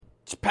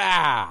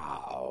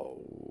Pow!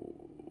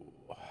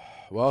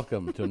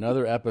 Welcome to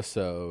another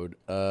episode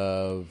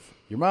of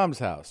Your Mom's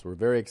House. We're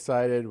very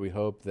excited. We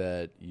hope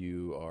that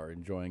you are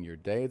enjoying your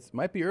day. It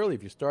might be early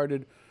if you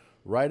started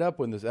right up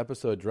when this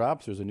episode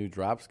drops. There's a new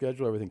drop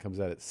schedule. Everything comes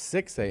out at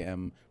 6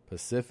 a.m.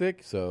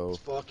 Pacific. So it's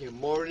fucking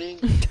morning.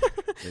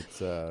 It's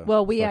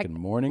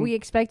morning. We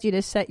expect you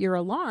to set your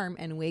alarm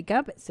and wake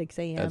up at 6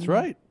 a.m. That's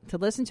right. To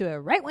listen to it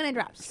right when it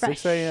drops.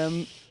 6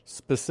 a.m.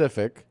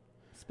 Specific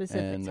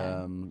and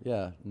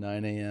time.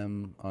 9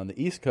 a.m. on the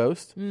East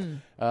Coast.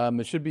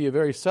 It should be a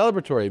very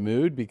celebratory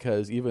mood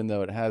because even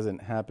though it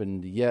hasn't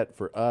happened yet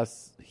for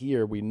us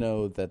here, we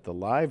know that the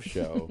live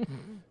show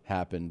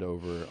happened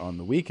over on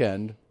the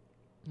weekend.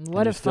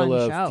 What a fun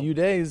show. Still a few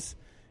days.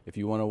 If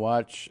you want to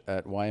watch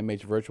at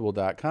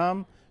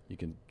ymhvirtual.com, you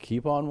can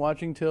keep on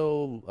watching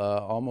till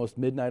almost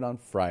midnight on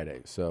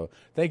Friday. So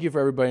thank you for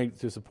everybody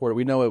to support it.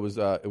 We know it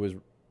was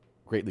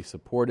greatly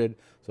supported,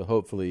 so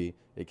hopefully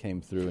it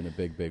came through in a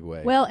big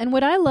way. Well, and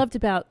what I loved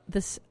about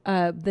this,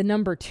 the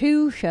number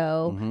 2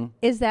 show,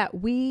 is that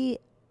we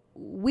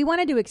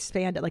wanted to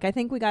expand it. Like, I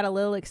think we got a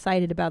little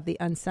excited about the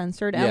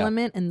uncensored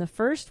element in the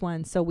first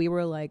one, so we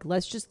were like,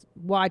 let's just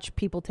watch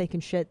people taking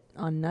shit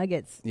on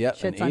nuggets,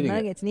 shits on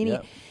nuggets, and eating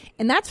it.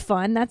 And that's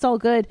fun. That's all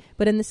good.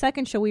 But in the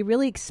second show, we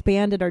really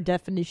expanded our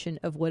definition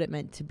of what it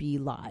meant to be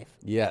live.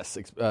 Yes.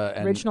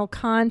 Original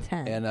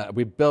content. And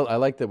I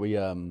like that we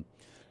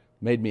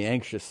made me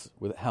anxious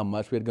with how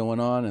much we had going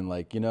on, and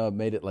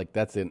made it like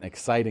that's an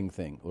exciting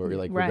thing. Where we're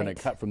like, we're going to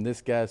cut from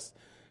this guest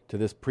to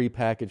this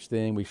prepackaged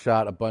thing. We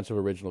shot a bunch of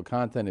original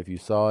content. If you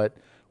saw it,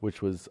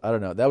 which was, I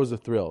don't know, that was a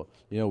thrill.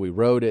 We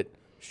wrote it,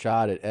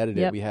 shot it,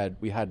 edited it.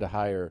 We had to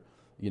hire,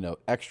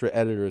 extra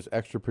editors,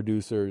 extra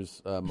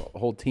producers, a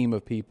whole team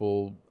of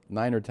people,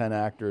 9 or 10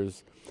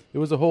 actors. It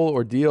was a whole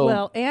ordeal.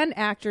 Well, and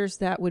actors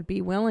that would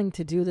be willing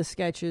to do the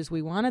sketches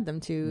we wanted them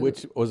to.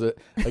 Which was,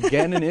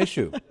 again, an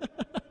issue.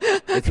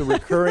 It's a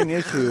recurring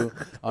issue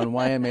on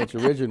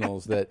YMH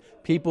Originals that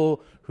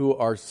people who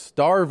are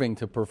starving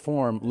to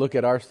perform look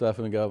at our stuff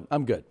and go,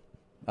 I'm good.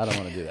 I don't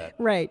want to do that.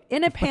 Right.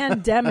 In a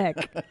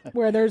pandemic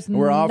where there's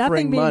we're nothing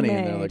offering being money made.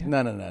 And they're like, no.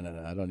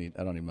 I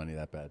don't need money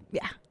that bad.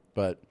 Yeah.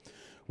 But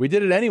we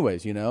did it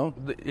anyways,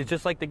 It's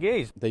just like the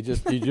gays.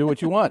 You do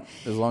what you want.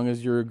 As long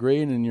as you're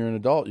agreeing and you're an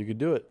adult, you could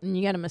do it. And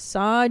you got to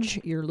massage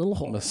your little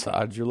hole.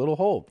 Massage your little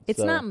hole. It's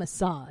not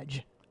massage,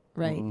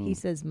 right? He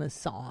says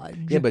massage.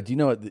 Yeah, but do you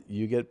know what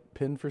you get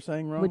pinned for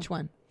saying wrong? Which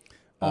one?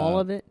 All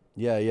of it?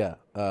 Yeah.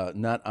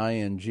 Not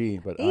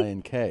ing, but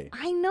ink.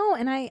 I know,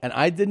 and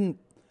I didn't.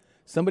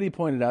 Somebody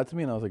pointed out to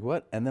me, and I was like,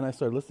 "What?" And then I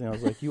started listening. I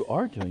was like, "You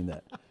are doing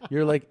that.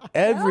 You're like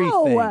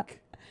everything." No,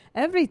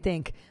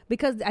 everything,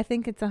 because I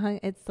think it's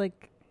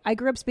like I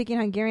grew up speaking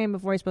Hungarian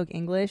before I spoke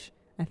English.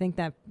 I think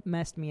that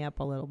messed me up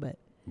a little bit.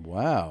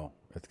 Wow,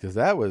 because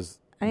that was.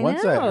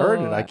 Once I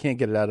heard it, I can't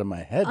get it out of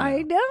my head now.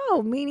 I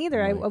know, me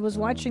neither. I was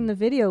watching the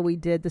video we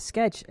did, the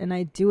sketch, and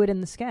I do it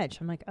in the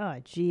sketch. I'm like, oh,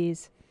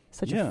 geez,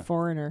 such a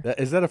foreigner.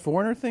 Is that a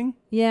foreigner thing?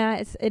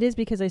 Yeah, it is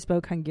because I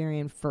spoke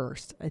Hungarian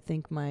first. I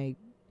think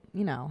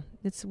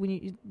it's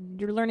when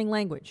you're learning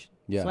language.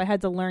 Yeah. So I had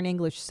to learn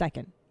English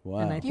second. Wow.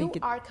 And I think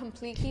you are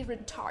completely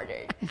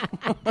retarded.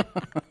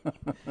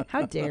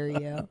 How dare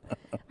you?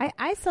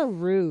 I so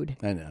rude.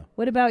 I know.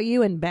 What about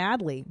you and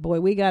badly?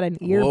 Boy, we got an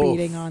ear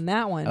beating on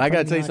that one. And I got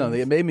to tell you something.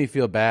 It made me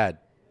feel bad.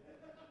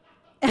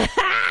 You did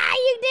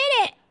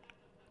it.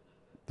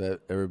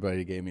 That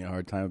everybody gave me a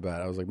hard time about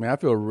it. I was like, man, I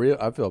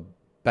feel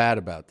bad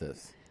about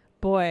this.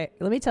 Boy,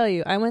 let me tell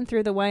you, I went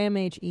through the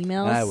YMH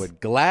emails. And I would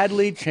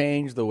gladly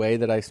change the way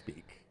that I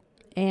speak.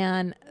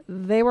 And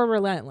they were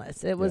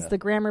relentless. It was the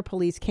grammar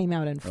police came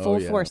out in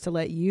full force to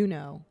let you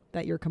know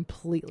that you're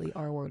completely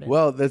R-worded.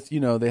 Well, that's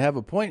they have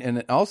a point,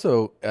 and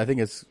also I think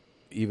it's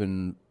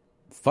even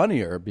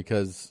funnier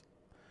because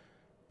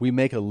we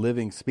make a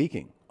living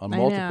speaking on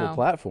multiple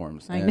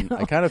platforms, and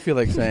I kind of feel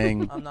like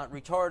saying I'm not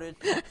retarded,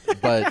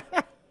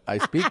 but I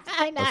speak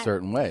a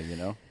certain way,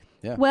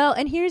 Yeah. Well,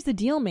 and here's the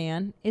deal,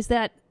 man, is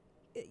that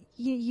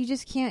you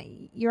just can't.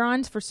 You're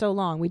on for so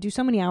long. We do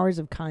so many hours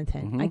of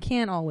content. I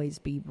can't always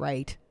be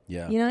right.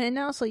 Yeah. And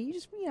also you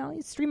just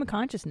it's stream of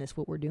consciousness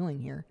what we're doing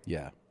here.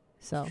 Yeah.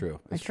 So it's true.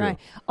 I try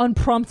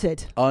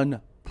unprompted.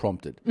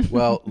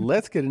 Well,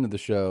 let's get into the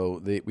show.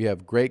 We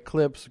have great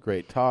clips,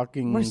 great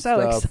talking. We're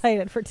so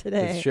excited for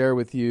today. To share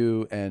with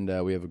you, and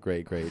we have a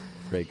great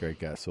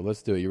guest. So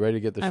let's do it. You ready to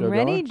get the show going?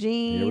 I'm ready,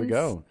 Jeans. Here we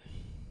go.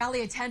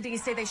 Rally attendees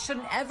say they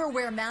shouldn't ever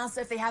wear masks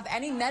if they have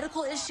any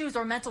medical issues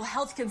or mental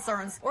health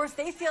concerns, or if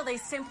they feel they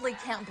simply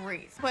can't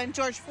breathe. When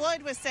George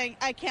Floyd was saying,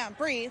 I can't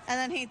breathe, and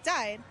then he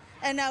died,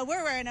 and now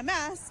we're wearing a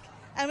mask,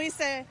 and we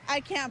say,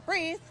 I can't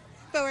breathe,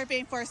 but we're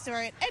being forced to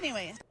wear it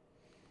anyway.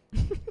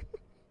 Who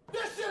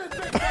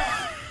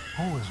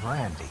is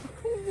Randy?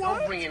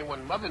 Don't bring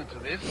anyone mother into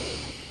this.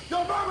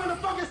 Your mom in the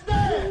fucking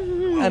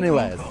stand!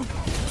 Anyways.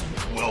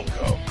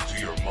 Welcome to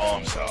Your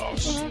Mom's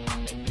House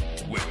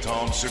with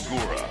Tom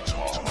Segura.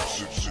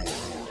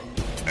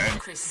 And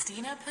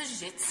Christina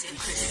Pajitsin.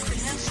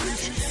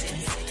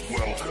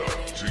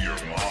 Welcome to Your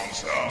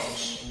Mom's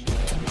House.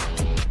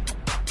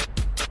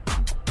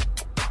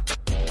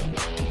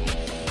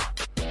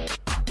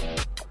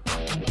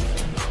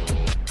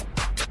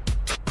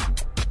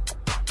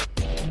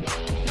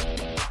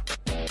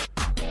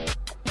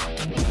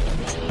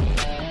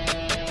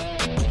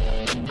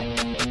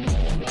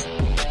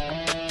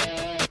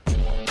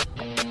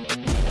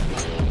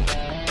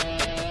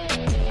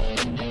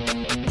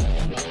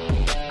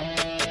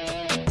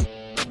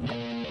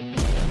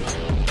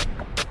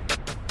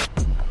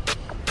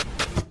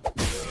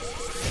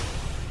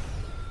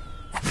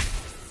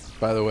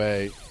 By the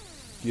way,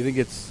 do you think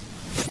it's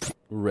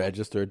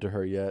registered to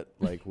her yet?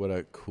 Like, what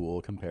a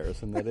cool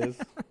comparison that is.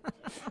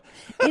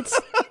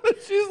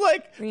 She's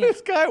like,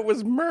 this guy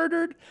was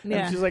murdered. Yeah.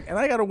 And she's like, and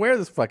I got to wear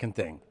this fucking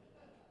thing.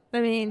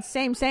 I mean,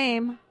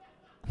 same.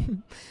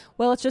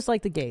 Well, it's just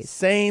like the gays.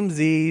 Same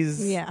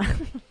Z's. Yeah.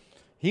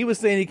 He was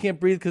saying he can't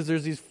breathe because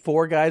there's these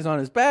 4 guys on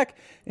his back,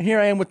 and here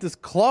I am with this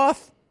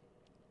cloth.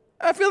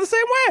 I feel the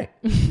same way.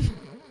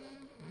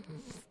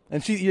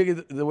 And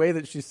the way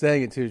that she's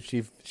saying it too,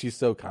 she's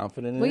so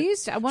confident in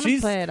it. I want to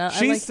play it.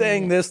 She's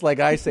saying this like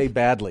I say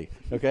badly,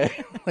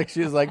 okay? Like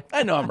she's like,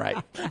 I know I'm right.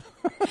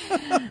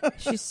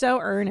 She's so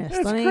earnest.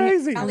 It's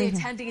crazy. Rally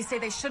attendees say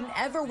they shouldn't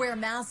ever wear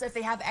masks if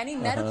they have any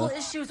medical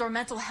issues or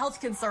mental health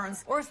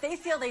concerns, or if they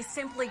feel they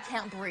simply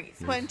can't breathe.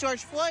 When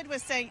George Floyd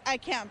was saying, I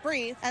can't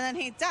breathe, and then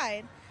he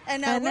died,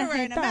 and now we're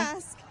wearing a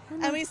mask,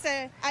 and we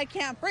say, I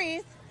can't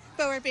breathe,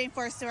 but we're being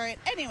forced to wear it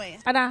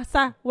anyways. Doesn't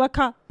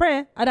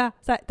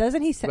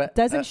he?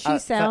 Doesn't she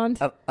sound?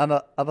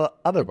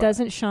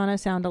 Doesn't Shauna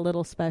sound a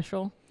little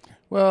special?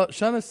 Well,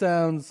 Shauna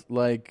sounds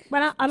like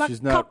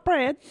she's not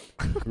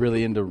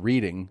really into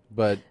reading,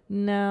 but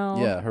no.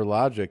 Yeah, her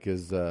logic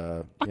is.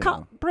 I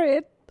can't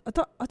breathe. I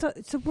thought.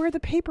 So wear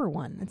the paper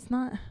one. It's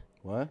not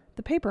what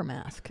the paper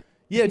mask.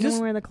 Yeah,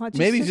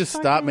 maybe just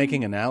stop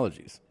making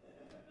analogies.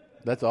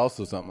 That's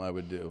also something I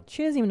would do.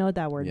 She doesn't even know what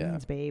that word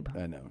means, babe.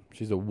 I know.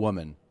 She's a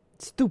woman.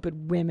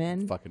 Stupid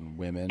women. Fucking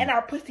women. And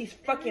our pussies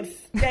fucking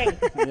stink.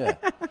 Yeah.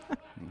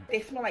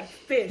 They smell like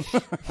fish.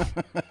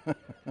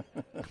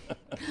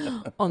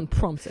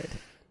 Unprompted.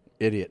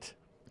 Idiot.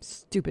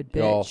 Stupid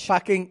bitch. You're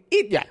fucking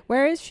idiot.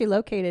 Where is she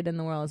located in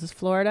the world? Is this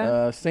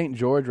Florida? St.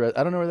 George. I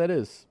don't know where that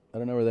is.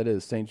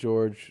 St.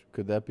 George.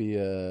 Could that be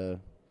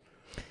You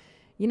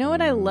know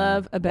what I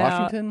love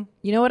about Washington?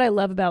 You know what I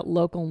love about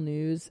local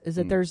news is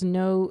that there's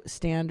no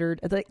standard.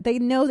 Like, they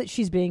know that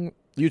she's being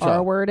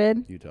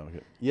R-worded. Utah.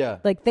 Okay. Yeah.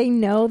 Like, they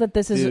know that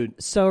this is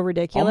so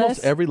ridiculous.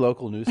 Almost every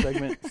local news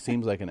segment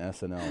seems like an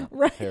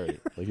SNL parody.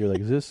 Like, you're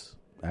like, is this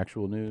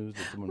actual news?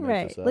 Did someone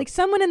make this up? Like,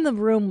 someone in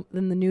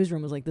the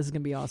newsroom was like, this is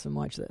going to be awesome.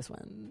 Watch this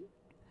one.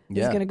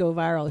 It's going to go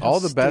viral.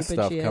 All the best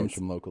stuff comes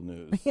from local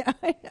news. Yeah,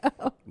 I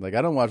know. Like,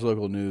 I don't watch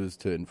local news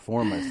to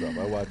inform myself.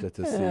 I watch it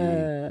to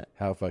see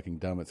how fucking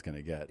dumb it's going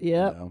to get.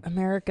 Yeah. You know?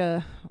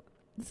 America.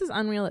 This is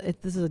unreal.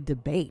 This is a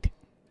debate.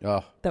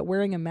 Oh. That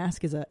wearing a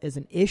mask is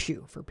an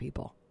issue for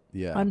people.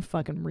 Yeah.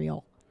 Unfucking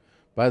real.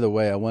 By the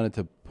way, I wanted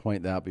to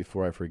point out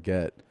before I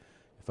forget,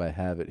 if I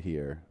have it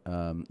here.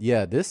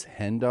 This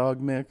hen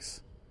dog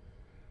mix,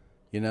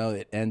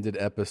 it ended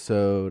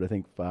episode, I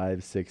think,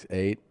 5, 6,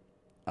 8.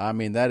 I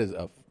mean, that is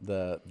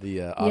the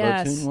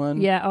auto-tune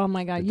one. Yeah, oh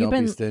my God. Don't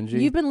be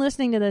stingy. You've been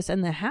listening to this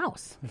in the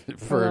house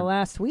for the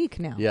last week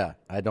now. Yeah,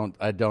 I don't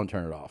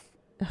turn it off.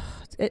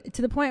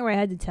 To the point where I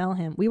had to tell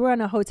him. We were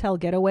on a hotel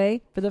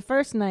getaway for the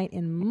first night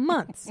in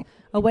months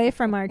away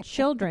from our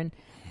children.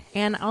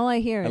 And all I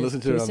hear is I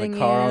listened to it on the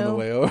car on the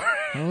way over.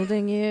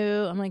 Holding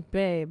you. I'm like,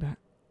 babe.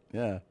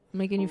 Yeah.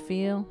 Making you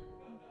feel.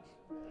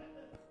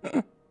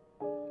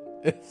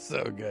 It's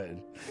so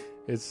good.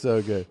 It's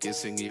so good.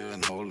 Kissing you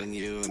and holding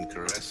you and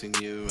caressing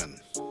you and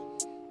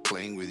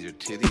playing with your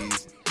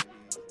titties.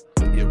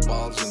 Put your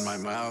balls in my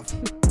mouth.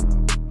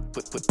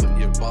 Put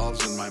your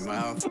balls in my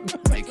mouth.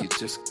 Make you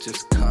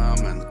just come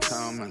and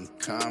come and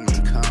come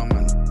and come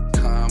and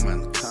come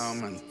and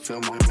come and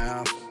fill my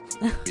mouth.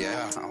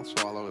 Yeah, I'll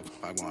swallow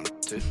if I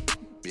want to.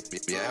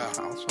 Yeah,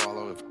 I'll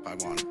swallow if I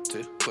want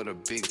to. Put a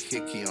big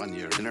hickey on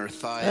your inner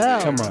thigh. Oh,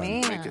 come on.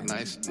 Man. Make it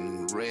nice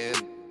and red.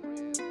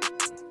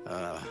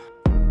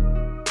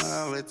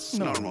 Well, it's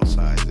normal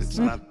size. It's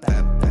not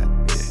that big.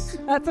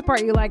 That's the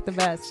part you like the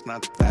best. It's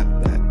not that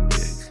big.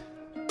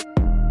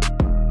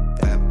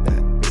 That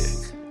big.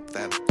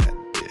 That big.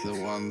 The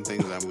one thing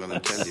that I'm going to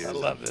tell you I is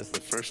love this. The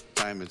first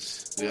time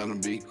it's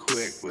going to be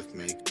quick with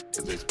me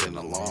because it's been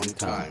a long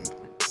time.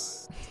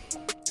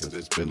 Because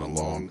it's been a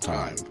long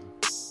time.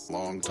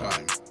 Long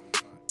time.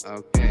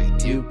 Okay,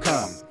 you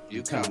come.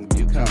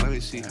 Let me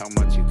see how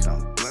much you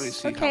come. Let me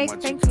see how much you come. Okay,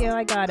 thank you.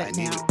 I got it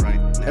now. Need it right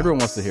now. Everyone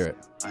wants to hear it.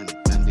 I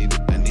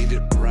need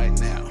it right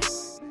now.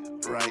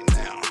 Right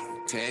now.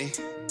 Okay?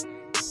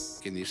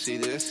 Can you see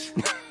this?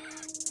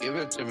 Give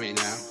it to me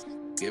now.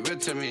 Give it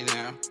to me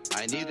now.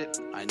 I need it.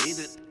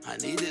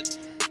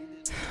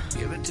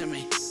 Give it to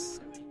me.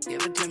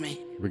 Give it to me.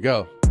 Here we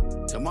go.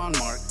 Come on,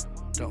 Mark.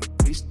 Don't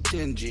be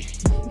stingy.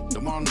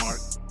 Come on, Mark.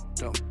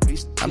 Don't be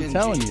stingy. I'm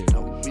telling you.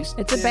 Don't be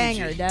stingy. It's a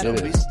banger,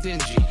 definitely. Don't be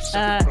stingy.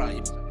 Suck it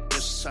dry.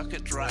 Just suck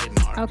it dry,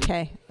 Mark.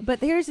 Okay. But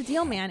here's the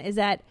deal, man, is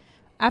that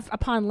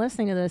upon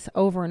listening to this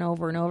over and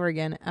over and over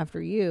again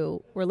after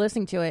you were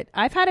listening to it,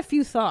 I've had a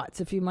few thoughts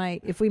if we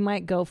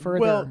might go further.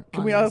 Well,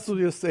 can we also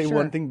just say Sure.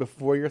 one thing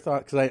before your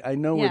thought? Because I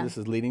know where this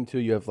is leading to.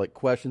 You have like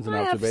questions and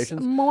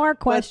observations. More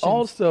questions. But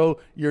also,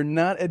 you're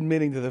not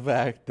admitting to the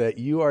fact that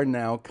you are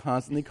now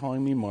constantly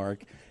calling me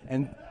Mark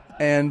and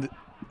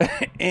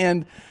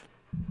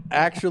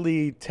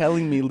actually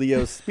telling me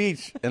Leo's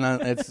speech, and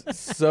it's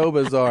so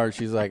bizarre.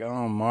 She's like,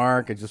 "Oh,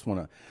 Mark, I just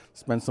want to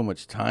spend so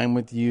much time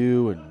with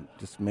you and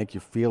just make you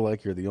feel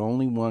like you're the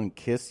only one,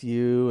 kiss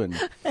you,"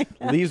 and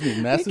leaves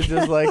me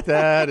messages like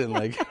that, and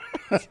like,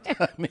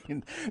 I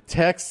mean,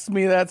 texts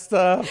me that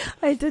stuff.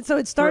 I did. So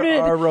it started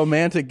for our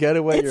romantic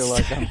getaway. You're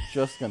like, "I'm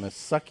just gonna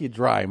suck you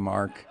dry,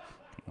 Mark."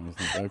 I was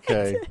like,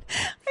 okay.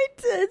 I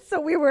did.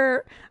 So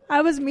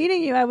I was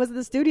meeting you. I was at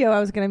the studio. I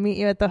was going to meet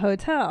you at the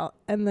hotel.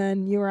 And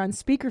then you were on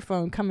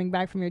speakerphone coming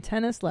back from your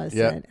tennis lesson.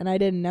 Yep. And I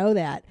didn't know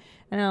that.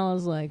 And I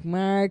was like,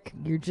 Mark,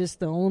 you're just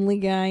the only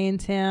guy in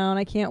town.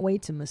 I can't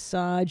wait to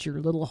massage your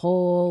little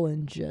hole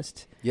and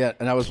just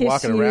and I was kiss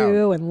walking you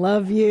around and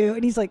love you.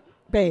 And he's like,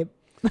 babe.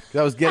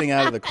 I was getting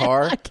out of the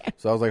car,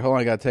 so I was like, hold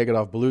on, I got to take it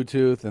off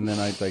Bluetooth. And then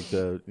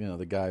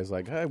the guy's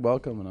like, "Hey,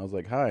 welcome." And I was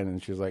like, "Hi." And then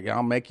she was like,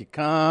 "I'll make you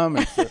come."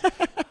 And so,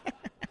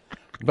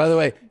 by the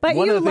way, but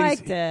one you of the things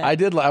liked it. I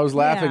did, I was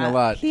laughing a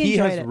lot. He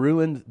has it.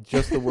 ruined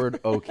just the word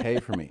 "okay"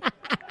 for me.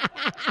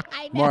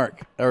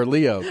 Mark or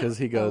Leo, because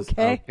he goes,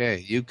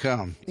 "Okay, you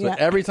come." So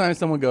every time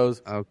someone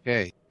goes,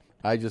 "Okay,"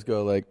 I just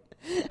go like,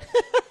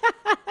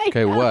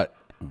 "Okay, what?"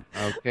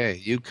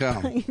 "Okay, you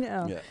come." I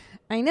know. Yeah.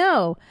 I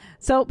know.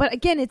 So, but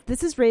again,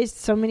 this has raised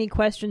so many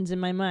questions in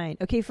my mind.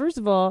 Okay, first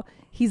of all,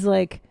 he's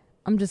like,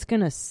 "I'm just going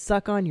to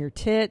suck on your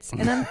tits."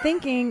 And I'm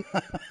thinking,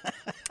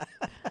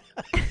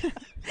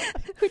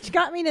 which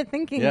got me to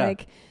thinking,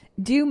 like,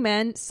 do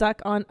men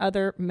suck on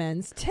other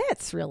men's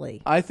tits,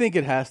 really? I think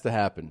it has to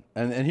happen.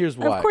 And here's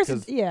why. Of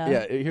course,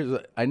 yeah.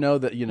 I know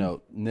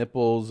that,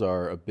 nipples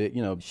are a bit,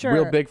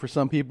 real big for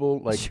some people.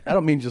 Like, I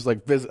don't mean just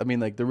like I mean,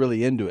 like, they're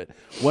really into it.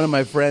 One of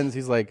my friends,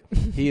 he's like,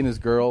 he and his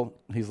girl,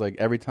 he's like,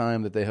 every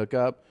time that they hook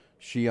up,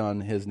 she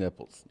on his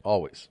nipples,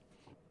 always.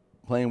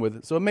 Playing with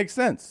it. So it makes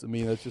sense. I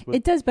mean, that's just what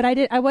it does, but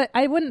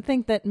I wouldn't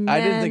think that men...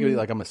 I didn't think it would be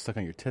like, I'm going to suck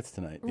on your tits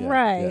tonight. Yeah,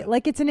 right. Yeah.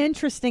 Like, it's an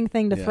interesting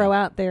thing to throw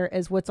out there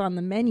as what's on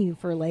the menu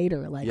for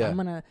later. Like, I'm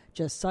going to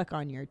just suck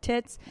on your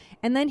tits.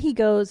 And then he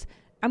goes,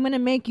 I'm going to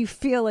make you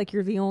feel like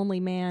you're the only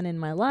man in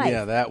my life.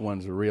 Yeah, that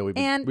one's real. We've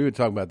been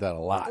talking about that a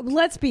lot.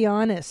 Let's be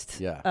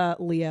honest,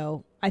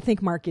 Leo. I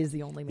think Mark is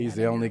the only man. He's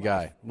the only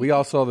guy. Life. We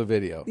all saw the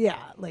video. Yeah,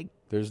 like...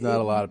 There's not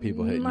a lot of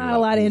people hitting you up. Not a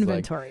lot of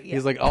inventory.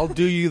 He's like, I'll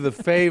do you the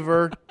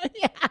favor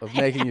of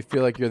making you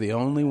feel like you're the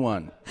only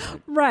one.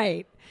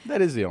 Right.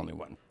 That is the only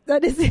one.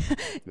 That is.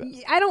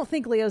 I don't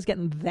think Leo's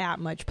getting that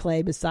much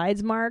play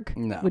besides Mark,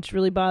 which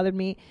really bothered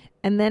me.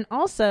 And then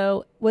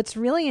also, what's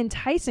really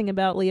enticing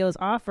about Leo's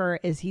offer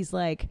is he's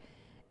like,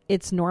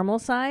 it's normal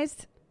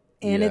sized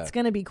and it's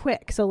going to be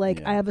quick. So,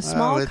 like, I have a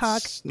small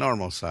cock. It's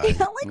normal size.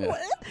 What?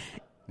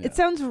 It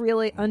sounds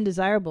really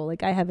undesirable.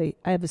 Like, I have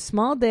a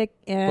small dick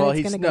and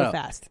it's going to go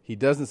fast. He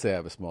doesn't say I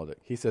have a small dick.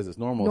 He says it's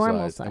normal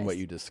size. And what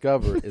you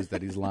discover is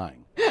that he's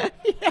lying.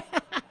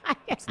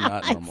 It's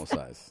not normal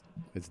size.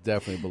 It's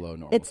definitely below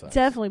normal size. It's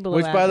definitely below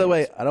Which, average. by the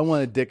way, I don't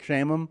want to dick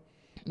shame him,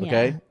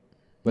 okay? Yeah.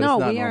 But it's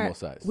not normal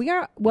size. We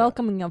are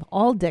welcoming of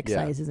all dick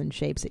sizes and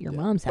shapes at your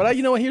mom's house. But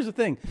you know what? Here's the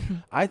thing.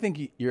 I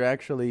think you're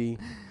actually...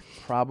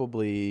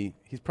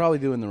 he's probably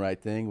doing the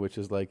right thing, which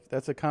is like,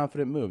 that's a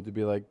confident move to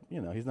be like,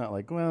 he's not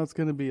like, well, it's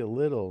going to be a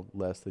little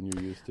less than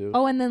you're used to.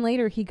 Oh, and then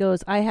later he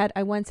goes, I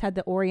once had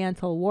the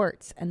oriental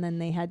warts, and then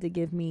they had to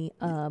give me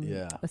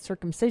a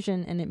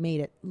circumcision, and it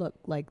made it look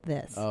like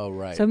this. Oh,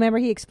 right. So remember,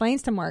 he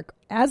explains to Mark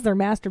as they're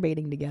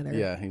masturbating together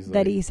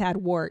that he's had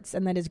warts,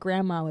 and that his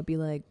grandma would be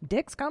like,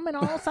 dicks come in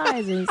all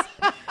sizes.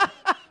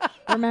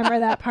 Remember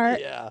that part?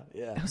 Yeah.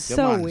 Come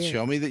so on, weird.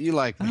 Show me that you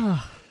like me.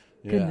 Oh,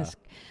 goodness.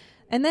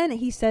 And then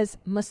he says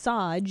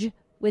massage,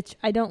 which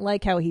I don't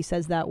like how he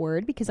says that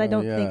word because I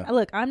don't think.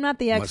 Look, I'm not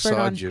the expert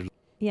on.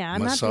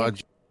 I'm not. Say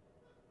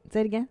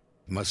it again.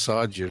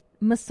 Massage.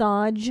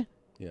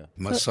 Yeah.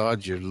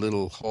 Massage your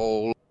little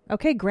hole.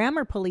 Okay,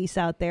 grammar police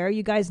out there,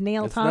 you guys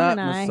nail it's Tom not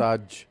and I.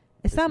 Massage.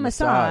 It's not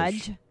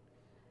massage.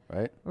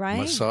 Right.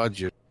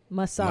 Massage your.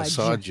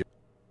 Massage.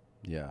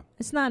 Yeah.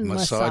 It's not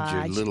massage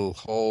your little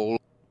hole.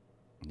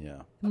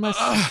 Yeah.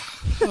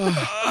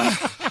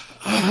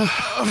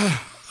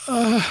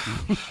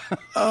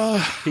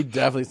 He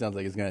definitely sounds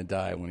like he's going to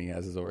die when he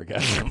has his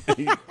orgasm.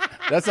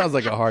 That sounds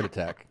like a heart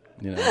attack,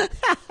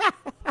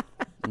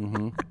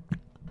 Mm-hmm.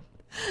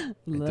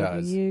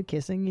 Loving you,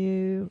 kissing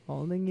you,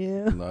 holding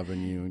you.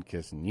 Loving you and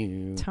kissing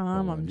you.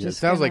 Tom, I'm just It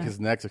sounds like his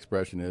next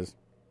expression is,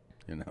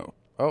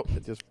 oh,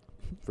 it just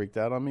freaked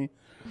out on me.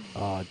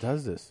 Oh, it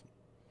does this.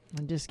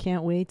 I just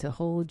can't wait to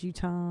hold you,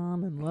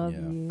 Tom, and love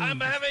you.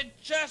 I'm having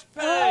chest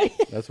pain.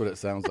 That's what it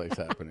sounds like is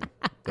happening,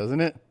 doesn't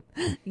it?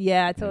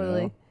 Yeah,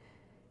 totally.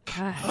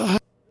 God.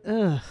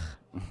 Ugh.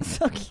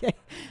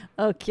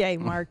 Okay,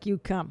 Mark, you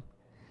come.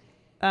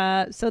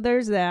 So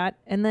there's that,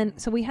 and then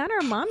so we had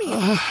our mommy.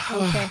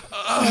 Okay,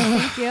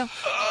 thank you.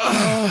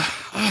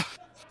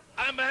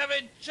 I'm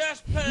having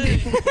chest pain.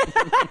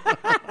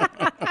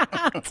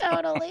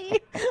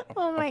 Totally.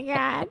 Oh my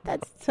God,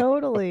 that's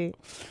totally.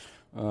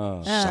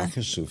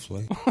 Sake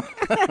souffle.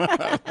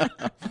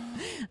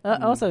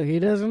 Also, he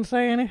doesn't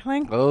say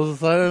anything. Doesn't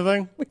say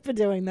anything. We've been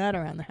doing that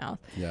around the house.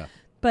 Yeah.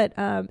 But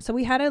so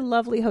we had a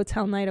lovely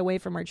hotel night away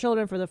from our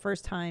children for the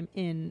first time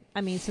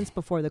since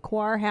before the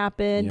quar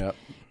happened. Yep.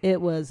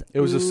 It was a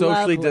socially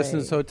lovely.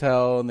 distanced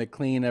hotel, and they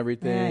clean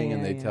everything,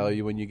 and they tell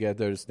you when you get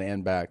there to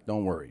stand back.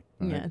 Don't worry.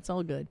 Yeah, it's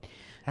all good.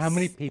 How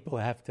many people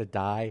have to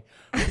die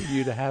for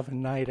you to have a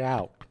night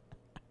out?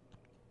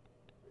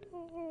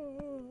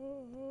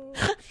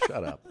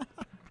 Shut up.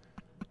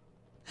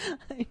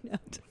 I know.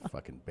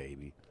 Fucking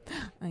baby.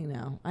 I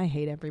know. I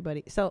hate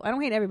everybody. So I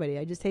don't hate everybody.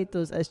 I just hate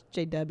those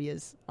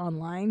SJWs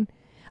online.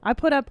 I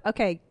put up,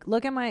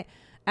 look at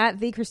at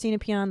the Christina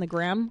P on the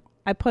gram.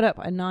 I put up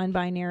a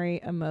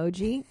non-binary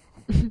emoji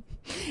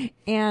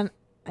and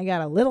I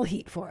got a little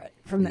heat for it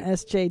from the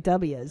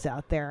SJWs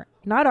out there.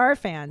 Not our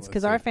fans,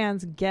 because our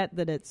fans get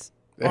that it's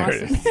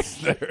awesome.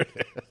 There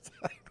it is.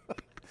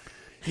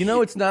 You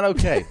know, it's not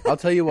okay. I'll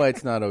tell you why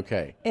it's not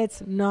okay.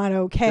 It's not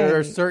okay. There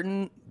are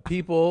certain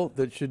people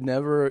that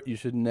you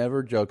should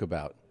never joke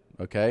about,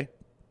 okay?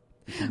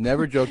 You should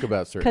never joke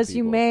about certain people. Because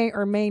you may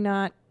or may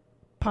not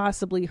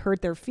possibly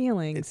hurt their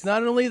feelings. It's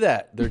not only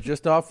that. They're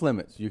just off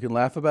limits. You can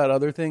laugh about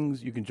other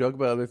things. You can joke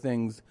about other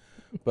things.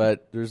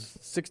 But there's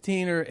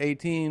 16 or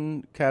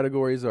 18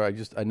 categories where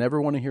I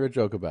never want to hear a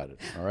joke about it,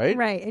 all right?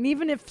 Right. And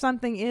even if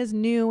something is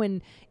new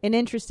and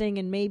interesting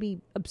and maybe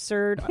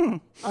absurd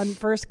on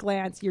first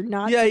glance, you're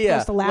not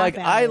supposed to laugh at it.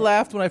 I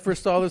laughed when I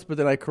first saw this, but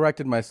then I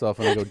corrected myself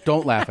and I go,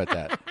 don't laugh at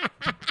that.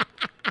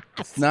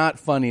 It's not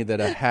funny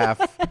that a half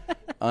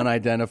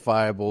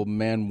unidentifiable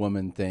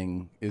man-woman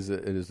thing is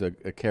a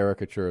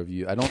caricature of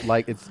you. I don't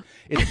like it's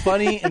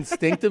funny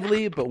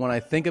instinctively, but when I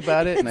think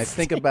about it and I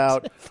think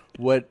about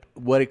what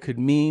it could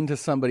mean to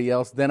somebody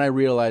else, then I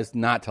realize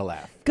not to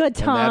laugh. Good,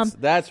 Tom. And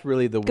that's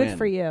really the win. Good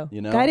for you.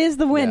 You know? That is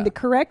the win, Yeah. to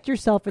correct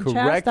yourself and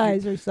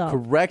chastise yourself.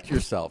 Correct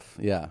yourself.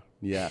 Yeah.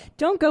 Yeah.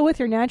 Don't go with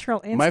your natural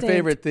instinct. My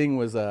favorite thing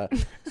was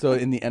so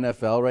in the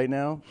NFL right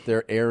now,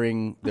 they're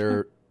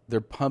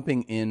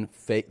pumping in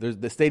fake.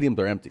 The stadiums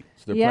are empty,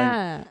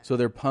 so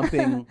they're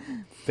pumping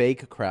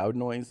fake crowd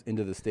noise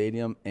into the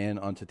stadium and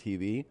onto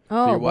TV.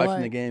 Oh, so you're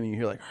watching the game and you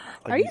hear like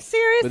are you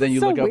serious? But then you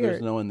That's look so up, weird.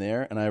 there's no one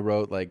there, and I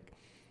wrote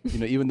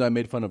even though I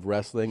made fun of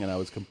wrestling and I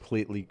was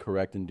completely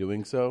correct in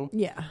doing so.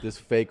 Yeah. This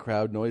fake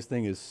crowd noise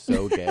thing is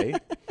so gay.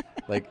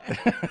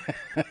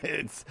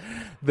 It's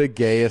the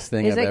gayest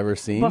thing I've ever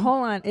seen. But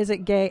hold on, is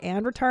it gay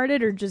and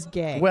retarded or just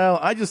gay? Well,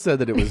 I just said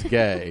that it was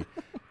gay,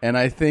 and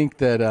I think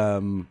that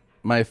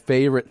my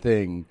favorite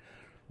thing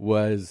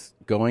was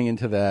going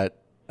into that,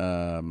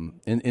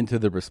 into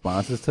the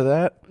responses to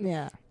that.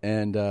 Yeah.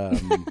 And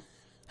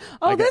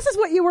this is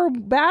what you were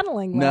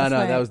battling last night.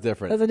 No, that was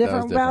different. That was a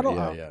different battle?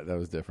 Yeah, that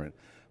was different.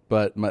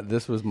 But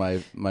this was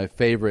my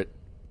favorite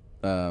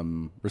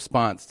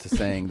response to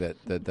saying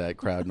that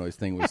crowd noise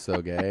thing was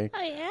so gay.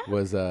 Oh, yeah?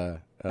 Was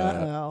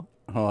Uh-oh.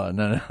 Hold on,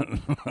 no.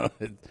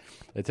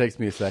 It takes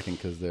me a second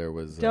because there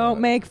was.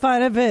 Don't make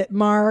fun of it,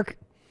 Mark.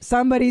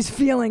 Somebody's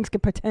feelings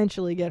could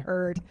potentially get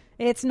hurt.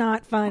 It's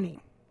not funny.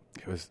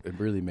 It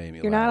really made me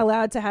laugh. You're not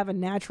allowed to have a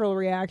natural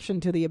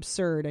reaction to the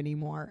absurd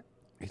anymore.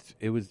 It's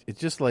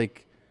just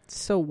like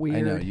so weird.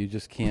 I know, you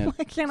just can't.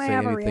 Why can't I say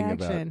have a anything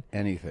reaction? about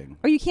anything.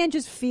 Or you can't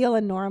just feel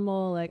a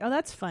normal oh,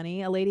 that's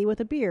funny, a lady with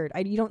a beard.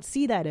 You don't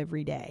see that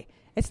every day.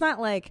 It's not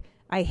like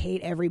I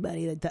hate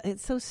everybody that does.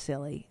 It's so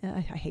silly.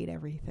 I hate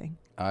everything.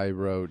 I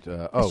wrote.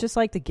 It's just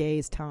like the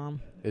gays,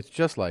 Tom. It's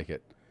just like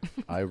it.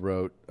 I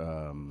wrote.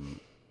 God,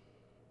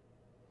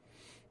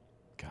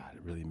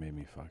 it really made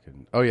me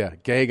fucking. Oh yeah,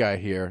 gay guy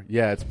here.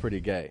 Yeah, it's pretty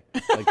gay.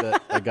 Like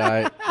the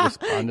guy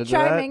responded to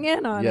that. Chiming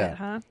in on it,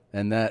 huh?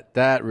 And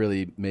that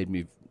really made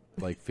me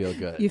feel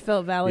good. You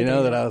felt validated. You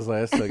know that I was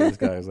like, this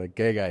guy was like,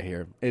 gay guy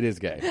here. It is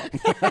gay.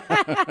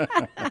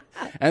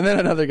 And then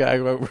another guy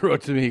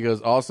wrote to me. He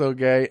goes, also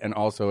gay and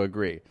also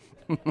agree.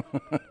 You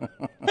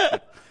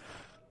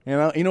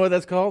know what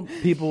that's called?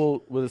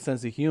 People with a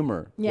sense of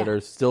humor that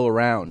are still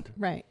around.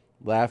 Right.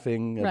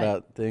 Laughing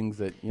about things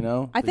that,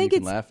 I think you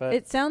can laugh at.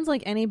 It sounds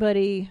like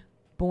anybody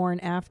born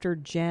after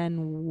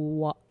Gen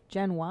Y.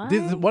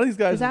 One of these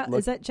guys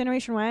is that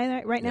Generation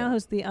Y right now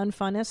who's the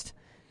unfunnest?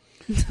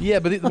 Yeah,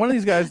 but one of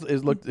these guys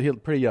looked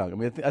pretty young. I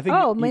mean, I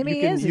think maybe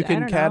you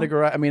can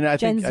categorize. I mean, I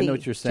think I know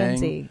what you're saying. Gen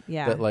Z,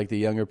 yeah. That the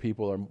younger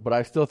people are, but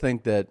I still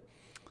think that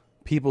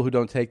people who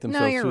don't take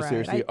themselves too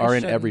seriously are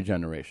in every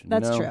generation.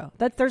 That's true.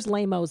 There's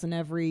lamos in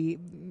every.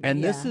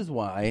 And this is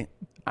why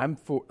I'm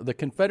for the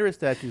Confederate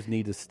statues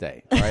need to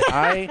stay. All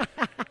right,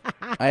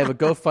 I have a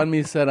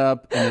GoFundMe set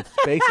up, and it's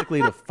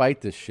basically to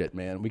fight this shit,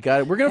 man. We're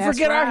gonna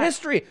forget our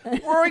history.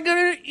 We're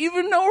gonna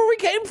even know where we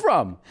came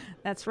from.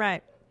 That's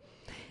right.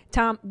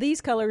 Tom,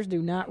 these colors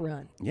do not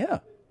run. Yeah,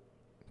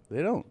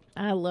 they don't.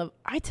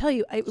 I tell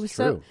you, it was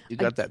true. You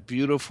got that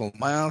beautiful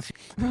mouth.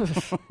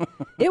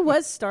 It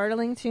was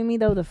startling to me,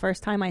 though, the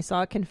first time I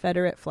saw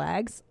Confederate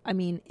flags. I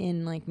mean,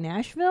 in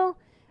Nashville,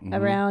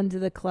 around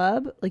the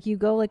club. Like you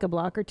go like a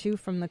block or two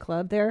from the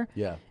club there.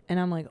 Yeah. And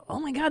I'm like, oh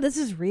my God, this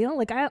is real.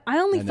 Like I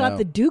only thought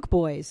the Duke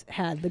boys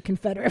had the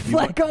Confederate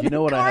flag on the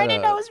car. I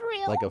didn't know it was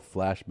real. Like a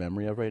flash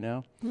memory of right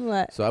now.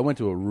 What? So I went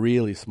to a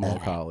really small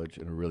college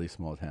in a really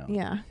small town.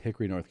 Yeah.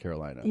 Hickory, North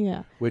Carolina.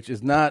 Yeah. Which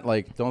is not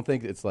like, don't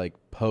think it's like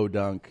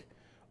podunk,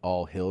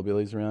 all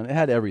hillbillies around. It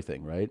had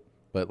everything, right?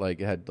 But like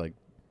it had like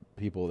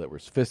people that were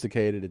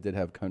sophisticated. It did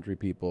have country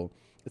people.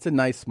 It's a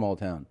nice small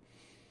town.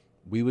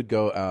 We would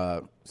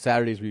go,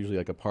 Saturdays were usually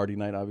like a party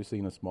night, obviously,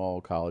 in a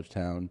small college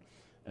town.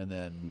 And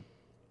then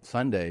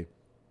Sunday,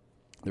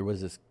 there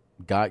was this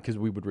guy, because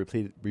we would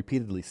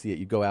repeatedly see it.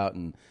 You'd go out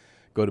and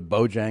go to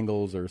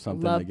Bojangles or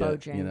something to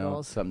get,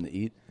 something to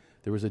eat.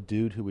 There was a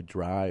dude who would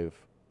drive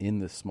in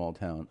this small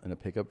town in a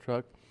pickup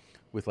truck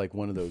with like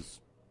one of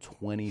those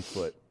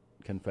 20-foot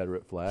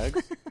Confederate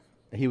flags.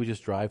 He would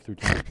just drive through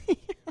town.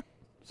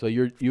 So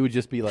you would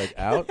just be like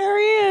out. There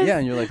he is. Yeah,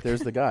 and you're like,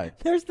 there's the guy.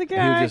 There's the guy.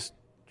 And he would just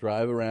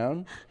drive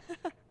around.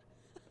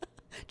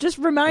 Just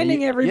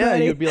reminding everybody.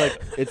 Yeah, you'd be like,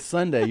 it's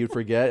Sunday. You'd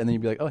forget, and then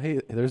you'd be like, oh,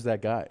 hey, there's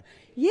that guy.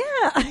 Yeah,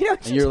 I know.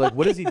 And you're like,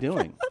 what is he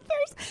doing?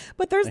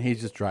 But there's. And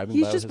he's just driving.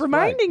 He's by just his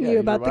reminding flag. you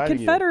about the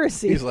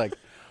Confederacy. He's like,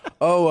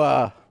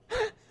 oh,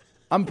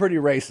 I'm pretty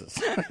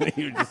racist.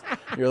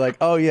 You're like,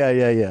 oh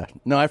yeah.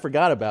 No, I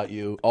forgot about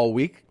you all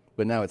week,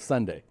 but now it's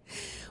Sunday.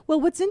 Well,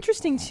 what's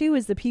interesting, too,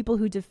 is the people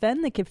who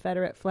defend the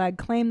Confederate flag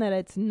claim that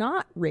it's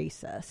not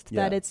racist,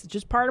 that it's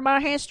just part of my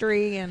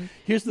history. And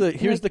here's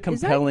the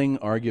compelling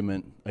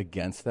argument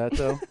against that,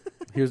 though.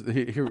 Here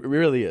it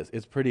really is.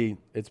 It's pretty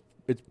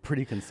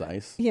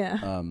concise.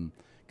 Yeah.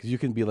 Because you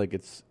can be like,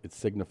 it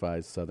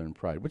signifies Southern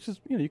pride, which is,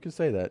 you can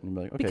say that and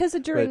be like, okay. Because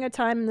during a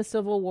time in the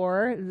Civil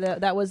War,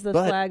 that was the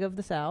flag of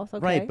the South.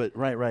 Okay.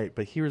 Right.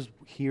 But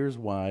here's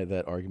why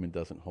that argument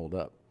doesn't hold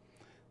up.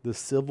 The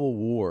Civil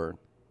War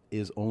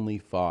is only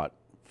fought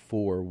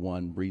for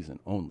one reason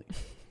only,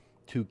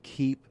 to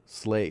keep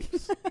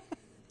slaves.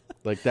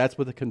 Like that's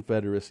what the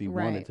Confederacy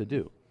wanted to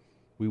do.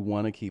 We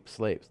want to keep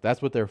slaves.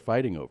 That's what they're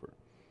fighting over.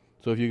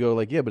 So if you go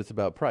like, yeah, but it's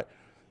about pride.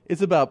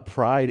 It's about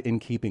pride in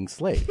keeping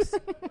slaves.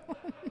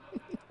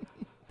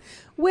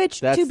 Which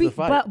that's to be, the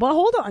fight. But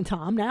hold on,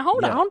 Tom. Now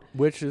hold on.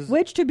 Which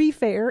to be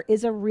fair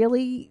is a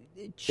really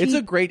cheap. It's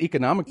a great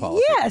economic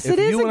policy. Yes, it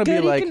is a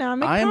good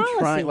economic policy. I'm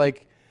trying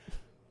like.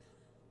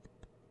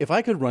 If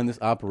I could run this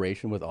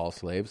operation with all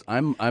slaves,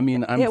 I'm for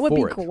it. It would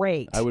be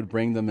great. I would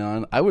bring them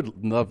on. I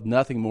would love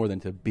nothing more than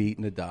to beat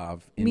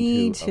Nadav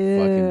into a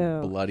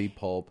fucking bloody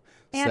pulp,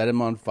 set him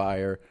on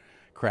fire,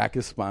 crack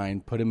his spine,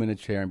 put him in a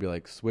chair, and be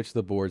like, switch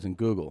the boards in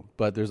Google.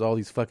 But there's all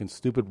these fucking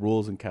stupid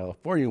rules in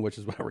California, which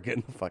is why we're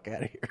getting the fuck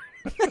out of here.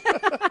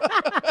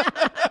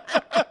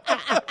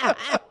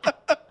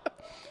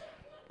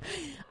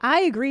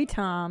 I agree,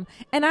 Tom.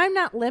 And I'm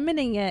not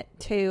limiting it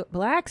to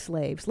black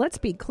slaves. Let's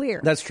be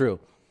clear. That's true.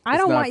 I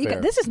don't want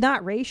you. This is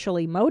not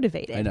racially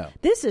motivated. I know.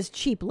 This is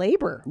cheap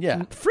labor.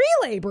 Yeah. Free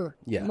labor.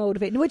 Yeah.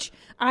 Motivated. Which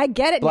I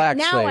get it. Black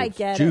now slaves, I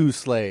get Jew it.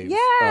 slaves.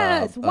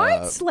 Yes.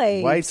 White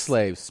slaves. White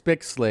slaves.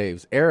 Spic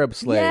slaves. Arab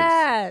slaves.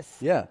 Yes.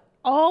 Yeah.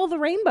 All the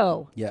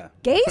rainbow. Yeah.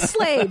 Gay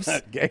slaves.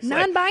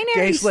 Non-binary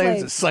Gay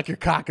slaves that suck your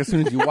cock as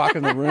soon as you walk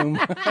in the room.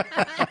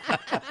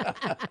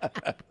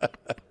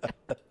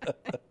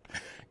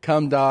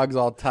 Cum dogs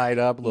all tied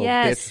up, little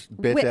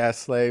bitch ass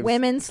slaves.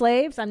 Women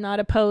slaves. I'm not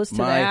opposed to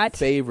that. My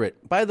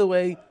favorite. By the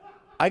way,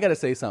 I got to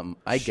say something.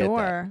 I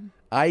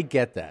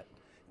get that.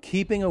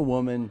 Keeping a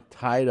woman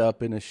tied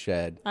up in a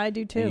shed. I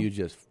do too. And you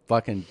just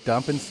fucking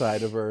dump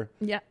inside of her.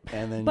 Yeah.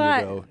 And then you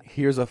go,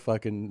 here's a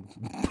fucking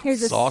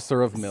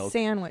saucer of milk.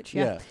 Sandwich.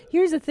 Yeah.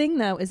 Here's the thing,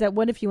 though, is that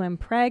what if you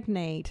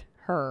impregnate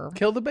her?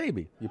 Kill the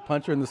baby. You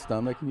punch her in the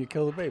stomach and you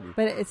kill the baby.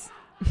 But it's...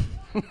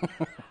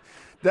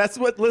 That's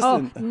what.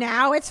 Listen. Oh,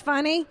 now it's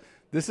funny.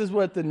 This is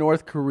what the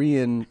North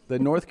Korean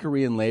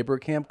labor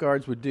camp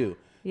guards would do.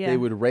 Yeah. They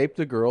would rape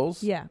the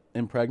girls. Yeah.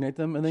 Impregnate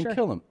them and then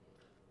kill them.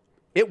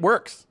 It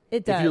works.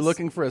 It does. If you're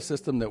looking for a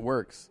system that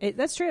works,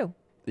 that's true.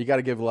 You got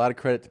to give a lot of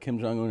credit to Kim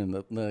Jong-un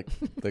and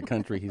the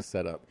country he's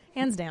set up.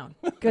 Hands down,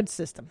 good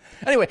system.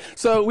 Anyway,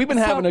 so we've been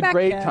having a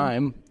great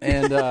time,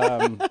 and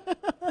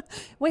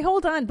wait,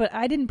 hold on, but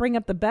I didn't bring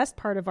up the best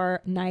part of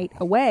our night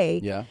away.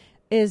 Yeah.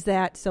 Is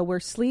that so we're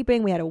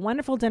sleeping. We had a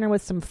wonderful dinner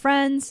with some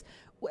friends.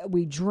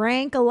 We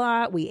drank a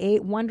lot. We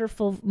ate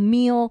wonderful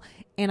meal.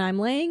 And I'm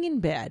laying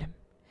in bed.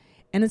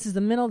 And this is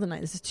the middle of the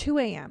night. This is 2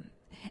 a.m.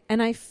 And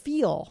I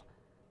feel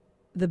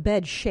the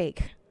bed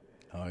shake.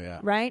 Oh, yeah.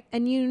 Right?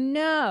 And you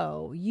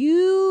know,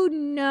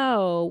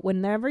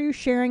 whenever you're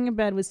sharing a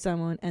bed with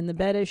someone and the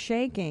bed is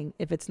shaking,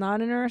 if it's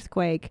not an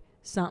earthquake,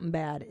 something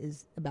bad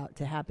is about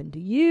to happen to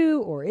you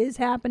or is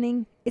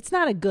happening. It's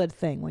not a good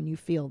thing when you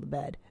feel the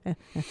bed.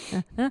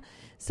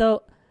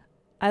 So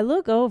I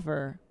look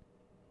over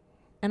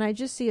and I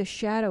just see a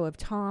shadow of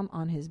Tom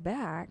on his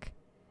back.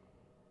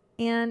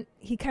 And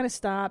he kind of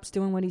stops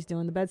doing what he's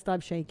doing. The bed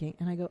stops shaking.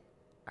 And I go,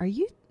 are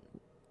you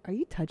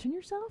touching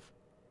yourself?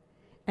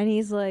 And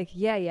he's like,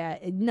 yeah.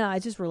 No,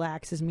 it just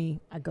relaxes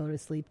me. I go to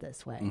sleep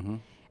this way. Mm-hmm.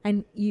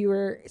 And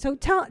so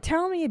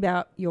tell me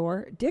about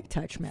your dick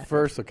touch method.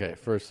 First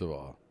of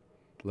all,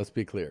 Let's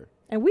be clear.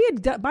 And we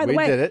had done, by the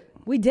way,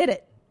 we did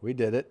it. We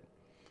did it.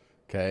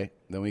 Okay.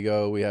 Then we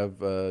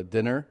have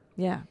dinner.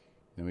 Yeah.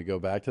 Then we go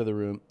back to the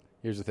room.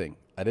 Here's the thing.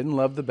 I didn't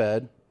love the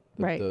bed.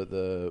 Right.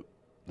 The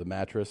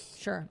mattress.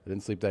 Sure. I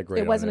didn't sleep that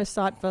great. It wasn't on a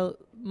thoughtful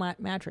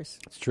mattress.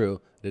 It's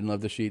true. I didn't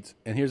love the sheets.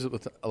 And here's a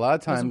lot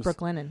of times.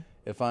 Brooklinen.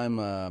 If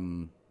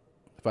I'm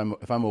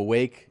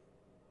awake,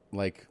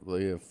 like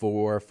 4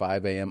 or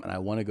 5 a.m. and I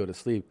want to go to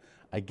sleep,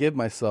 I give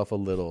myself a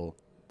little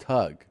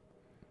tug,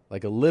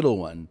 like a little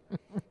one,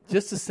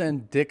 just to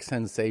send dick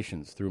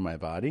sensations through my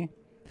body,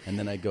 and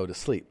then I go to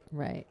sleep.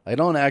 Right. I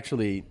don't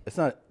actually. It's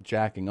not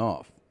jacking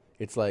off.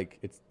 It's like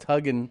it's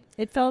tugging.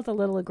 It felt a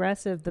little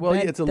aggressive. The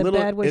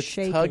bed was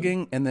shaking. It's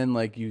tugging, and then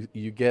like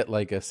you get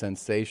like a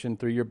sensation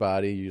through your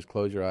body. You just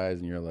close your eyes,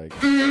 and you're like,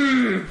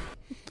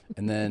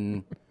 and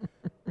then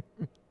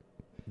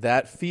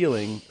that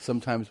feeling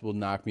sometimes will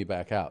knock me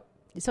back out.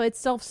 So it's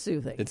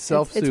self-soothing. It's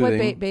self-soothing.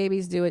 It's what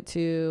babies do it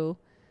too.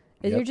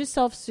 Yep. You're just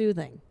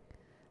self-soothing.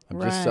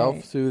 I'm just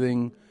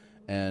self-soothing,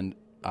 and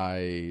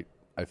I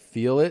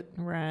feel it.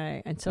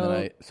 Right.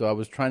 So I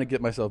was trying to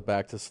get myself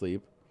back to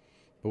sleep.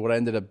 But what I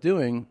ended up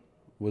doing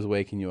was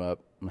waking you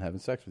up and having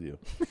sex with you.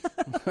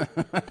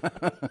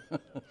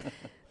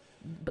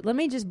 But let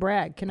me just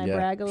brag. Can I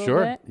brag a little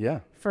bit? Yeah.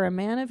 For a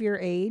man of your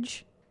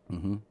age,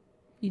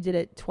 you did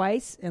it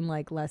twice in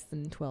like less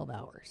than 12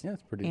 hours. Yeah,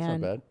 it's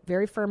not bad.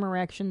 Very firm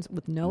erections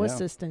with no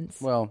assistance.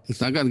 Well, it's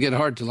not going to get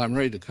hard till I'm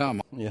ready to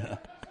come. Yeah.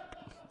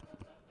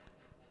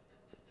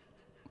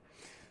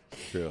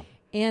 True.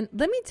 And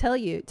let me tell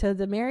you, to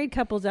the married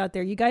couples out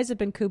there, you guys have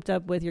been cooped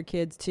up with your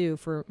kids too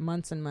for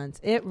months and months.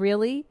 It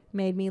really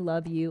made me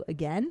love you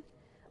again.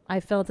 I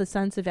felt a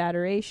sense of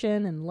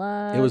adoration and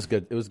love. It was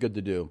good. It was good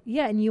to do.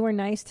 Yeah, and you were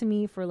nice to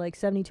me for like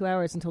 72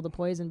 hours until the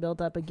poison built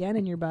up again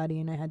in your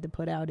body and I had to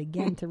put out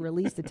again to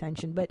release the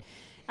tension. But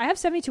I have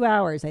 72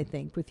 hours, I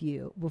think, with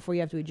you before you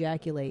have to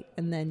ejaculate,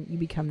 and then you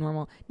become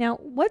normal. Now,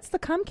 what's the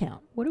cum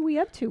count? What are we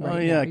up to right now?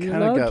 Oh, yeah, I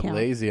kind of got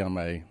lazy on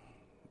my...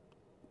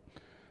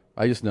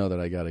 I just know that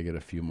I got to get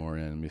a few more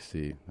in. Let me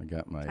see. I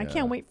got my... I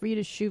can't wait for you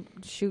to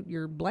shoot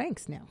your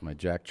blanks now. My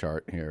jack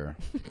chart here.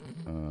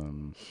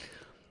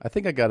 I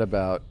think I got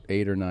about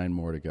 8 or 9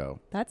 more to go.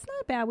 That's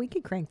not bad. We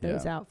could crank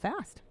those out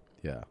fast.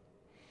 Yeah.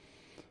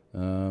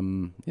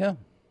 Yeah.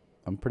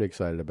 I'm pretty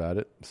excited about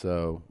it.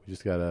 So you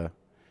just got to,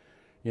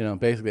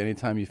 basically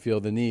anytime you feel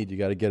the need, you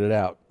got to get it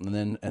out. And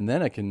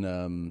then I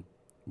can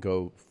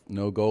go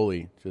no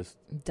goalie. Just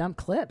dump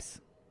clips.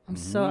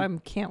 I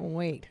can't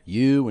wait.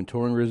 You, when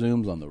touring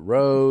resumes on the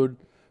road,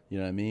 you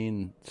know what I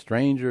mean?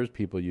 Strangers,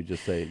 people you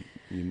just say,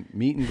 you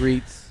meet and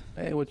greets.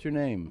 Hey, what's your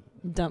name?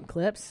 Dump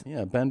clips.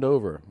 Yeah, bend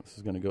over. This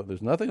is going to go.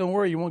 There's nothing to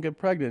worry. You won't get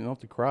pregnant. You don't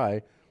have to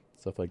cry.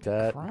 Stuff like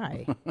that.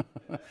 Cry? I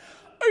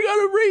got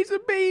to raise a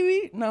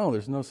baby. No,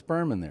 there's no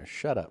sperm in there.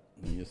 Shut up.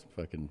 And you just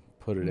fucking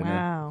put it in there.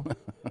 Wow.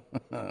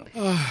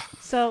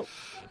 So,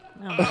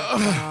 oh my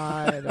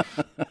God.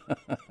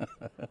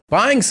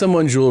 Buying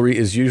someone jewelry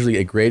is usually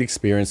a great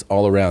experience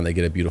all around. They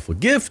get a beautiful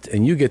gift,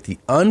 and you get the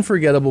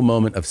unforgettable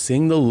moment of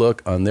seeing the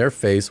look on their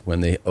face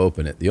when they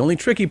open it. The only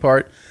tricky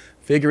part,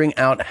 figuring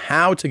out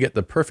how to get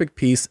the perfect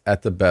piece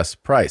at the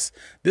best price.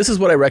 This is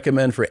what I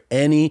recommend for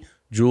any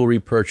jewelry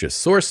purchase.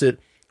 Source it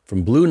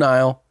from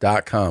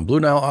BlueNile.com. Blue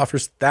Nile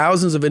offers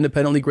thousands of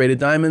independently graded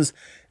diamonds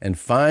and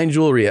fine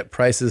jewelry at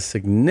prices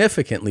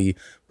significantly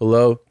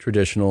below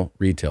traditional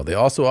retail. They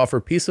also offer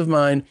peace of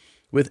mind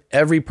with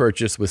every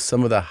purchase with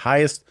some of the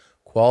highest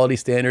quality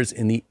standards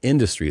in the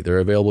industry. They're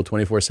available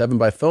 24/7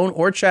 by phone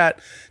or chat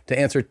to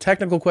answer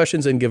technical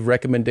questions and give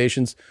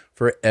recommendations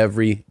for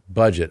every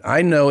budget.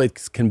 I know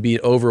it can be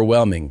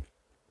overwhelming.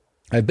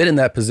 I've been in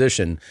that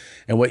position,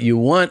 and what you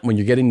want when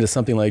you're getting into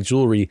something like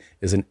jewelry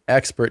is an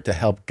expert to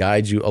help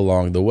guide you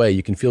along the way.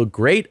 You can feel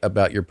great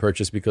about your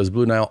purchase because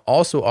Blue Nile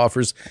also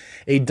offers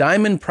a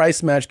diamond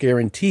price match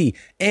guarantee.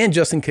 And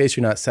just in case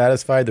you're not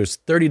satisfied, there's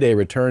 30-day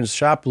returns.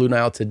 Shop Blue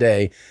Nile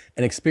today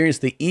and experience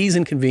the ease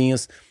and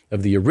convenience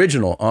of the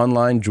original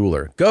online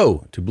jeweler.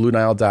 Go to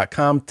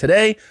BlueNile.com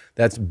today.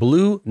 That's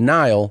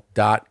BlueNile.com.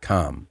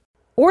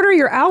 Order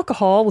your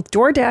alcohol with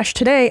DoorDash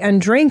today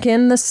and drink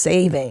in the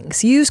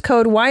savings. Use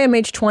code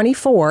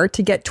YMH24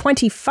 to get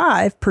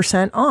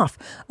 25% off,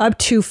 up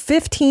to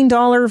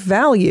 $15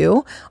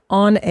 value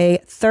on a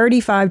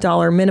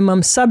 $35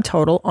 minimum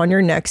subtotal on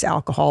your next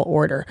alcohol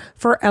order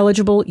for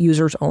eligible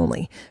users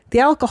only. The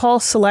alcohol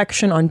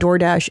selection on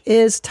DoorDash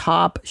is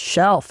top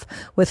shelf.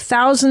 With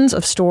thousands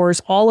of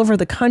stores all over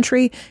the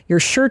country, you're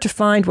sure to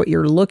find what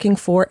you're looking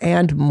for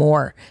and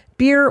more.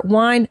 Beer,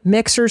 wine,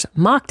 mixers,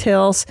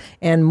 mocktails,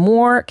 and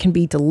more can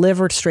be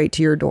delivered straight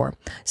to your door.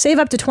 Save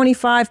up to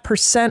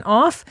 25%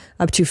 off,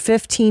 up to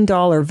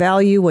 $15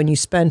 value when you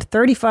spend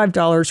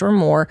 $35 or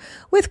more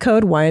with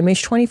code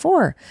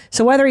YMH24.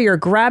 So whether you're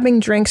grabbing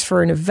drinks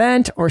for an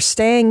event or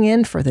staying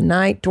in for the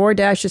night,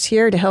 DoorDash is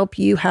here to help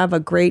you have a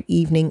great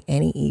evening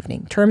any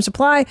evening. Terms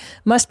apply.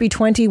 Must be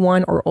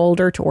 21 or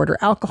older to order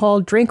alcohol.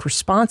 Drink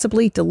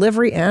responsibly.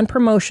 Delivery and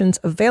promotions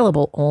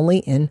available only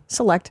in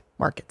select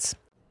markets.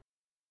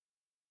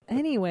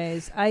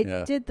 Anyways,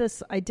 I did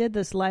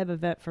this live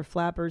event for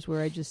Flappers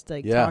where I just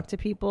talked to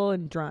people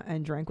and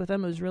drank with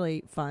them. It was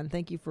really fun.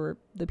 Thank you for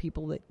the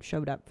people that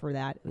showed up for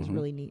that. It was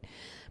really neat.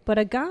 But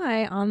a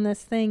guy on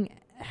this thing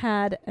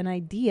had an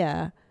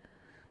idea.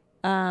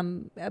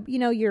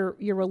 Your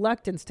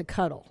reluctance to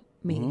cuddle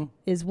me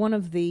is one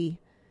of the.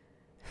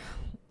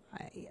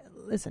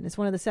 Listen, it's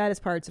one of the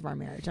saddest parts of our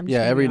marriage. I'm just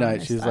every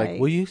night she's like,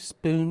 "Will you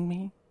spoon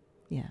me?"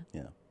 Yeah.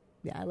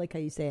 I like how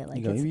you say it.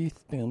 Like, will you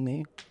spoon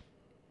me?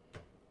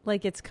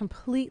 Like, it's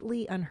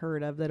completely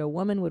unheard of that a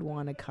woman would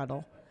want to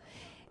cuddle.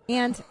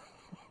 And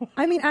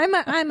I mean,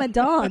 I'm a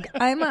dog.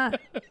 I'm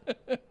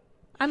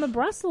a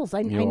Brussels.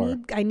 I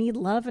need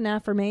love and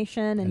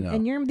affirmation,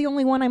 and you're the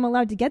only one I'm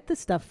allowed to get this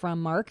stuff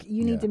from, Mark.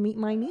 You need to meet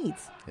my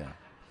needs. Yeah.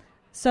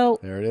 So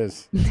there it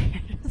is.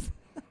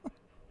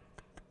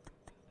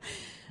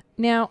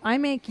 Now I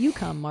make you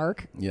come,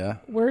 Mark. Yeah.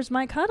 Where's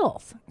my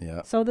cuddles?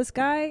 Yeah. So this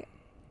guy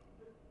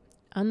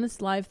on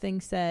this live thing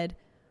said,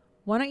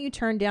 "Why don't you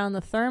turn down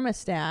the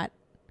thermostat,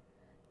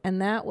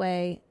 and that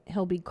way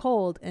he'll be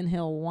cold and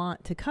he'll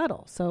want to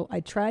cuddle." So I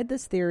tried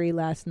this theory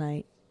last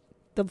night.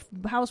 The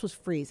house was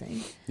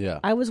freezing. Yeah.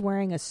 I was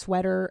wearing a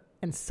sweater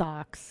and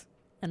socks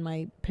and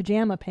my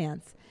pajama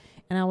pants.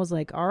 And I was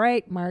like, all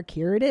right, Mark,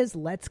 here it is.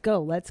 Let's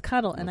go. Let's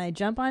cuddle. And I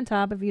jump on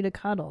top of you to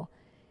cuddle.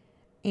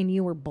 And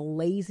you were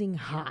blazing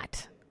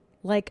hot.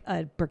 Like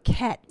a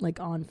briquette, like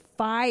on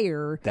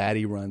fire.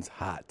 Daddy runs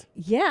hot.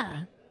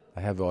 Yeah. I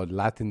have all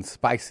Latin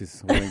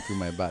spices running through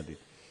my body.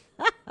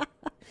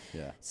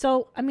 Yeah.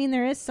 So, I mean,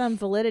 there is some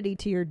validity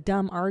to your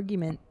dumb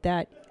argument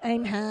that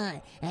I'm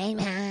hot.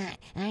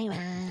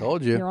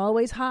 Told you. You're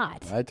always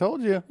hot. I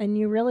told you. And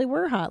you really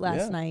were hot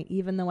last night,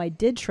 even though I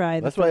did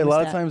try. That's why a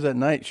lot of times at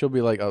night she'll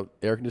be like, "Oh,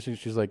 air conditioning."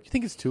 She's like, "You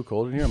think it's too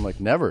cold in here?" I'm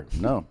like, "Never.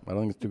 No, I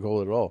don't think it's too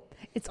cold at all."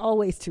 It's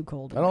always too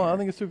cold. I don't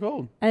think it's too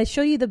cold. And I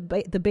show you the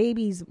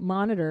baby's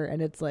monitor,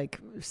 and it's like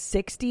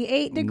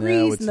 68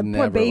 degrees, and the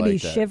poor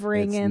baby's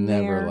shivering in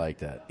there. It's never like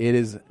that. It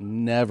is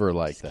never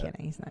like that.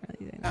 Kidding. He's not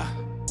really doing that.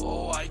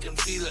 Oh, I can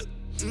feel it.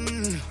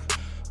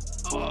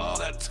 Oh,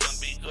 that's gonna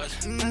be good.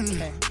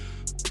 Okay.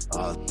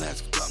 Oh,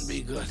 that's gonna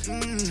be good.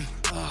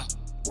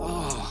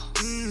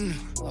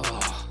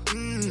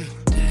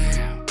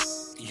 Damn.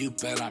 You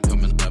bet I'm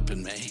coming up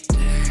in May.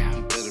 Damn.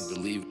 You better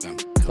believe I'm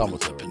coming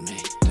up in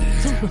May.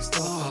 Damn.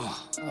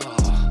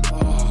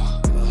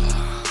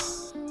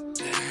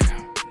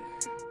 Damn.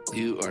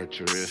 You are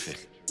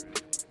terrific.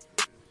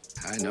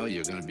 I know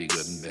you're gonna be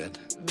good in bed.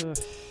 Ugh.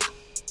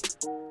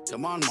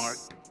 Come on, Mark.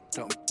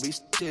 Don't be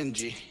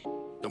stingy.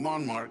 Come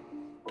on, Mark.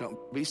 Don't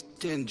be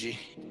stingy.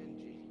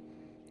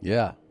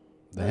 Yeah.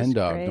 The Hen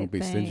Dog, great. Don't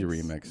Be Stingy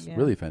Thanks. remix. Yeah.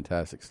 Really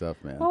fantastic stuff,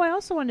 man. Well, I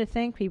also wanted to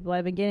thank people.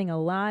 I've been getting a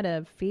lot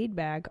of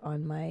feedback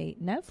on my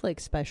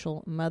Netflix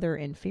special, Mother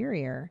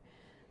Inferior.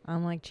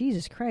 I'm like,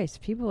 Jesus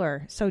Christ, people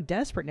are so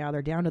desperate now.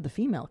 They're down to the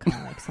female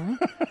comics, huh?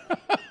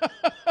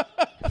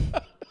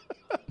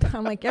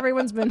 I'm like,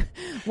 everyone's been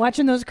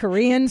watching those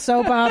Korean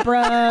soap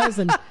operas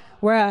and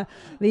where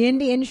the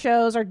Indian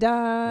shows are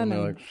done.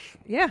 And,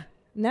 yeah,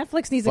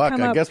 Netflix needs to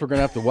come up. I guess we're going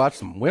to have to watch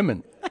some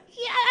women.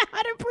 Yeah,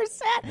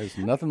 100%. There's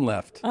nothing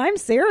left. I'm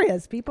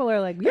serious. People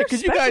are like, your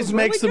could you guys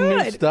make some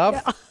new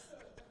stuff? Yeah.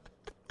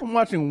 I'm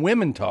watching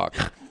women talk.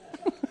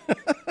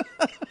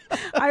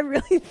 I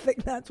really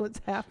think that's what's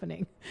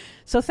happening.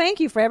 So thank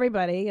you for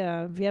everybody.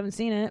 If you haven't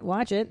seen it,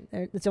 watch it.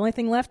 It's the only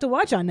thing left to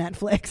watch on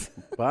Netflix.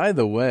 By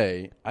the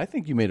way, I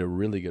think you made a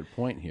really good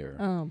point here.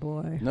 Oh,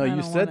 boy. No,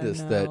 you said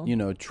this,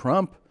 that,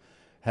 Trump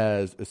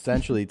has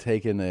essentially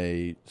taken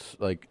it's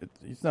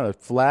not a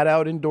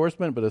flat-out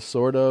endorsement, but a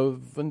sort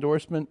of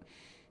endorsement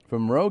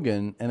from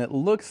Rogan, and it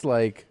looks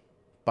like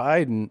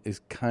Biden is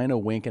kind of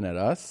winking at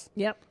us.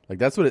 Yep. Like,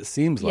 that's what it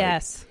seems like.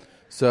 Yes.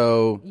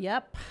 So...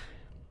 Yep.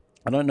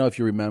 I don't know if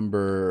you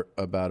remember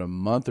about a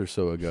month or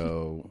so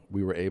ago,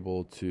 we were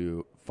able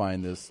to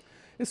find this.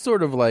 It's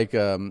sort of like,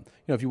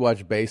 if you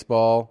watch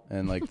baseball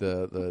and like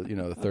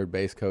the third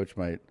base coach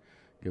might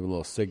give a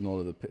little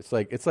signal to the.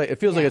 It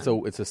feels like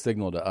it's a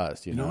signal to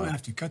us. You don't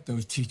have to cut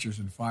those teachers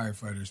and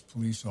firefighters,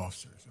 police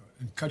officers,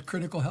 and cut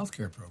critical health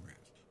care programs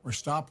or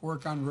stop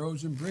work on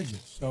roads and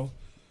bridges. So,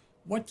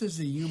 what does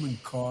the human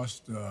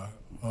cost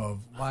of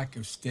lack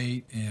of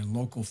state and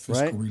local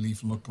fiscal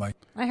relief look like?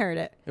 I heard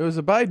it. It was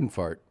a Biden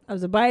fart. It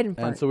was a Biden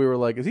fart. And so we were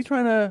like, is he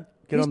trying to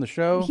get on the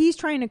show? He's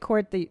trying to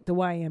court the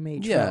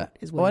YMH. Yeah.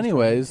 Well,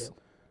 anyways,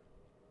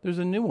 there's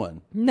a new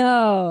one.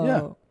 No.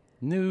 Yeah.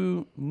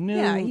 New.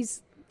 Yeah,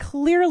 he's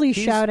clearly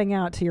shouting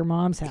out to your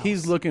mom's house.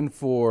 He's looking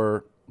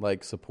for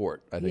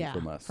support, I think,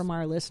 from us. From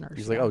our listeners.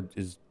 He's like, oh,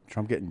 is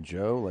Trump getting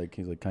Joe? Like,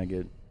 he's like, can I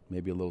get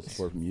maybe a little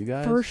support from you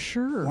guys? For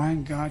sure. Why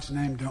in God's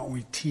name don't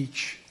we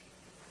teach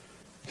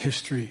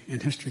history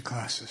in history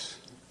classes?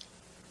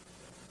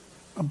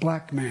 A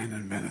black man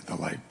invented the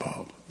light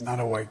bulb, not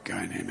a white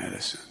guy named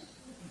Edison.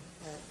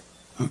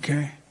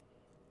 Okay?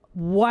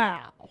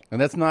 Wow. And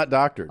that's not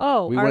doctored.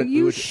 Oh, are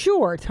you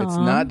sure, Tom? It's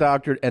not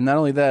doctored. And not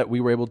only that, we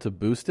were able to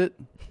boost it.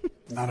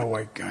 Not a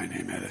white guy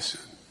named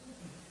Edison.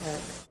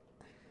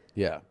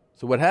 Yeah.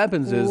 So what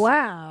happens is...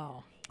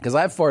 Wow. Because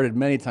I've farted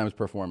many times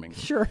performing.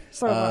 Sure.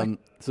 So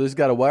he's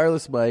got a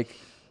wireless mic,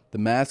 the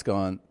mask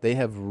on. They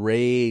have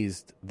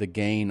raised the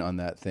gain on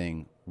that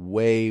thing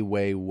way,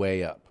 way,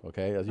 way up.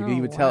 Okay, as you can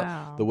even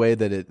tell the way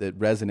that it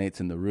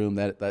resonates in the room.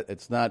 That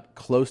it's not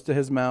close to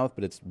his mouth,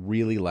 but it's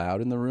really loud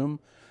in the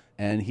room.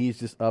 And he's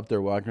just up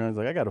there walking around. He's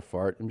like, I got to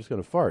fart. I'm just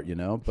going to fart,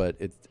 But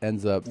it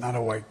ends up Not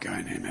a white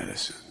guy named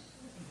Edison.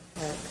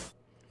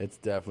 It's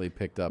definitely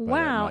picked up. By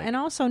wow. that mic. And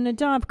also,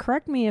 Nadab,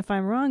 correct me if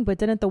I'm wrong, but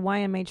didn't the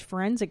YMH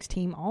forensics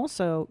team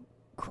also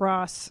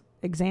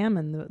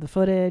cross-examine the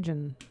footage?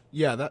 And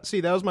yeah, that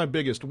was my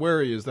biggest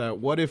worry, is that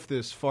what if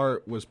this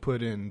fart was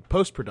put in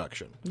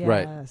post-production? Yes.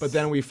 Right. But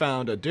then we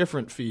found a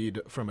different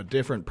feed from a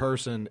different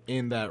person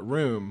in that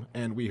room,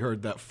 and we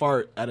heard that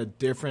fart at a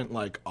different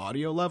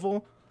audio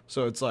level.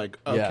 So it's like,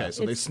 okay,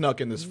 so they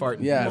snuck in this fart.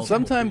 Yeah,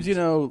 sometimes,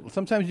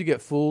 sometimes you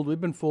get fooled. We've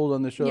been fooled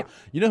on this show. Yeah.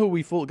 You know who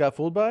we got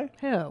fooled by?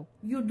 Who?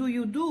 You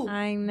do.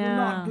 I know. Do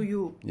not do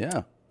you.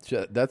 Yeah.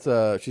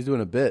 She's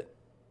doing a bit.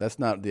 That's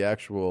not the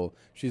actual.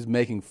 She's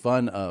making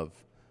fun of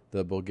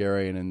the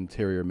Bulgarian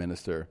interior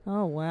minister.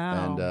 Oh,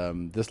 wow.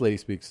 And this lady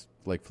speaks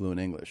fluent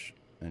English.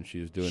 And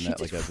she was doing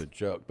that as a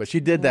joke. But she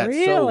did that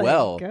so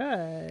well.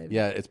 Good.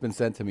 Yeah, it's been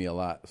sent to me a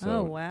lot.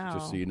 So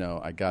just so you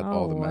know, I got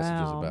all the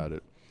messages about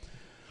it.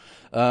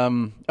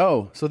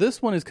 So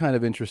this one is kind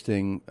of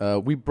interesting.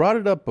 We brought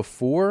it up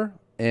before,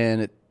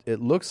 and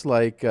it looks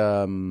like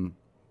and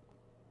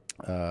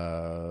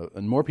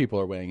more people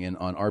are weighing in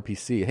on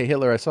RPC. Hey,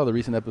 Hitler, I saw the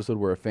recent episode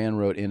where a fan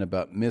wrote in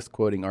about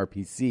misquoting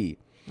RPC.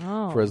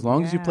 Oh, For as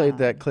long as you played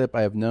that clip,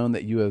 I have known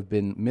that you have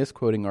been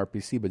misquoting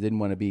RPC, but didn't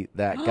want to be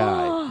that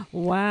guy.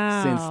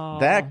 Wow. Since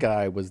that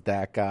guy was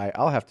that guy,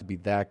 I'll have to be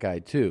that guy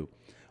too.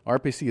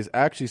 RPC is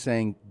actually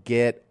saying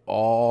get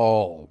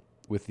all,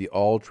 with the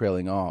all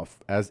trailing off,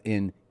 as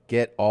in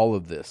get all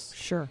of this.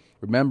 Sure.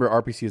 Remember,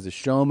 RPC is a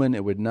showman.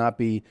 It would not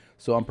be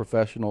so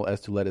unprofessional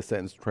as to let a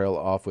sentence trail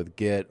off with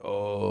get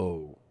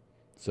oh.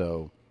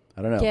 So,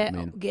 I don't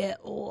know. Get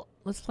all.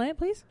 Let's play it,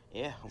 please.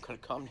 Yeah, I'm going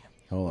to calm down.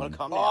 Hold on.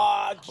 Calm down.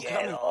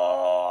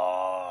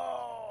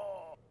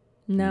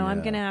 No,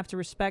 I'm going to have to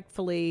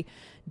respectfully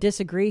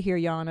disagree here,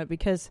 Yana,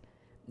 because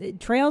it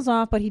trails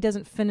off, but he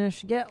doesn't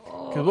finish.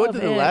 Because what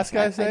did the last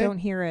guy say? I don't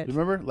hear it.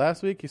 Remember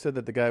last week? You said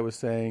that the guy was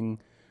saying,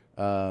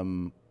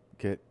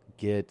 get.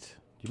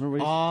 Do you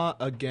remember what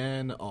he said?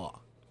 Again,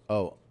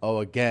 Oh,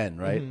 again,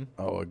 right? Mm-hmm.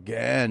 Oh,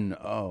 again,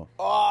 oh.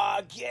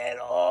 Get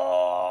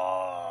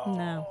off.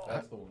 No.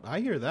 I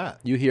hear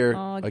that. You hear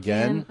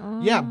again?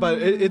 Yeah,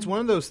 but it's one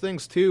of those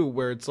things, too,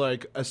 where it's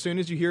like, as soon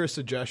as you hear a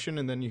suggestion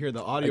and then you hear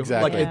the audio,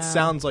 it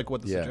sounds like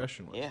what the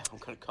suggestion was. Yeah, I'm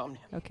going to calm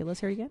down. Okay, let's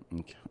hear it again.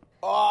 Okay.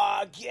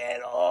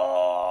 Get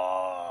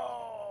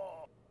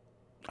off.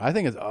 I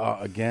think it's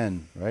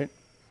again, right?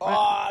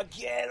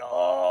 Get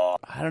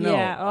off. I don't know.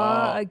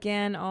 Yeah,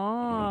 again,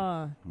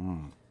 I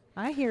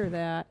hear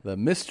that. The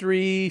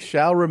mystery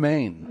shall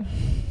remain.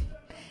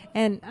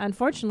 And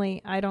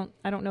unfortunately, I don't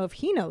know if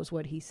he knows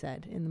what he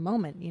said in the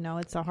moment.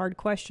 It's a hard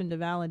question to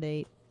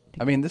validate.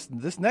 I mean,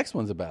 this next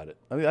one's about it.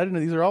 I mean, I didn't know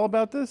these are all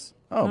about this.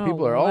 Oh,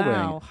 people are all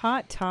weighing.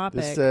 Hot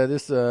topic. They said,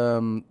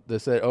 again,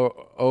 this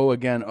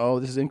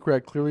is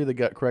incorrect. Clearly,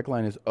 the correct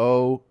line is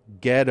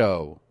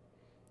ghetto.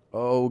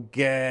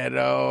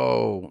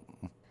 Ghetto.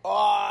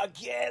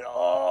 Get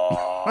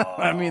off.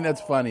 I mean,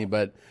 that's funny,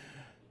 but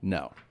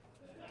no.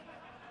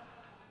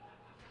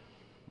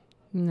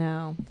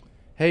 No.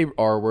 Hey,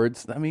 R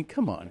words. I mean,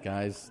 come on,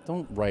 guys.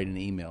 Don't write an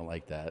email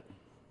like that.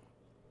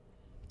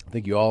 I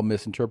think you all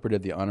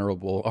misinterpreted the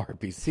Honorable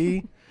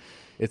RPC.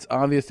 It's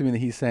obvious to me that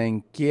he's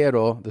saying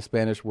quiero, the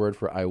Spanish word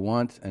for I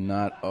want, and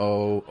not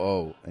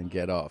and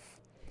get off.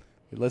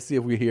 Let's see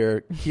if we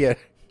hear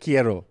quiero.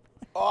 Get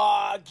off.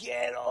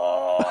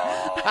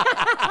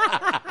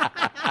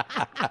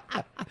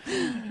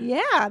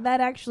 Yeah,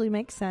 that actually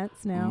makes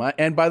sense now.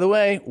 And by the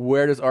way,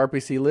 where does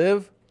RPC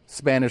live?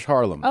 Spanish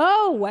Harlem.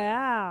 Oh,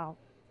 wow.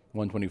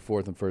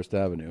 124th and 1st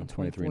Avenue,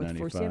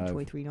 2395.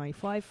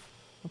 2395,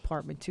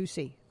 apartment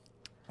 2C.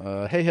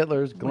 Hey,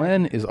 Hitlers.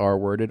 Glenn is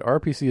R-worded.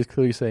 RPC is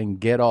clearly saying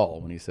get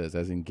all when he says,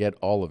 as in get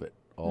all of it,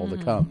 all to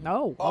come.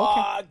 Oh,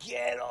 okay.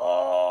 Get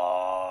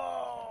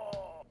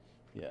off.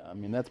 Yeah, I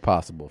mean, that's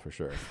possible for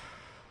sure.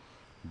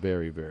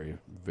 Very, very,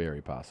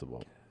 very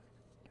possible.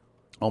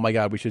 Oh, my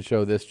God, we should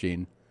show this,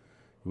 Gene.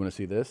 You want to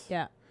see this?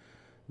 Yeah.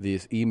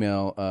 This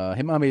email.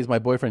 Hey, Mommy, my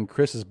boyfriend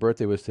Chris's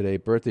birthday was today.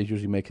 Birthdays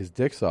usually make his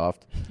dick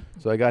soft.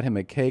 So I got him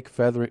a cake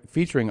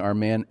featuring our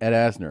man, Ed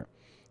Asner.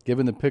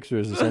 Given the picture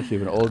is essentially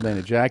of an old man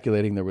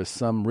ejaculating, there was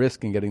some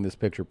risk in getting this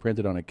picture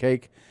printed on a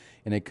cake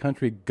in a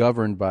country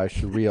governed by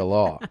Sharia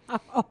law,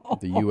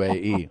 the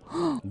UAE.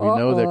 We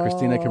know that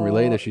Christina can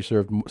relate as she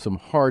served some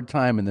hard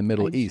time in the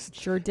Middle East.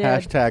 Sure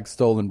did. #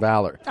 stolen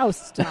valor. Oh,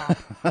 stop.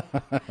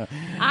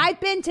 I've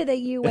been to the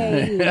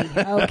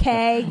UAE,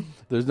 okay?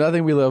 There's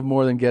nothing we love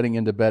more than getting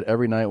into bed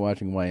every night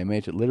watching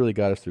YMH. It literally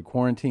got us through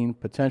quarantine.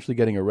 Potentially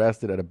getting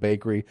arrested at a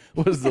bakery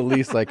was the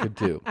least I could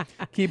do.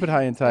 Keep it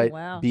high and tight.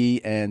 Wow.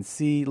 B and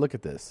C. Look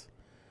at this.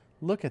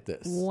 Look at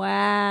this.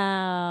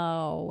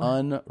 Wow.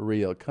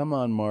 Unreal. Come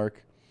on,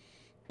 Mark.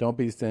 Don't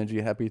be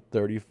stingy. Happy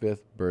 35th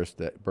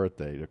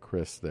birthday to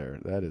Chris there.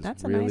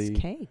 That's really... a nice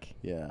cake.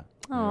 Yeah.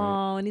 Oh,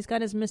 right. And he's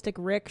got his Mystic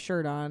Rick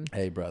shirt on.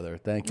 Hey, brother.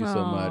 Thank you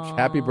so much.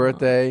 Happy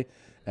birthday.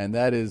 And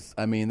that is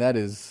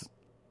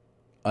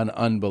an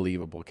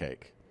unbelievable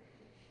cake.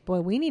 Boy,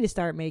 we need to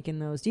start making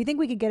those. Do you think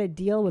we could get a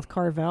deal with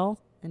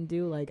Carvel and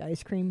do like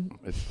ice cream?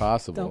 It's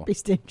possible. Don't be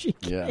stingy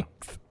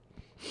cakes.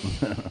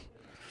 Yeah.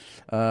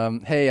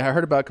 Hey, I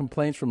heard about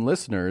complaints from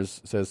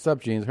listeners. Says Sup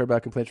Jeans. Heard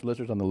about complaints from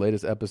listeners on the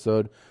latest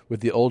episode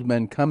with the old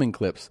men coming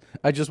clips.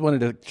 I just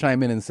wanted to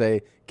chime in and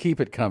say, keep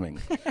it coming.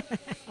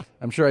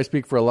 I'm sure I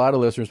speak for a lot of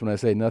listeners when I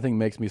say nothing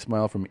makes me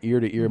smile from ear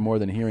to ear more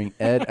than hearing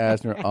Ed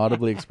Asner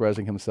audibly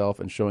expressing himself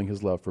and showing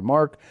his love for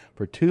Mark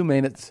for 2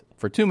 minutes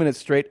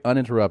straight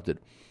uninterrupted.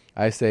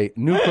 I say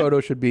new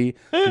proto should be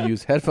to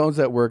use headphones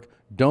at work.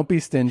 Don't be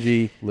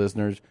stingy,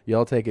 listeners.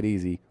 Y'all take it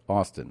easy.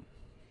 Austin.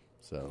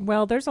 So.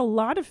 Well, there's a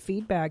lot of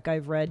feedback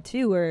I've read,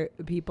 too, where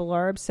people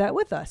are upset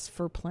with us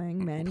for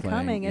playing Men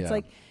Coming. It's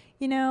like,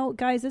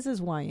 guys, this is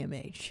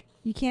YMH.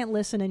 You can't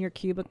listen in your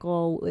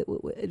cubicle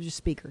with just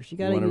speakers. You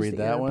got to use read the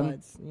that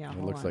earbuds. One? Yeah,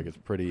 it looks like it's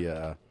pretty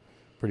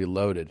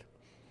loaded.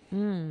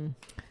 Hey,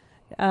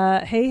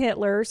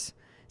 Hitlers.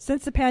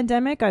 Since the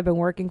pandemic, I've been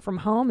working from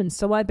home, and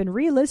so I've been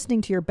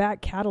re-listening to your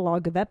back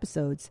catalog of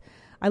episodes.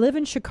 I live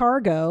in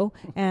Chicago,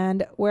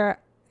 and where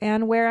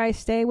I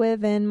stay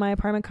within my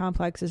apartment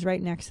complex is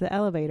right next to the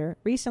elevator.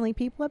 Recently,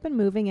 people have been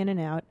moving in and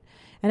out,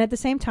 and at the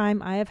same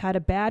time, I have had a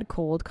bad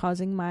cold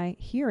causing my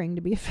hearing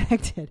to be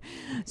affected.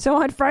 So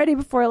on Friday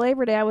before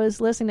Labor Day, I was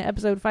listening to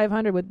episode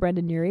 500 with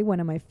Brendan Urie, one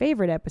of my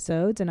favorite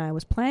episodes, and I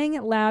was playing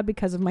it loud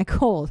because of my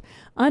cold.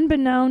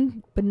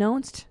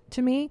 Unbeknownst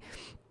to me,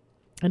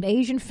 an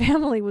Asian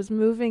family was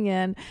moving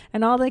in,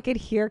 and all they could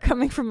hear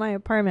coming from my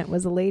apartment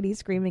was a lady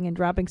screaming and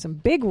dropping some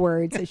big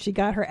words as she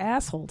got her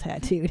asshole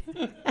tattooed.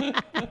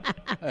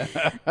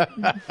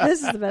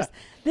 This is the best.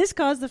 This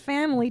caused the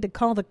family to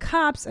call the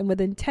cops, and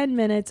within 10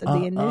 minutes of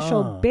the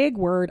initial big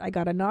word, I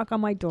got a knock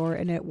on my door,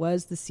 and it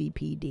was the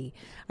CPD.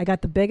 I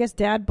got the biggest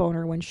dad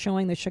boner when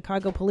showing the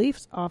Chicago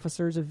police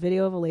officers a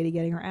video of a lady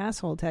getting her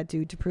asshole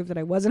tattooed to prove that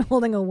I wasn't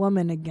holding a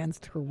woman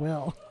against her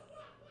will.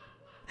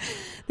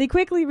 They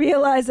quickly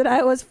realized that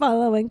I was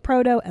following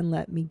Proto and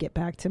let me get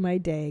back to my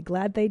day.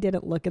 Glad they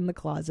didn't look in the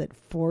closet.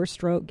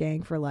 4-stroke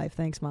gang for life.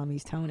 Thanks,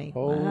 Mommy's Tony.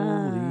 Holy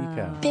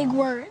cow. Big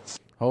words.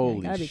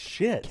 Holy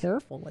shit.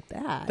 Careful with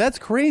that. That's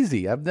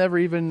crazy. I've never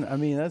even,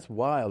 that's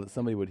wild that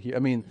somebody would hear.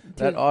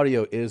 That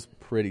audio is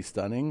pretty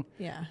stunning.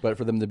 Yeah. But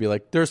for them to be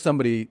like, there's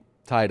somebody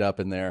tied up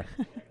in there.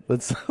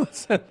 Let's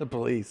send the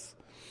police.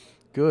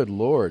 Good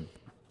Lord.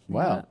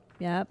 Wow.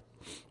 Yep.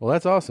 Well,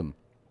 that's awesome.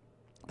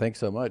 Thanks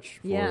so much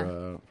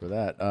for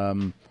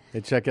that.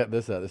 Hey, check out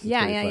this out. This is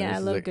pretty fun. I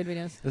love good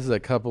videos. This is a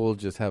couple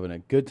just having a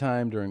good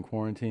time during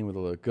quarantine with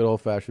a good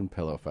old-fashioned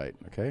pillow fight,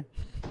 okay?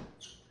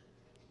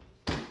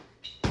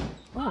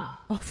 Oh.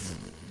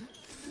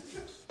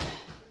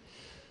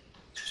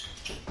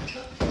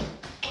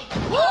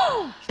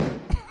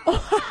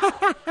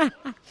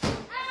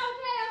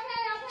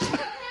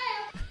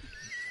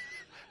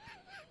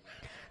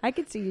 I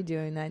could see you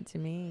doing that to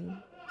me.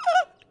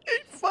 He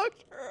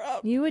fucked her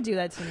up. You would do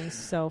that to me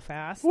so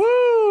fast.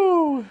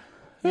 Woo!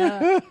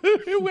 Yeah.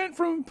 It went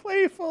from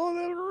playful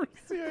to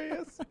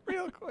serious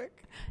real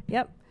quick.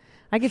 Yep.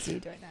 I could see you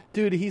doing that.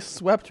 Dude, he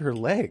swept her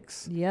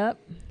legs. Yep.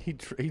 He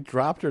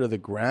dropped her to the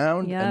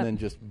ground and then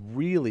just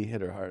really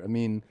hit her hard.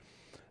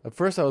 At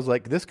first I was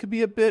like, this could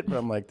be a bit, but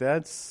I'm like,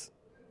 that's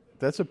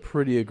a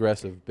pretty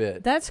aggressive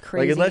bit. That's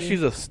crazy. Like, unless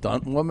she's a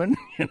stunt woman,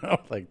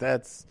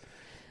 that's...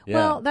 Yeah.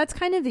 Well, that's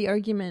kind of the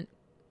argument.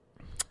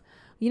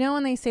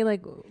 When they say,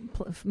 like,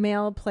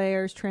 male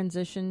players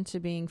transition to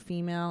being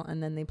female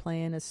and then they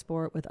play in a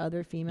sport with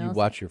other females. You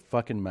watch your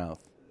fucking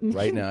mouth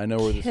right now. I know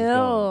where this is Kill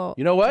going.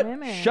 You know what?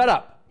 women. Shut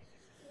up.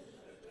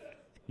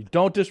 You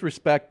don't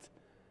disrespect.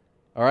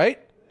 All right?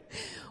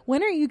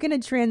 When are you going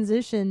to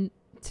transition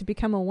to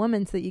become a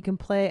woman so that you can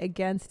play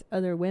against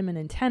other women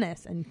in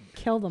tennis and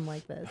kill them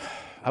like this?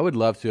 I would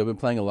love to. I've been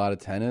playing a lot of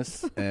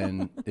tennis,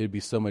 and it'd be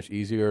so much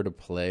easier to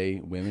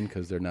play women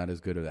because they're not as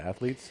good as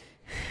athletes.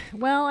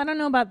 Well, I don't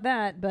know about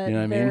that, but You know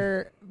what I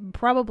they're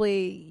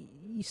probably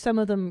some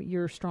of them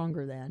you're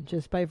stronger than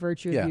just by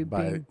virtue of you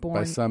being born.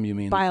 By some, you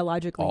mean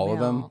biologically all male. of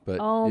them? But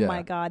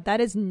my God,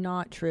 that is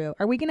not true.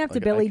 Are we gonna have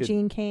to Billie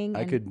Jean King?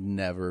 I could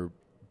never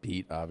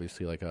beat,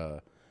 obviously, like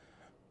a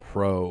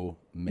pro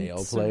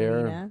male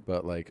player, Serena.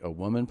 but like a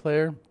woman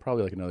player,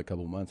 probably like another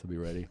couple months, I'll be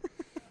ready.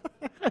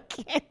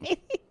 Okay.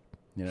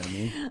 You know what I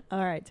mean? All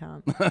right,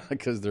 Tom.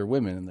 Because they're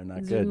women and they're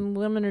not good.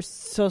 Women are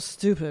so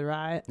stupid,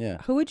 right? Yeah.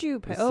 Who would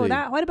you pick? Let's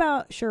see. What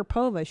about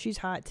Sharapova? She's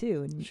hot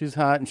too. She's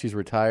hot and she's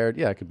retired.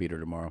 Yeah, I could beat her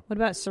tomorrow. What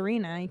about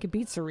Serena? You could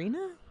beat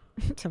Serena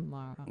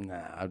tomorrow.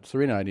 Nah,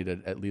 Serena, I need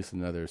at least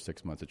another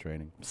 6 months of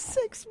training.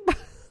 6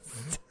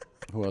 months.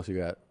 Who else you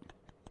got?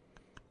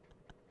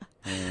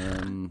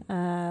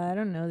 I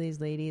don't know these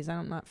ladies.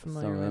 I'm not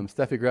familiar Some of them. with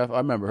Steffi Graf, I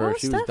remember her.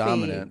 She was Steffi.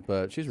 dominant,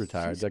 but she's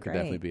retired. She's I could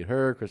definitely great. beat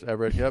her. Chris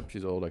Everett, yep,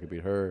 she's old. I could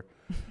beat her.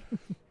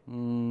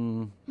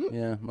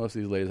 Yeah, most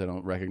of these ladies I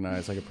don't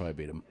recognize. I could probably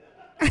beat them.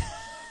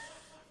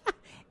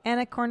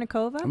 Anna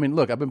Kournikova? I mean,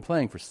 look, I've been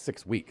playing for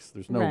 6 weeks.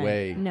 There's no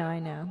way. No, I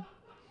know.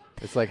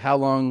 It's like, how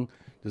long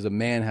does a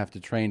man have to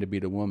train to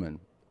beat a woman?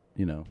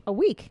 You know, a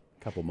week.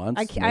 Couple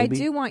months. I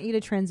do want you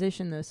to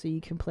transition though, so you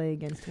can play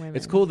against women.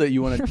 It's cool that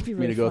you want really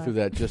me to go through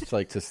that, just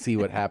like to see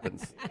what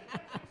happens.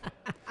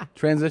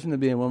 Transition to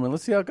being a woman.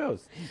 Let's see how it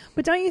goes.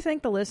 But don't you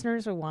think the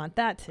listeners will want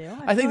that too?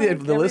 I think that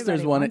if the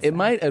listeners want it, it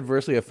might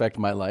adversely affect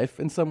my life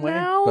in some way.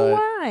 No, but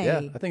why?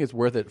 Yeah, I think it's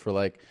worth it for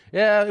like,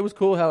 yeah, it was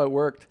cool how it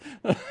worked,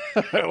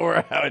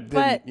 or how it didn't.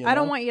 But you I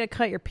don't know? want you to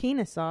cut your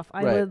penis off.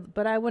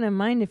 But I wouldn't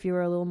mind if you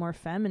were a little more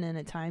feminine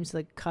at times,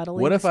 like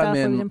cuddling. What if stuff I'm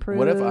in? would improve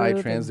What if I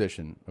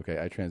transition? Okay,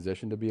 I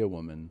transition to be a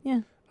woman.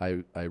 Yeah.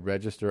 I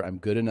register. I'm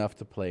good enough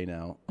to play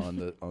now on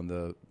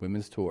the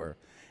women's tour,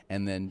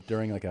 and then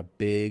during like a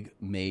big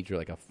major,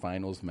 like a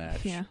finals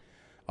match,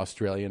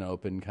 Australian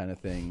Open kind of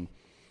thing.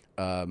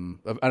 And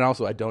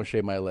also, I don't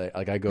shave my leg.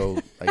 Like I go.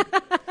 Like,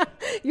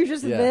 you're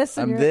just this.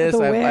 And I'm you're this.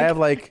 the I wig. have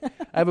like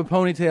I have a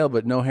ponytail,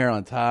 but no hair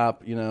on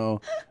top. You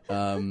know,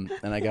 and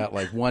I got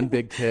like one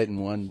big tit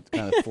and one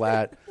kind of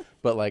flat.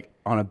 But like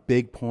on a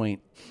big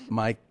point,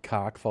 my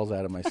cock falls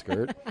out of my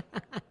skirt,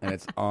 and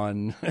it's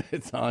on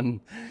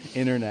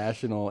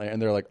international,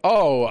 and they're like,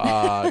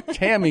 "Oh,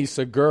 Tammy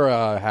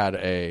Segura had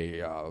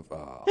a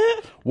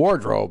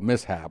wardrobe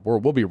mishap.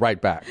 We'll be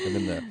right back." And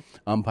then the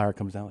umpire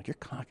comes down like, "Your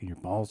cock and your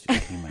balls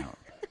just came out."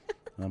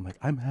 And I'm like,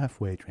 "I'm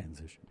halfway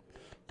transition."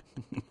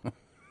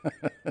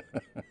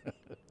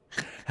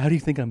 How do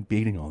you think I'm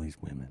beating all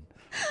these women?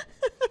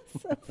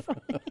 So funny.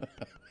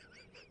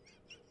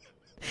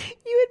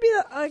 You would be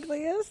the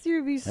ugliest. You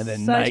would be and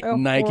then such a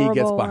Nike gets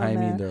horrible behind me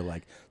woman. and they're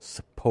like,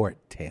 support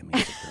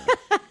Tammy.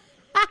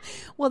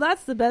 Well,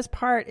 that's the best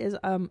part is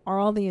are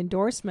all the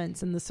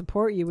endorsements and the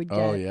support you would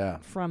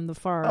get from the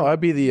far. Oh,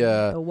 I'd be the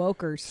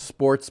wokers.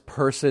 Sports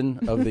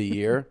person of the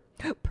year.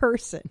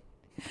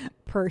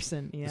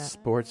 Person, yeah. The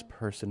sports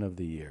person of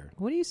the year.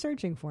 What are you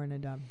searching for,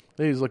 Nadab?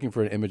 He's looking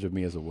for an image of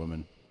me as a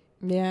woman.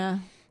 Yeah,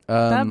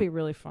 that'd be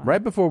really fun.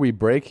 Right before we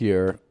break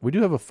here, we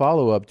do have a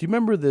follow-up. Do you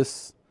remember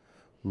this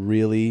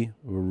really,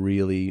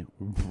 really,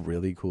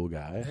 really cool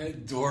guy? I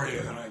adore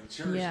you, and I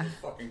cherish your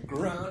fucking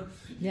ground.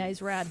 Yeah,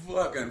 he's rad.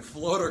 Fucking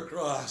float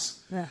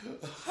across. Yeah.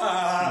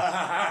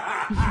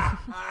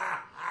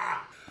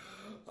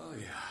 Oh,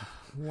 yeah.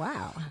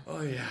 Wow.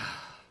 Oh, yeah.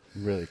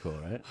 Really cool,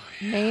 right? Oh,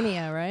 yeah.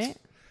 Mania, right?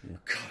 Yeah.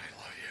 God, I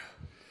love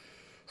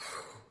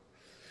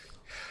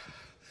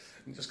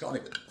you. Just call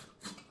me...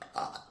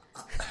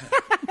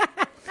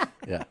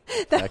 Yeah.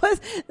 That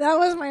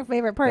was my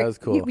favorite part. That was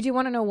cool. Do you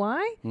want to know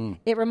why?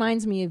 It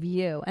reminds me of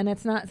you, and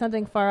it's not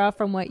something far off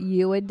from what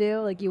you would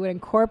do. Like you would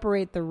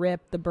incorporate the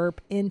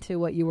burp into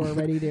what you were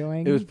already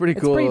doing. It was pretty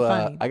cool. Pretty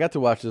funny. I got to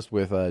watch this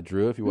with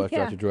Drew. If you watched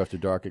Dr. Drew After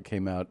Dark, it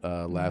came out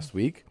last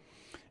week,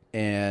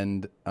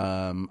 and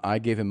I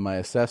gave him my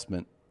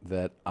assessment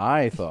that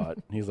I thought.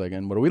 He's like,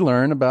 and what do we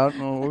learn about?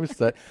 What was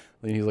that?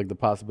 And he's like, the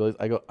possibilities.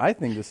 I go, I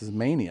think this is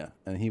mania,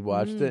 and he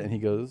watched it, and he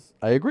goes,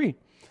 I agree.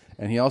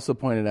 And he also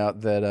pointed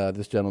out that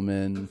this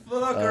gentleman...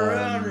 Fuck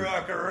around,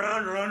 rock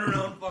around, run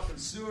around, fucking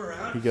sue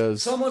around. He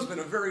goes... Someone's been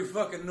a very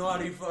fucking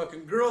naughty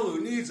fucking girl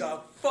who needs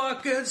a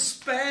fucking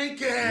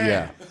spanking.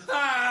 Yeah.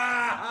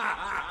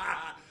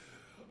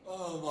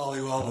 Oh,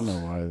 Molly Wallace. I don't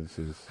know why this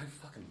is... I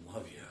fucking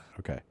love you.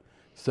 Okay.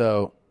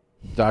 So,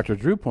 Dr.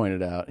 Drew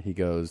pointed out, he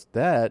goes,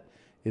 that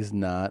is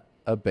not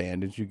a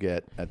bandage you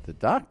get at the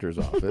doctor's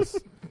office.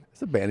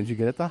 It's a bandage you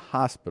get at the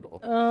hospital.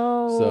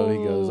 Oh. So he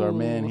goes, our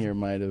man here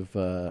might have,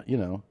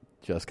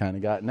 just kind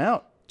of gotten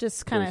out.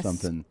 Just kind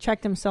of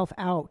checked himself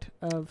out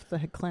of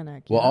the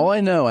clinic. Well, all I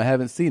know, I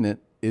haven't seen it,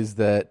 is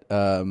that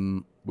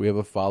we have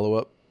a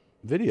follow-up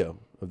video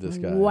of this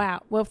guy.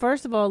 Wow. Well,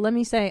 first of all, let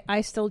me say,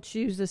 I still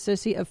choose the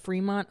Sissy of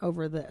Fremont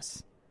over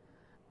this.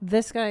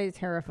 This guy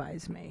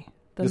terrifies me.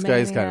 This guy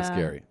is kind of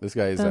scary. This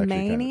guy is actually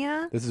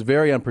mania. This is a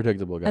very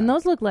unpredictable guy. And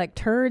those look like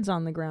turds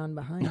on the ground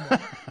behind him.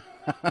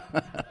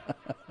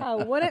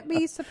 Oh, wouldn't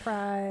be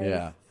surprised.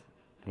 Yeah.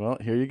 Well,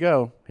 here you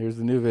go. Here's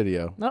the new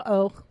video.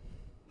 Uh-oh.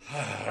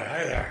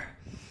 Hi there.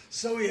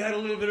 So we had a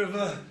little bit of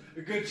a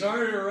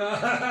guitar to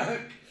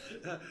rock.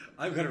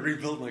 I'm going to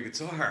rebuild my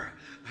guitar.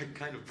 I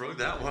kind of broke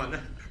that one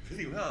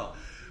pretty well.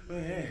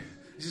 But hey,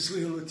 je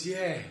suis le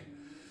luthier.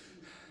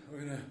 We're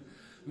going to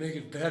make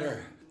it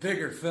better,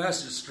 bigger,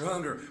 faster,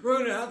 stronger. We're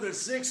going to have the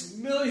 $6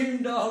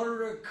 million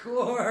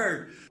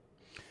record.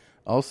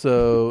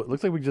 Also, it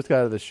looks like we just got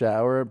out of the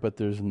shower, but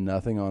there's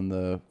nothing on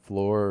the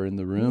floor or in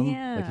the room.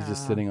 Yeah. Like he's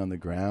just sitting on the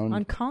ground.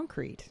 On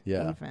concrete,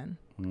 yeah. even.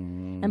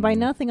 And by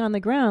nothing on the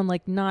ground,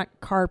 like not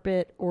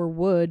carpet or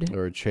wood.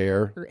 Or a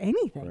chair. Or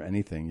anything. Or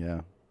anything,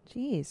 yeah.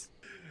 Jeez.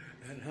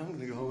 And I'm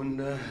going to go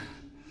and I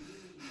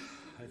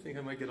think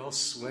I might get all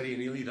sweaty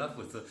and elite up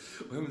with the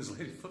women's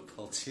lady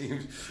football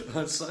team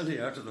on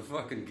Sunday after the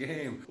fucking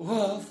game.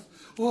 Wolf,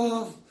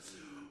 wolf,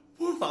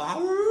 wolf,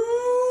 ow.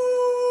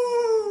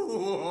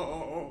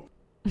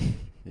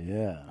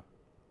 Yeah.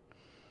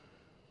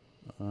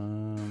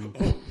 Oh,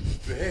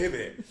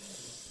 baby.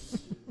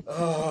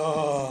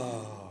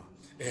 Oh,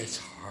 it's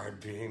hard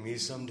being me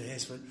some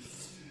days, but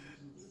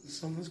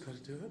someone's got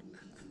to do it.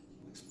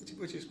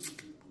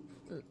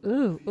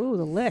 Ooh,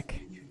 the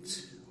lick.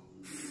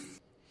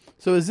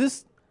 So is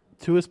this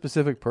to a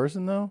specific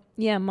person though?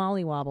 Yeah,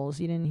 Molly Wobbles.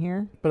 You didn't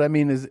hear? But I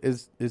mean,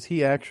 is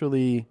he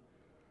actually?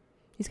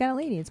 He's got a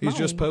lady. It's He's Molly.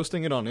 just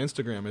posting it on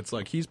Instagram. It's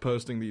like he's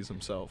posting these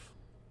himself.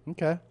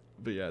 Okay.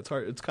 But yeah, it's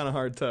hard. It's kind of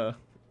hard to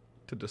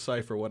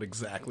decipher what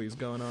exactly is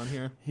going on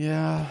here.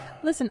 Yeah.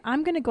 Listen,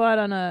 I'm going to go out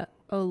on a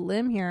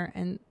limb here,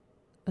 and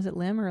is it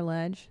limb or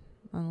ledge?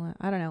 I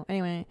don't know.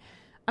 Anyway,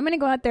 I'm going to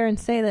go out there and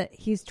say that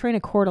he's trying to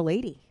court a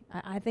lady.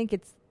 I think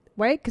it's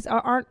right because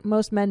aren't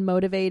most men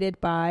motivated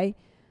by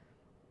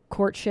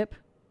courtship,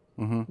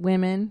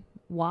 women,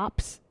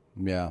 wops?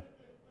 Yeah.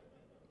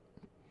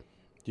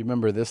 Do you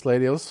remember this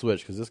lady? Let's switch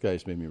because this guy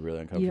just made me really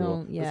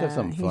uncomfortable. Yeah, Let's have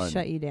something fun. He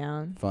shut you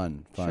down.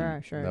 Fun.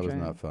 Sure. That was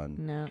not fun.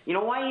 No. You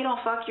know why you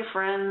don't fuck your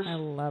friends? I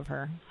love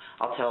her.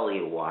 I'll tell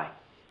you why.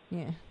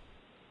 Yeah.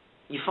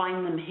 You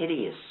find them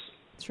hideous.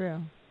 True.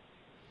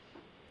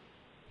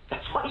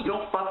 That's why you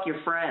don't fuck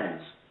your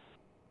friends.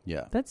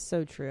 Yeah. That's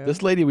so true.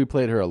 This lady, we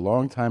played her a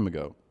long time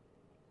ago.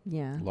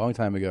 Yeah. A long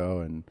time ago,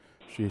 and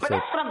she But said...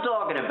 that's what I'm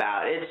talking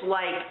about. It's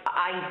like,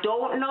 I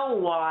don't know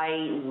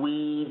why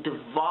we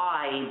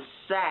divide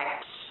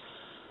sex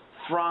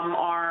from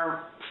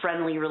our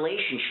friendly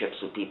relationships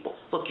with people.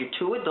 Look, you're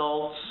two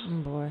adults.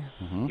 Oh, boy.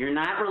 You're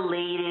not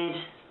related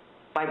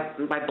by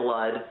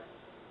blood.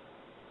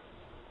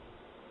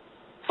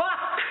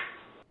 Fuck!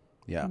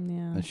 Yeah.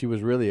 And she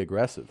was really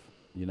aggressive,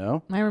 you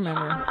know? I remember.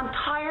 I'm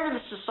tired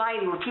of the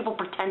society where people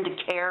pretend to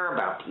care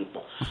about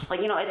people.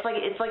 Like, you know,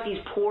 it's like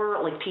these poor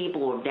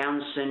people who have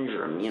Down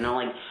syndrome. You know,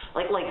 like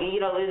you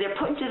know, they're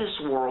put into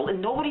this world and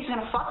nobody's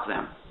gonna fuck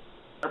them.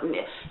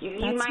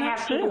 You might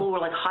have people who are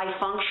like high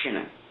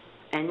functioning,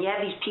 and you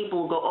have these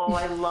people who go, "Oh,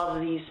 I love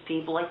these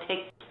people.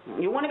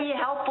 You want to be a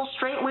helpful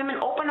straight women?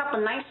 Open up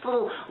a nice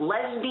little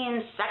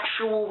lesbian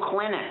sexual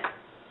clinic."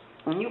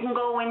 And you can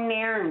go in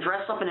there and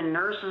dress up in a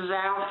nurse's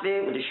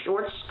outfit with a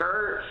short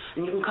skirt,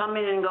 and you can come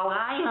in and go,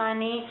 "Hi,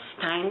 honey,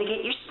 time to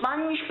get your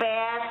sponge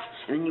bath."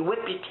 And then you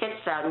whip your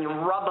tits out and you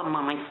rub them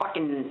on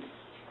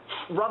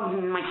rub them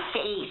in my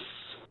face.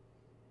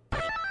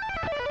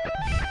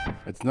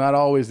 It's not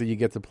always that you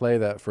get to play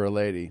that for a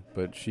lady,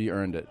 but she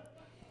earned it.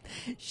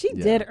 She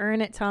did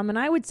earn it, Tom, and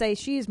I would say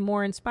she's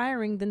more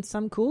inspiring than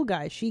some cool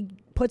guys. She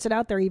puts it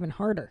out there even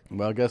harder.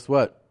 Well, guess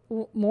what?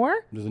 More?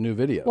 There's a new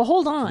video. Well,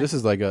 hold on. So this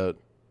is like a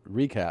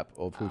recap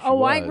of who she was.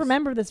 Oh, I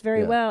remember this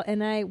very well,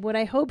 and what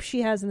I hope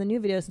she has in the new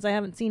video, since I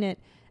haven't seen it,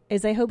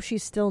 is I hope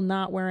she's still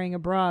not wearing a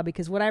bra,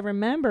 because what I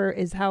remember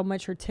is how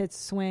much her tits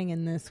swing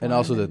in this one. And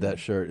also that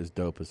shirt is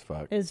dope as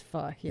fuck. Is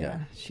fuck, yeah.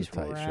 She's a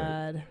tight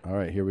rad. Shirt. All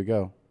right, here we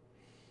go.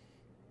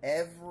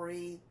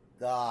 Every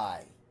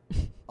guy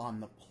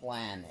on the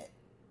planet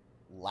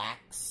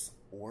lacks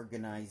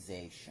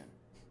organization.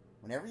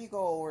 Whenever you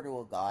go over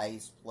to a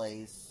guy's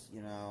place,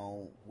 you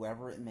know,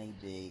 whoever it may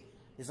be,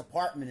 his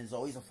apartment is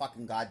always a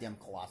fucking goddamn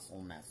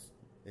colossal mess.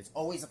 It's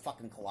always a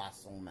fucking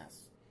colossal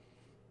mess.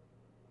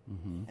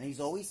 And he's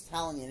always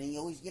telling you, and he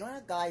always, you know how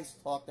guys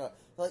talk to,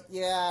 like,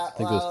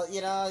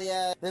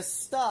 this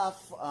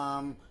stuff,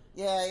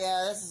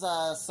 this is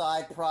a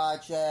side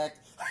project.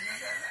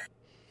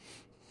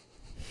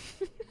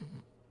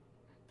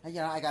 You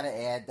know, I gotta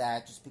add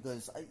that just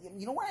because,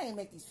 you know why I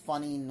make these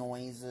funny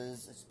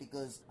noises? It's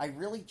because I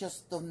really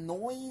the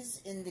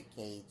noise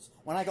indicates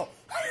when I go,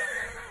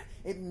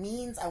 it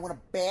means I want to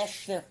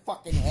bash their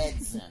fucking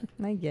heads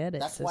in. I get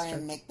it. That's why I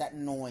make that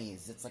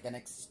noise. It's like an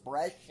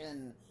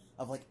expression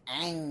of like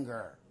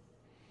anger.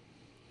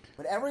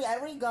 But every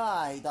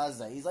guy does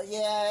that. He's like,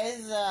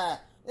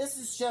 this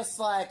is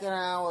just like, you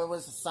know, it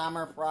was a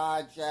summer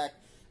project,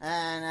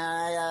 and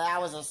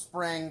that was a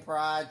spring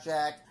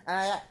project,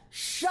 and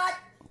shut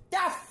the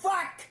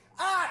fuck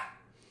up!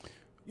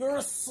 You're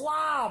a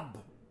slob.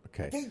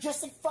 Okay.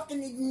 Just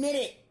fucking admit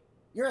it.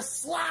 You're a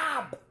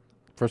slob.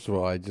 First of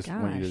all, I just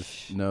want you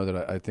to know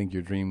that I think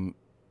your dream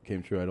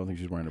came true. I don't think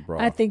she's wearing a bra.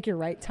 I think you're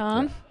right,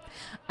 Tom. Yeah.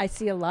 I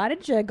see a lot of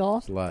jiggle.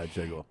 It's a lot of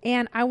jiggle.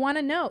 And I want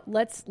to know,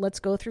 let's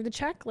go through the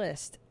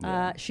checklist.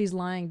 Yeah. She's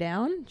lying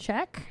down,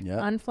 check. Yep.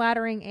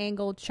 Unflattering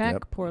angle, check.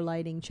 Yep. Poor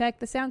lighting, check.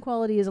 The sound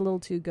quality is a little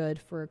too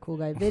good for a cool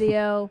guy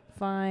video.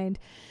 Fine.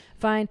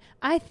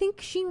 I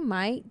think she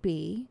might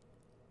be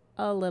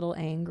a little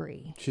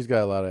angry. She's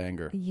got a lot of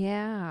anger.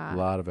 Yeah. A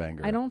lot of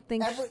anger. I don't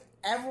think...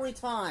 Every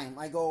time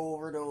I go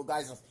over to a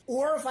guy's house,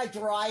 or if I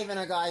drive in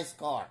a guy's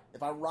car,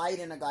 if I ride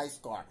in a guy's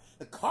car,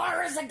 the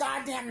car is a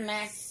goddamn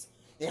mess.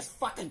 There's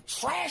fucking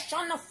trash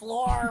on the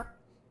floor.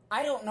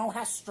 I don't know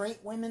how straight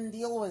women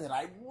deal with it.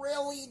 I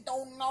really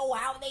don't know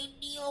how they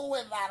deal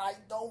with that.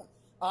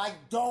 I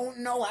don't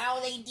know how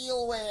they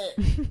deal with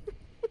it.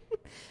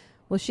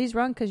 Well, she's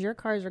wrong because your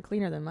cars are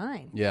cleaner than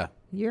mine. Yeah.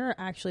 You're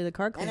actually the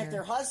car cleaner. And if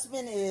their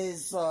husband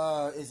is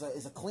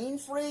a clean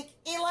freak,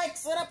 he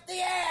likes it up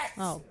the ass.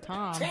 Oh,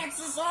 Tom.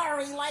 Chances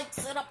are he likes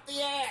it up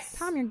the ass.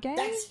 Tom, you're gay.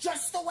 That's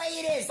just the way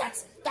it is.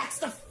 That's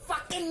the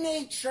fucking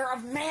nature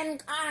of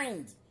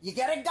mankind. You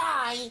get a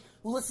guy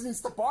who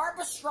listens to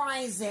Barbra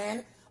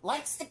Streisand,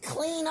 likes to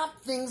clean up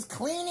things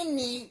clean and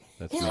neat.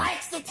 He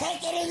likes to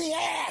take it in the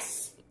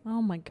ass.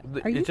 Oh my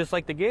God! It's just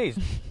like the gays.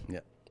 Yeah.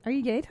 Are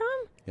you gay, Tom?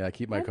 Yeah, I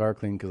keep my car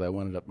clean because I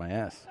want it up my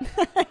ass.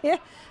 Yeah,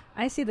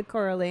 I see the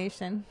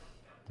correlation.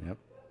 Yep.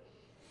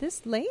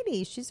 This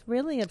lady, she's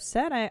really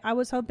upset. I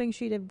was hoping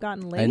she'd have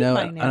gotten laid I know,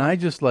 by and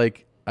now.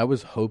 I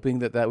was hoping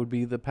that would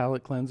be the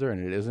palate cleanser,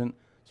 and it isn't.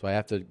 So I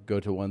have to go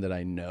to one that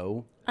I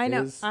know. I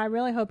know. Is. I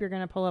really hope you're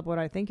going to pull up what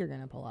I think you're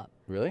going to pull up.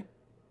 Really?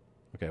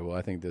 Okay. Well,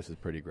 I think this is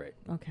pretty great.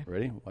 Okay.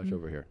 Ready? Watch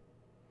over here.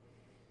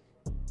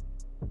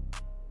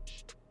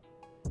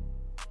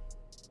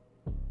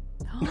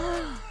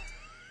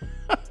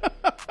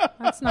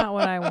 That's not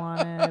what I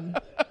wanted.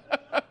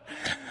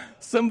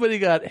 Somebody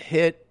got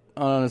hit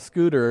on a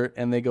scooter,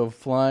 and they go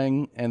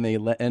flying, and they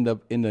end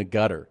up in the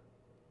gutter.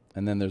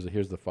 And then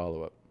here's the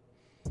follow-up.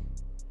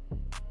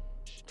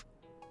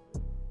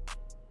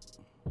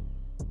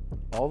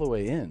 All the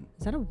way in.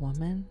 Is that a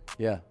woman?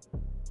 Yeah.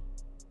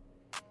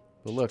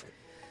 But look,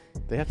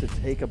 they have to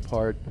take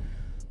apart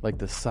like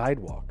the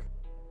sidewalk.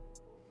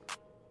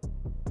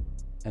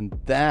 And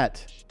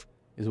that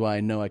is why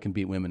I know I can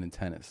beat women in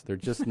tennis. They're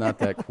just not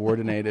that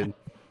coordinated.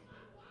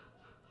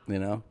 You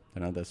know,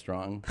 they're not that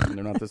strong, and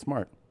they're not that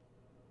smart.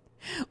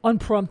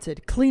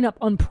 Unprompted. Clean up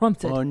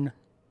unprompted.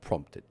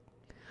 Unprompted.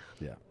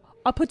 Yeah.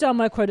 I'll put down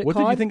my credit card.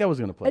 What did you think I was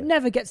going to play? It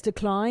never gets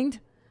declined.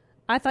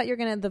 I thought you were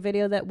going to, the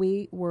video that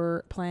we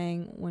were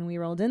playing when we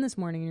rolled in this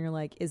morning, and you're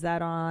like, is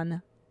that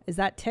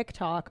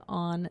TikTok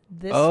on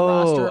this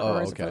roster,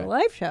 or is it for the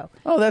live show?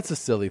 Oh, that's a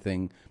silly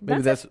thing.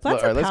 Maybe that's all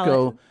right, let's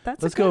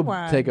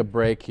go take a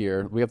break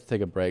here. We have to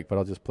take a break, but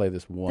I'll just play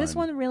this one. This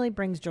one really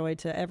brings joy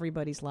to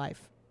everybody's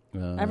life.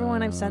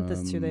 Everyone I've sent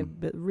this to, they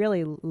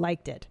really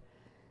liked it.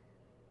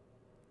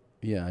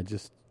 Yeah, I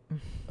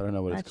don't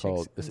know what it's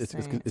called. It's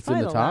in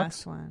the talks?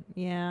 Last one.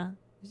 Yeah.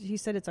 He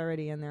said it's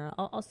already in there.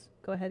 I'll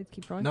go ahead and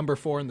keep going. Number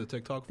 4 in the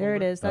TikTok folder. There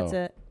it is. That's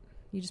it.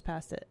 You just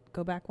passed it.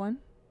 Go back one.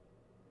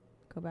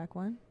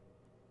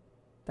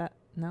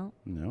 No.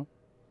 You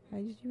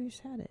just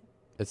had it.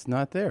 It's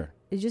not there.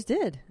 It just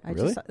did.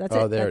 Really? That's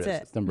it. There that's it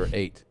is. It's number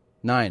 8.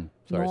 9.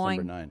 Sorry, it's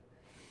number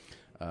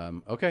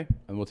 9. Okay,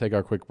 and we'll take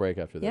our quick break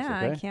after this. Yeah,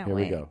 okay? I can't Here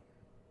wait. we go.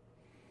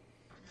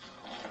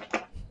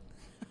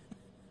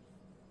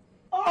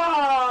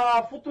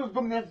 Futu-ți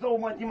Dumnezeu,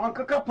 mă, m-am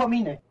căcat pe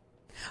mine.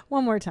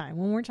 One more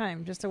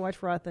time, just to watch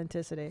for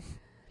authenticity.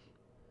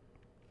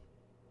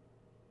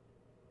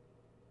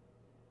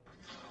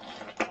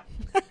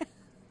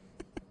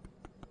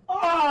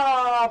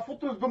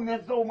 Futu-ți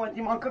Dumnezeu, mă,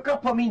 m-am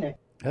căcat pe mine.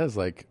 That is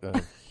like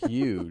a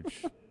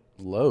huge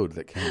load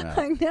that came out.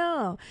 I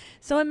know.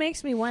 So it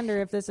makes me wonder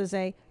if this is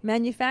a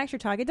manufacturer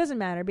talk. It doesn't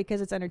matter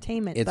because it's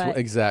entertainment.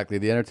 Exactly.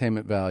 The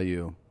entertainment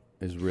value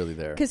is really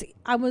there. Because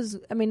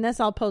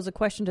I'll pose a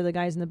question to the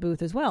guys in the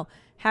booth as well.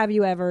 Have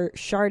you ever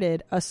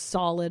sharded a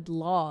solid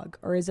log,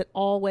 or is it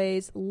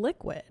always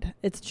liquid?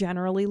 It's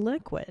generally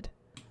liquid.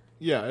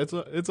 Yeah,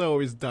 it's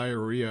always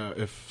diarrhea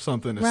if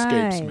something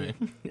escapes me.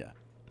 Yeah.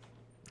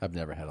 I've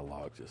never had a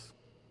log just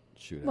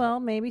shoot out. Well,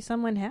 maybe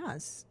someone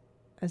has.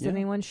 Has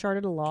anyone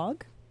sharded a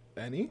log?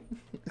 Any?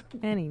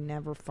 Any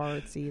never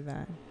farts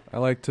even. I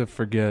like to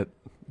forget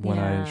when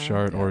I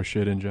shart or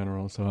shit in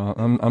general, so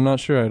I'm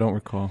not sure. I don't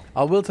recall.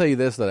 I will tell you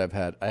this that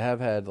I have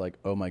had like,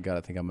 oh my God,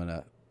 I think I'm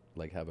gonna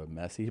like have a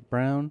messy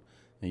brown,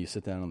 and you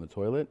sit down on the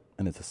toilet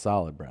and it's a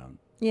solid brown.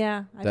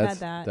 Yeah, I've had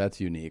that.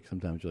 That's unique.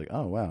 Sometimes you're like,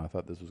 oh wow, I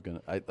thought this was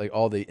gonna like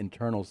all the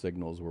internal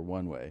signals were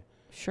one way.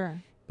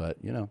 Sure. But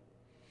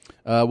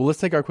well, let's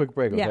take our quick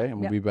break, okay? Yeah,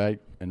 and we'll be back,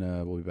 and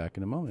we'll be back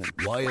in a moment.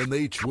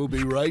 YMH will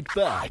be right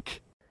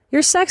back.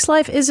 Your sex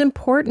life is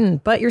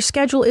important, but your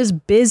schedule is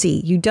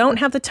busy. You don't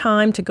have the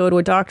time to go to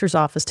a doctor's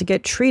office to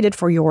get treated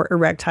for your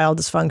erectile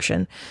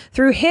dysfunction.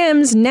 Through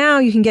HIMS, now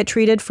you can get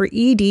treated for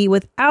ED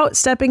without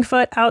stepping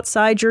foot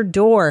outside your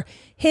door.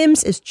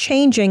 HIMS is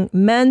changing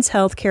men's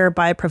health care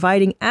by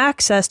providing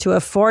access to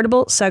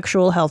affordable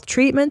sexual health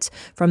treatments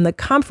from the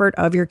comfort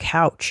of your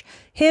couch.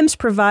 HIMS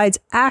provides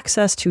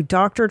access to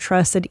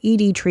doctor-trusted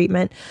ED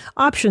treatment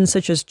options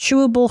such as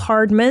chewable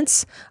hard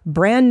mints,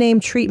 brand-name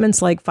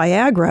treatments like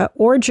Viagra,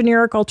 or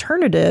generic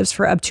alternatives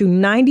for up to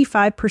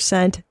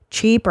 95%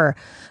 cheaper.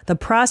 The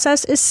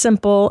process is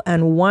simple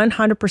and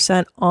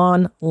 100%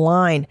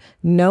 online.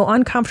 No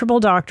uncomfortable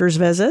doctor's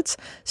visits.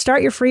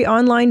 Start your free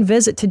online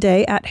visit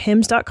today at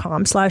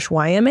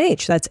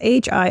hims.com/YMH. That's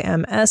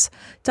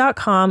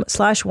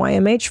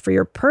HIMS.com/YMH for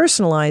your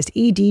personalized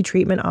ED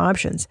treatment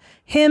options.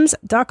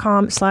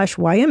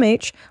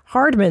 hims.com/YMH.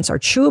 Hard mints are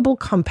chewable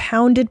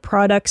compounded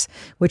products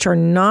which are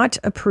not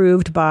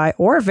approved by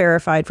or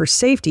verified for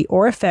safety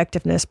or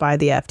effectiveness by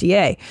the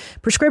FDA.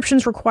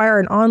 Prescriptions require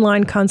an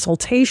online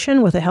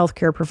consultation with a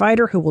healthcare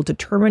provider who will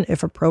determine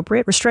if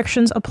appropriate.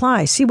 Restrictions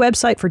apply. See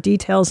website for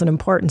details and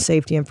important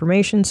safety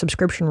information.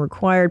 Subscription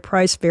required.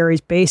 Price varies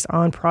based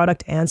on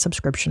product and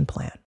subscription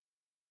plan.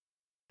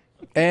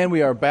 And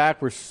we are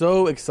back. We're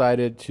so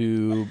excited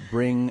to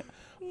bring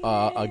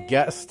a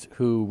guest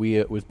who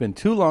it's been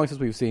too long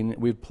since we've seen.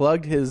 We've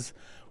plugged his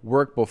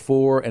work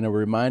before, and a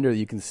reminder that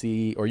you can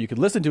see or you can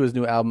listen to his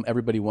new album,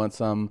 Everybody Wants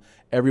Some,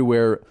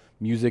 everywhere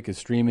music is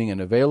streaming and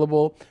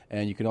available.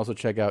 And you can also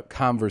check out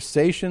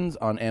Conversations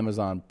on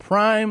Amazon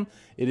Prime.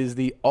 It is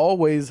the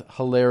always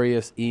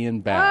hilarious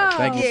Ian Bagg.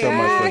 Thank you so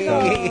much for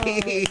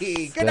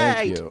coming. Good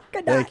night.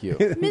 Thank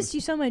you. Missed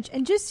you so much.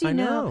 And just so you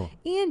know,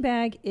 Ian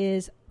Bagg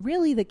is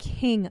really the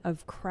king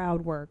of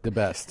crowd work. The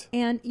best.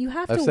 And you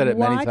have I've to said it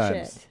watch many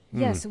times. it.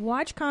 Yes,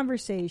 watch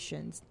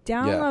Conversations.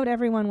 Download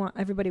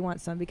Everybody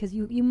Wants Some, because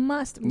you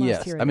must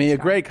hear it. I mean, a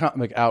great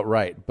comic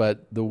outright,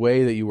 but the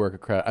way that you work a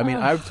crowd. I mean,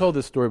 I've told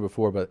this story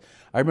before, but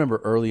I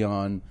remember early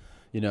on,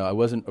 I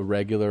wasn't a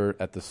regular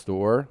at the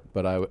store,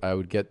 but I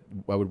would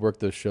work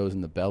those shows in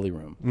the belly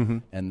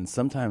room, and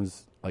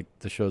sometimes like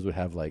the shows would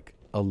have like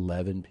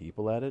 11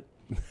 people at it.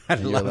 I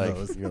love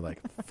those. You're like,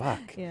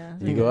 fuck. Yeah.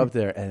 You go up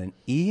there, and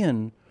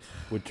Ian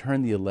would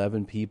turn the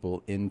 11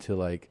 people into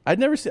like I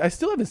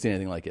still haven't seen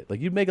anything like it. Like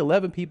you'd make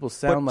 11 people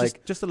sound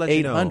like just to let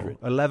 800. you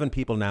know, 11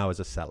 people now is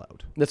a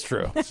sellout. That's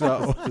true.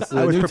 So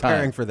I was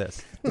preparing for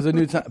this. It was a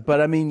new time, but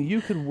I mean, you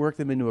could work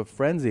them into a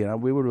frenzy,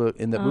 and we would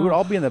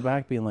all be in the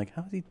back being like,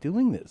 "How is he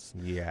doing this?"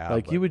 Yeah,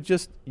 like you would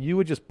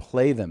just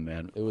play them,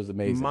 man. It was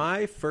amazing.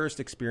 My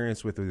first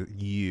experience with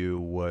you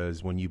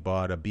was when you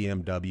bought a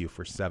BMW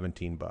for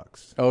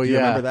 $17. Oh, Do you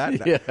yeah. remember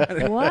that?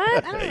 Yeah. What? I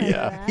don't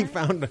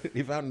remember that.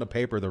 He found in the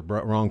paper the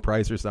wrong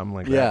price or something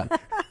like that.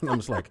 And I'm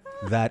just like,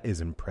 that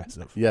is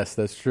impressive. Yes,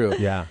 that's true.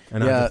 Yeah,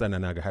 and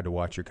I had to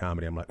watch your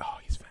comedy. I'm like, oh,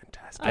 he's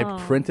fantastic.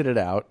 I printed it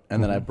out,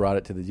 and then I brought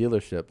it to the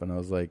dealership, and I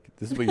was like,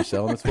 "This is what you're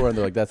selling this for?" And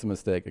they're like, "That's a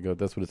mistake." I go,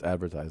 "That's what it's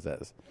advertised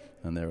as."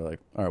 And they were like,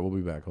 "All right, we'll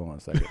be back. Hold on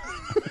a second."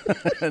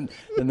 And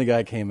then the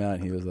guy came out,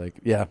 and he was like,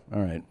 "Yeah,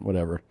 all right,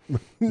 whatever."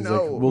 He's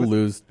like, "We'll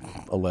lose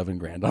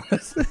 $11,000 on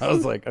this." I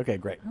was like, "Okay,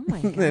 great." Oh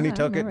my God, then he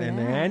took it, and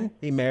then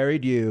he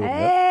married you.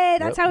 Hey,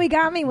 that's how he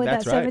got me with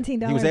That's that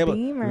 $17 He was able,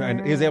 Beamer.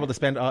 and he was able to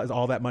spend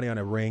all that money on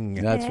a ring.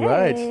 That's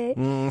right.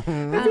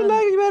 Mm-hmm. If you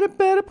like it, you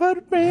better put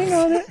a ring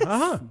on it.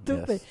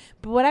 Stupid. Yes.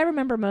 But what I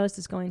remember most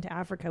is going to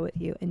Africa with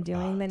you and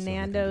doing the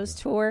Nando's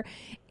tour,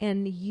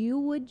 and you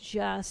would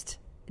just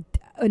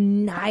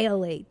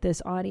annihilate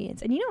this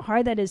audience. And you know how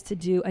hard that is to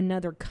do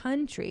another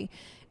country.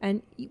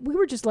 And we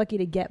were just lucky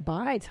to get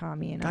by,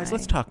 Tommy and Guys, I.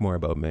 let's talk more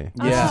about me.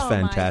 Yeah. This is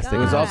fantastic. It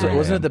was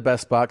wasn't it the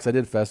best spot? Because I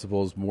did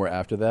festivals more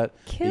after that.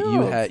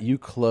 Killed. You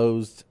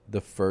closed the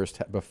first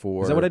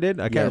before. Is that what I did?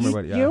 I can't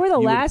remember. You were the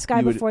last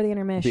guy before the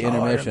intermission. The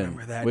intermission, I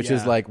remember that, which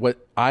is like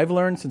what I've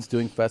learned since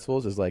doing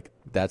festivals is like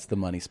that's the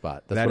money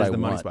spot. That's what I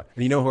want. Money spot.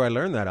 And you know who I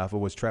learned that off of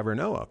was Trevor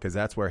Noah, because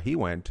that's where he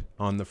went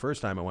on the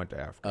first time I went to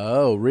Africa.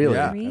 Oh, really?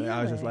 Yeah. Really?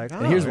 I was just like,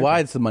 and here's why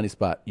it's the money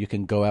spot. You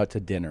can go out to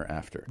dinner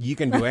after. You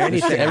can do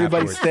anything.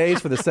 Everybody afterwards. stays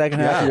for the second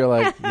half. And you're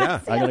like,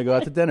 I'm going to go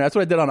out to dinner. That's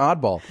what I did on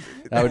Oddball.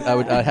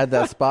 I had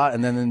that spot,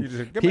 and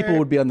then people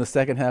would be on the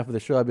second half of the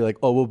show. I'd be like,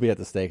 oh, we'll be at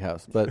the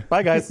steakhouse. But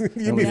bye, guys.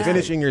 You'd be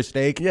finishing your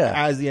steak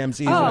as the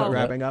MC's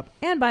wrapping up.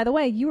 And by the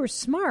way, you were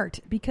smart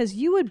because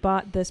you had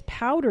bought this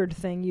powdered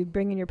thing you'd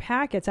bring in your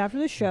packets after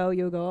the show.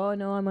 You would go, oh,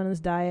 no, I'm on this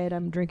diet.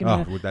 I'm drinking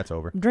that's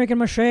over. I'm drinking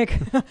my shake.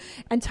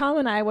 And Tom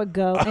and I would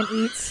go and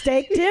eat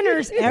steak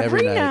dinners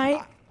every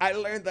night. I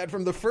learned that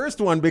from the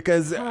first one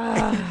because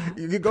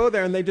you go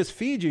there and they just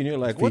feed you and you're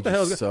like, what the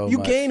hell? You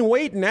gain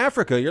weight in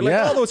Africa. You're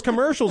like, oh, those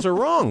commercials are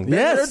wrong.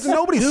 Yes.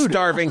 Nobody's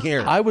starving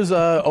here. I was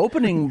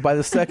opening by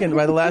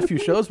the last few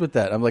shows with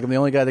that. I'm the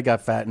only guy that got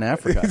fat in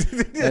Africa.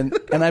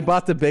 and I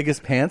bought the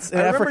biggest pants in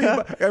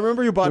Africa. I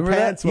remember you bought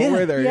pants when we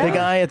were there. The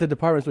guy at the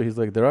department store, he's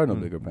like, there are no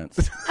bigger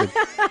pants.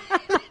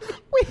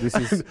 This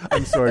is,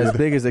 I'm sorry, as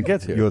big as it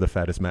gets here. You're the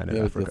fattest man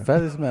in Africa. The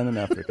fattest man in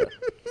Africa.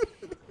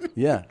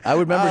 Yeah, I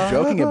would remember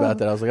joking about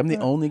that. I was like, I'm the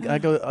only guy.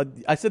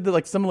 I said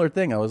the similar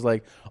thing. I was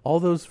like,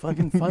 all those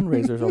fucking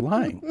fundraisers are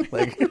lying.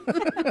 Like,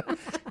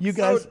 you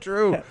guys. So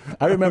true.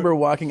 I remember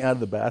walking out of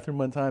the bathroom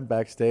one time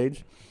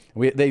backstage.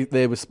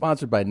 They was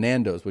sponsored by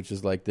Nando's, which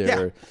is like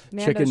their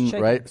chicken,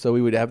 right? So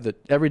we would have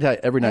every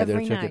night their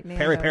chicken.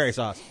 Peri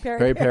sauce.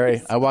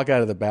 Peri. I walk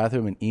out of the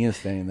bathroom and Ian's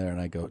standing there, and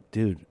I go,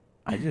 dude,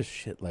 I just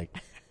shit like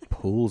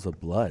pools of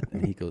blood.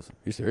 And he goes,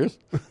 you serious?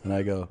 And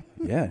I go,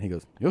 yeah. And he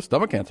goes, you have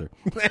stomach cancer.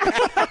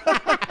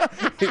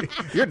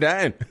 You're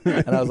dying.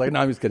 And I was like, no,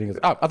 I'm just kidding. He goes,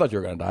 oh, I thought you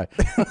were going to die.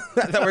 I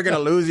thought we were going to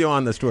lose you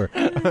on this tour.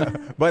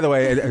 By the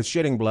way, is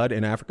shitting blood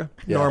in Africa?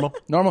 Yeah.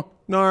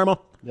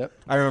 Normal. Yep.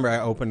 I remember I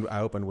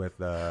opened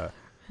with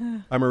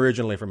I'm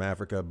originally from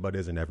Africa, but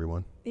isn't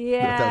everyone?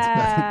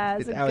 Yeah,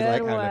 that's a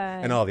good one.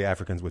 And all the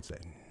Africans would say,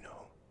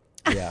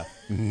 yeah.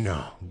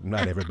 No,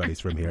 not everybody's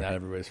from here. Not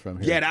everybody's from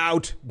here.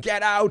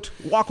 Get out.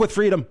 Walk with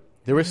freedom.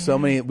 There were so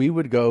many. We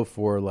would go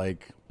for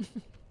like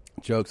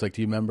jokes. Like,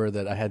 do you remember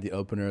that I had the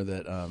opener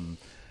that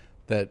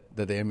that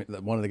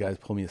one of the guys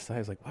pulled me aside?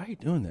 He's like, "Why are you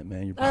doing that,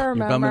 man? You're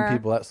bumming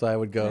people out." So I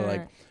would go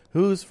like,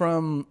 who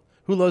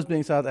loves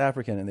being South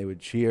African? And they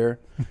would cheer.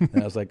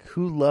 And I was like,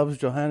 who loves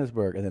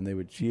Johannesburg? And then they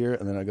would cheer.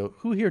 And then I go,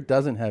 who here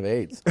doesn't have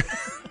AIDS?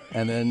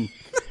 And then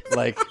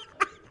like.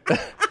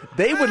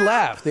 They would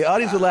laugh. The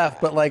audience would laugh,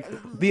 but like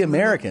the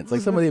Americans,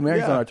 like some of the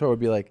Americans on our tour would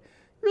be like,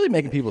 really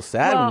making people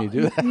sad when you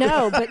do that.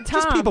 No, but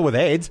Tom, just people with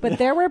AIDS. But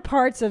there were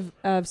parts of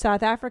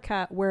South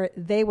Africa where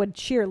they would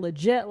cheer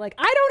legit, like,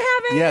 I don't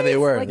have AIDS. Yeah, they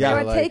were. Like, they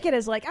would take it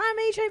as like, I'm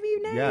HIV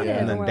negative. Yeah,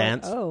 and then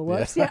dance. Like, oh,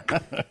 whoops. Yeah.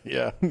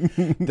 Yeah.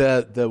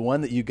 The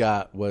one that you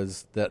got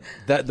was that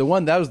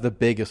was the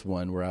biggest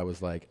one where I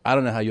was like, I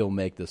don't know how you'll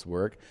make this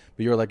work.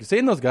 But you were like,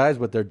 seeing those guys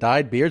with their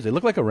dyed beards, they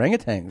look like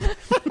orangutans.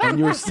 And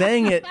you were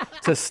saying it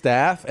to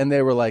staff, and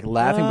they were like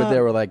laughing, but they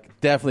were like,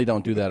 definitely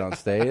don't do that on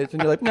stage.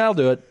 And you're like, no, I'll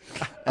do it.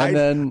 And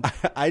then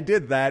I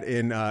did that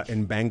in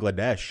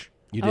Bangladesh.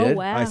 You did? Oh,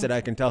 wow. I said I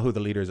can tell who the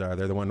leaders are.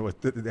 They're the one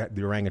with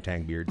the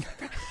orangutan beards.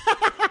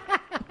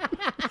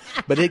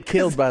 But it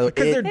killed, by the way.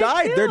 Because they're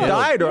dyed. They're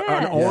dyed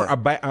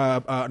Yeah.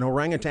 an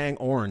orangutan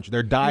orange.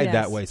 They're dyed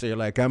that way. So you're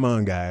like, come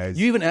on, guys.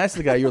 You even asked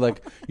the guy, you're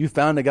like, you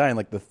found a guy in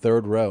like the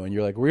third row, and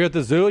you're like, were you at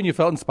the zoo and you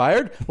felt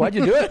inspired? Why'd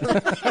you do it?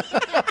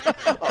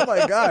 Oh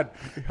my God,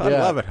 I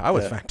love it. I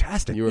was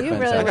fantastic. You were You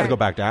fantastic. really I got to go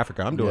back to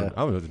Africa.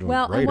 I was doing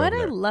Well, great and what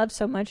over I there. love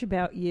so much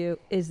about you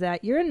is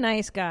that you're a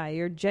nice guy.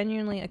 You're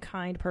genuinely a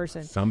kind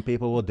person. Some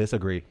people will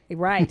disagree.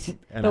 Right.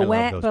 And but I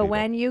love those people.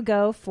 when you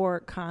go for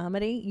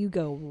comedy, you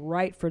go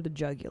right for the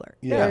jugular.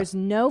 Yeah. There's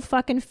no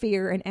fucking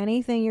fear in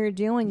anything you're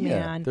doing, Yeah.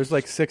 man. There's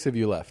like 6 of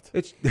you left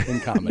It's in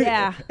comedy.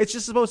 Yeah. It's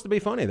just supposed to be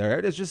funny, there.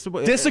 It's just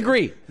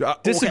Disagree.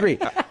 Disagree.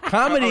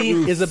 Comedy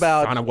is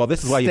about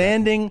this is why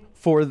standing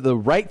for the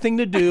right thing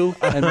to do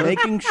and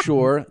making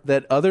sure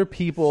that other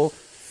people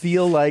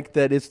feel like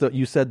that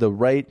you said the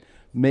right,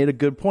 made a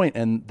good point,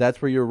 and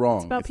that's where you're wrong.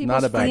 It's about not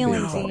people's about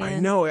feelings, being Ian. I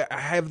know. I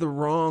have the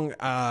wrong.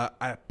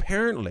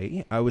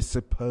 Apparently, I was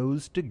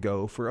supposed to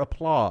go for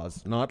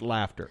applause, not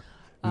laughter.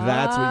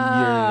 That's what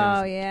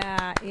Oh, you're.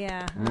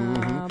 yeah.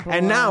 Mhm. Oh, boy.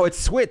 And now it's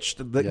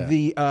switched.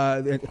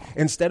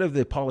 Instead of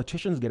the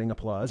politicians getting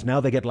applause, now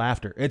they get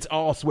laughter. It's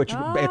all switched.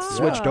 It's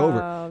switched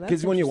over.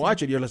 Because when you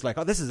watch it, you're just like,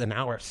 "Oh, this is an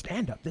hour of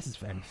stand-up. This is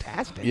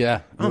fantastic."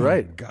 Yeah, oh you're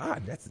right. My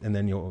God, and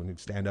then you'll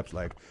stand-up's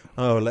like,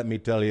 "Oh, let me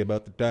tell you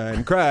about the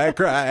time. Cry,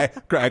 cry,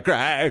 cry,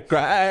 cry,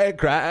 cry,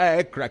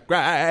 cry, cry,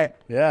 cry."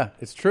 Yeah,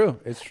 it's true.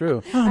 It's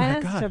true. Oh my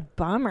That's God. a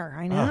bummer.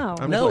 I know.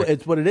 No,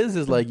 it's what it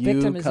is like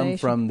you come Victimization.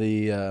 from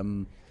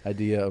the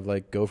idea of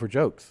like go for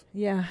jokes.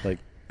 Yeah. Like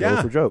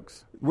go for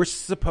jokes. We're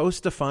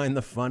supposed to find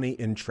the funny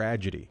in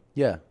tragedy.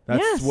 Yeah.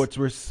 That's what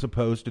we're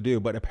supposed to do.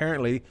 But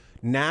apparently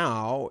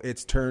now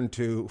it's turned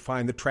to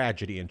find the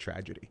tragedy in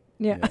tragedy.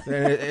 Yeah.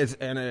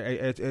 And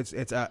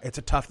it's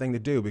a tough thing to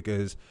do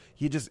because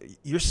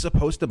you're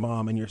supposed to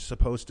bomb, and you're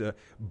supposed to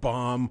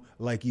bomb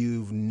like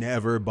you've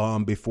never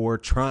bombed before,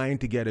 trying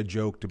to get a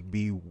joke to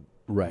be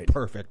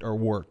perfect or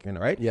work,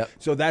 right? Yep.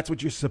 So that's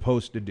what you're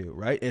supposed to do,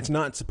 right? It's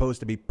not supposed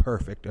to be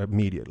perfect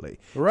immediately.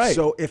 Right.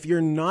 So if you're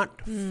not,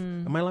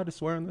 am I allowed to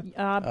swear on this?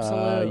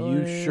 Absolutely.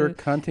 You sure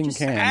cunting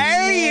can.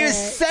 Hey, you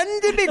son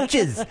of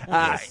bitches!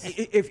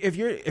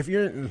 If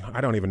you're,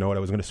 I don't even know what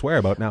I was going to swear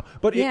about now.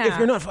 But if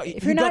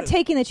you're not,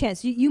 taking the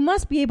chance, you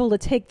must be able to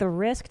take the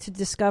risk to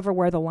discover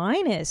where the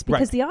line is,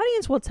 because the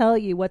audience will tell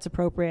you what's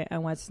appropriate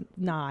and what's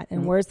not,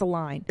 and where's the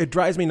line. It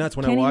drives me nuts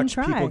when Can't I even watch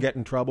try. people get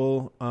in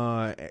trouble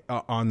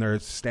on their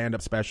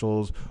stand-up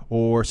specials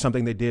or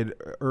something they did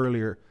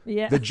earlier.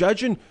 Yeah. The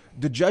judge and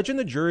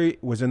the jury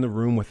was in the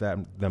room with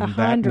them that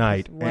 100%.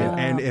 night, Wow.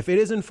 and if it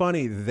isn't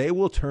funny, they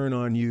will turn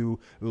on you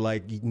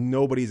like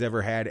nobody's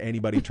ever had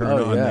anybody turn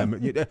on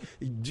them.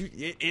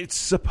 It's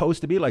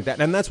supposed to be like that,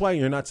 and that's why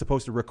you're not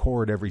supposed to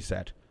record every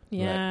set.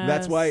 Yeah,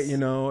 That's why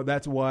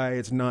That's why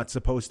it's not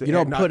supposed to. You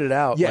don't put it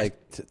out Yes.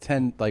 like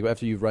 10, like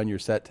after you've run your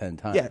set 10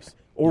 times. Yes.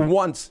 Or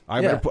once.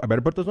 I better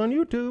put this on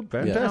YouTube.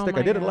 Fantastic. Oh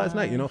I did it my last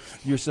night.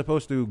 You're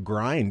supposed to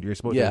grind. You're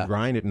supposed to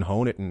grind it and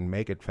hone it and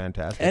make it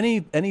fantastic.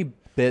 Any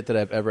bit that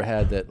I've ever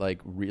had that like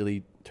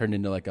really turned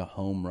into like a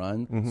home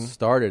run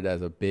started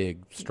as a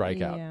big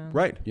strikeout. Yeah.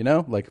 Right.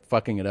 Like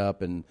fucking it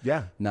up and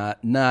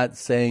not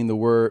saying the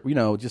word,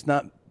 just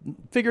not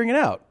figuring it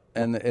out.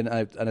 And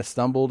I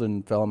stumbled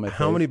and fell on my face.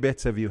 How many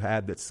bits have you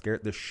had that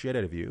scared the shit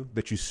out of you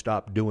that you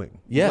stopped doing?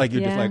 Yeah. Like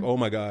you're just like, oh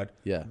my God.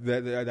 Yeah.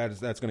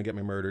 That's going to get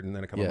me murdered. And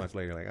then a couple months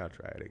later, you're like, I'll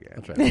try it again.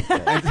 I'll try it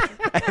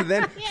again. And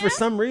then for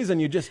some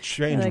reason, you just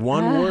change Like,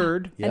 one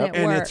word and it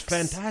and works. it's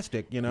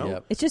fantastic,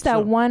 Yep. It's just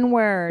that one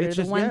word or it's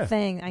the just- one yeah.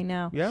 thing. I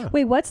know. Yeah.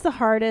 Wait, what's the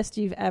hardest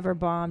you've ever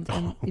bombed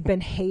and you've been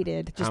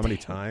hated? How many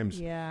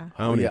times? Yeah.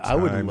 How many times? I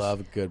would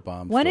love a good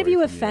bomb. When have story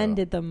you from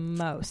offended the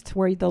most?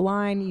 Where the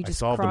line you I just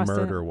solved a crossed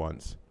murder it?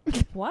 once.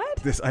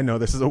 What? I know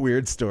this is a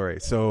weird story.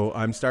 So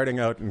I'm starting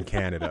out in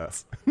Canada,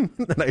 and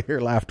I hear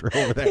laughter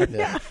over there.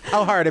 Yeah.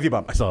 How hard have you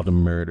bombed? I solved a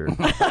murder,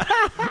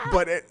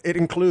 but it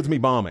includes me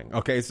bombing.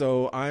 Okay,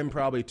 so I'm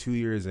probably 2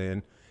 years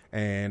in,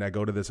 and I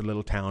go to this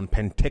little town,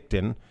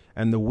 Penticton,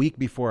 and the week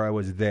before I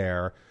was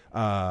there,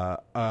 a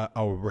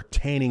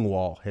retaining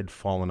wall had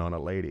fallen on a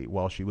lady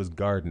while she was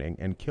gardening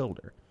and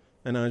killed her,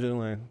 and I was just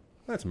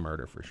like, that's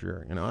murder for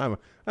sure. You know,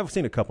 I've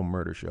seen a couple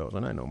murder shows,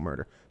 and I know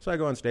murder. So I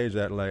go on stage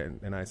that night,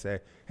 and I say,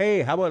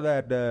 hey, how about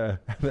that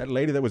that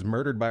lady that was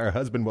murdered by her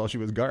husband while she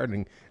was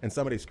gardening? And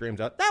somebody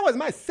screams out, that was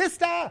my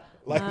sister!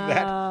 Like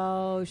that.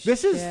 Oh,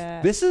 This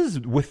is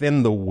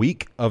within the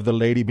week of the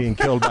lady being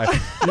killed by...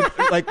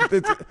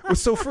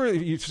 So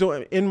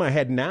in my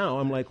head now,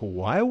 I'm like,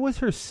 why was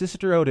her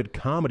sister out at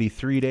comedy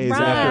 3 days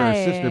after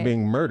her sister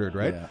being murdered,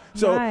 right? Yeah.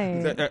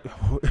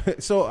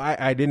 So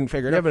I didn't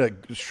figure it out. You have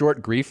a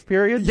short grief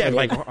period? Yeah,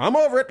 like, I'm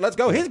over it. Let's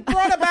go. He's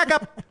brought it back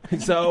up.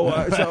 So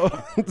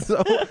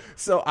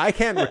I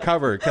can't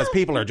recover because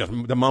people are just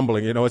the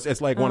mumbling. You know,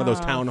 it's like one of those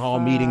town hall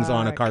meetings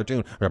on a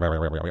cartoon. How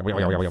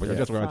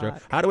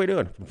do we do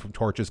it?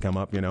 Torches come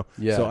up, you know.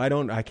 Yeah. So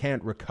I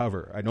can't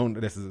recover.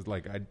 This is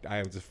like,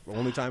 I was the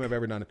only time I've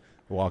ever done it.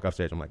 Walk off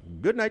stage. I'm like,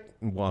 good night,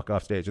 and walk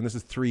off stage. And this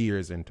is 3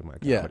 years into my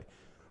comedy. Yeah.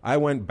 I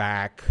went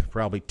back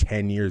probably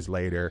 10 years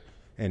later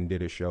and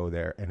did a show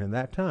there. And in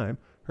that time,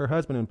 her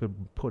husband had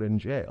been put in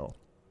jail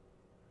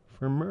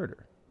for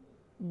murder.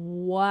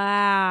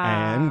 Wow.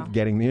 And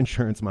getting the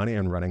insurance money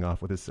and running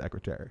off with his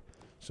secretary.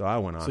 So I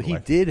went on. So he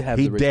did have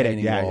the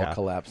retaining wall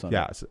collapse on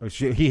it. So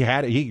he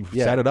had it. He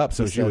set it up.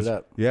 So she was.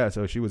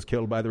 So she was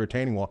killed by the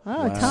retaining wall.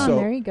 Oh, wow. Tom,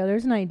 there you go.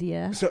 There's an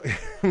idea. So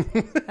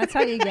that's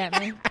how you get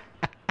me.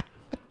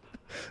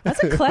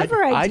 That's a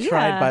clever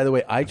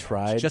idea. I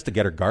tried just to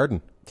get her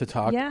garden to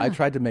talk. Yeah. I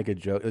tried to make a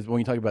joke when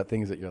you talk about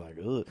things that you're like,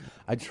 ugh.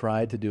 I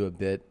tried to do a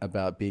bit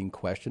about being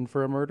questioned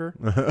for a murder,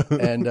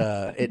 and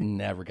it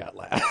never got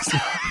laughs.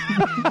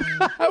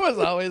 I was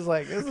always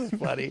like, this is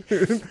funny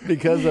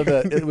because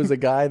it was a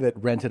guy that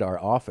rented our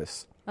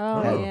office.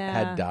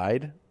 Had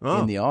died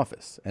in the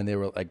office, and they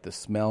were like, the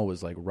smell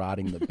was like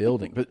rotting the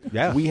building. But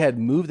we had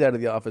moved out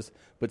of the office,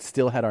 but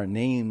still had our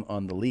name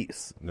on the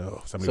lease.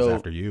 No, somebody was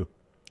after you.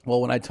 Well,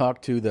 when I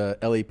talked to the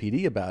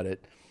LAPD about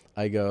it,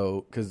 I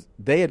go, because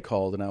they had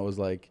called, and I was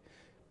like,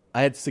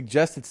 I had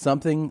suggested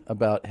something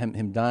about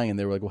him dying, and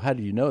they were like, well, how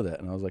do you know that?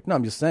 And I was like, no,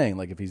 I'm just saying,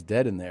 like, if he's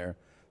dead in there,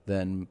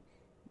 then,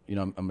 you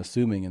know, I'm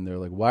assuming. And they're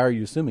like, why are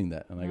you assuming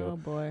that? And I go,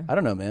 boy. I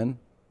don't know, man.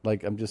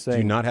 Like, I'm just saying.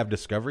 Do you not have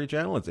Discovery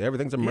Channel?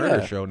 Everything's a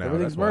murder show now.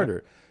 Everything's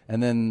murder.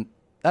 And then,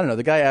 I don't know,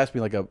 the guy asked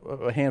me like a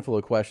handful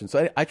of questions.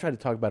 So I tried to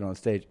talk about it on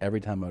stage.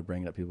 Every time I would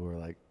bring it up, people were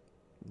like,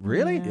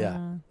 really?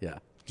 Yeah. Do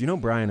you know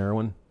Brian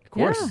Irwin? Of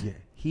course. Yeah.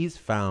 He's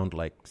found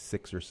like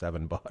 6 or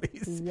 7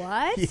 bodies.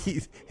 What?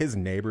 His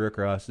neighbor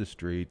across the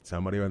street,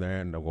 somebody over there,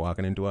 and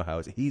walking into a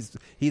house. He's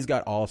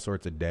got all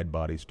sorts of dead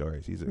body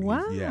stories.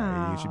 Wow.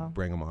 You should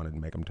bring him on and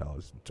make him tell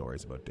us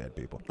stories about dead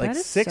people. Like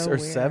 6 or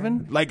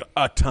 7? Like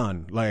a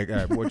ton. Like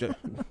I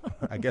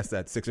guess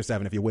that's 6 or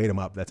 7. If you weight them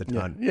up, that's a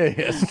ton. Yeah,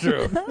 it's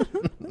true.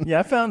 Yeah,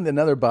 I found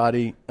another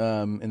body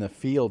in the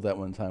field that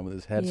one time with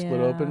his head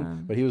split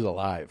open, but he was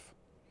alive.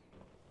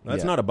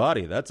 That's not a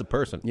body. That's a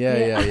person.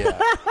 Yeah.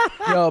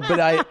 No, but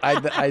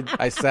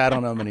I sat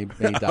on him and he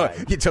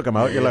died. You took him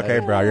out. You're like, hey,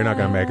 bro, you're not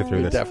going to make it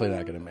through this. Definitely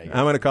not going to make it.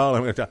 I'm going to call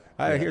him.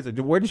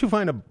 Where did you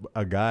find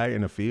a guy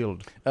in a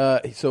field?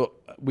 So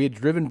we had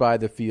driven by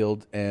the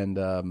field, and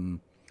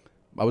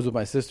I was with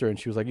my sister, and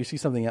she was like, you see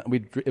something?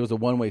 It was a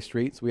one-way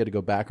street, so we had to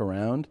go back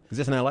around. Is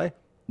this in L.A.?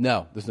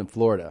 No, this is in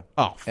Florida.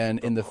 Oh, and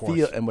in the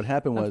field, and what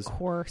happened was,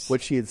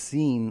 what she had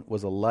seen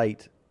was a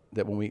light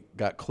that when we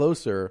got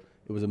closer,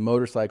 it was a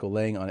motorcycle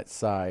laying on its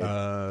side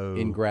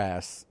in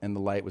grass, and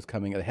the light was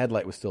coming. The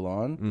headlight was still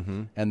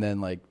on, and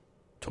then like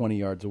 20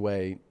 yards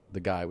away, the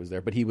guy was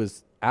there, but he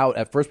was out.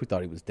 At first, we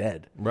thought he was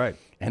dead. Right.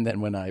 And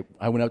then when I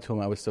went up to him,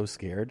 I was so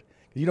scared.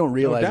 You don't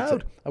realize. No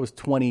doubt. I was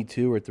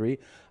 22 or 3.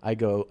 I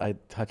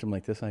touch him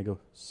like this, and I go,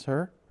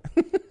 sir,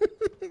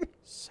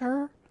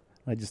 sir.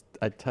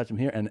 I touch him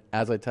here, and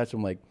as I touch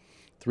him like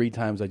 3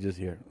 times, I just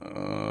hear,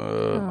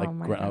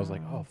 I was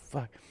like, oh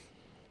fuck.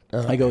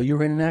 I go, you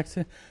were in an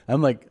accident?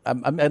 I'm like,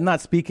 I'm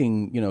not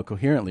speaking,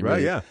 coherently. Right,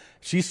 really. yeah.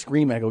 She's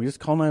screaming. I go, just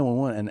call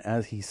 911. And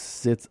as he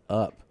sits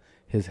up,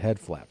 his head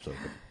flaps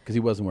open because he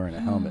wasn't wearing a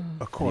helmet.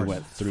 Of course, he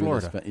went through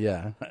Florida.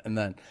 Yeah, and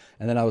then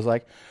I was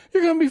like,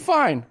 you're gonna be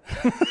fine.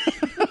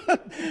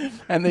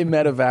 And they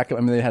met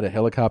evacuate. I mean, they had a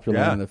helicopter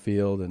land in the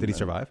field. And, did he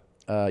survive?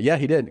 Yeah,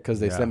 he did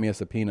because they sent me a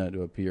subpoena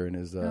to appear in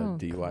his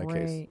DUI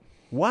case.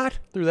 What?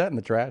 Threw that in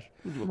the trash.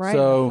 Right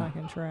in the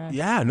fucking trash.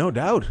 Yeah, no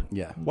doubt.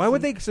 Yeah. Why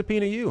would they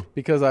subpoena you?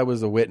 Because I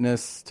was a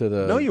witness to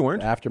the No, you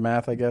weren't.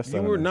 aftermath, I guess.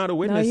 You were not a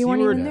witness. No, you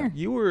weren't even there.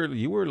 You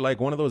were like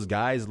one of those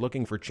guys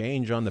looking for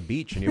change on the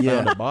beach, and you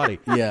found a body.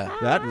 Yeah.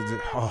 That was.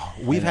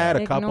 We've had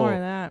a couple.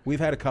 That. We've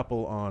had a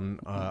couple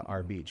on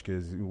our beach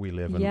because we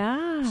live in.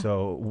 Yeah.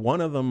 So one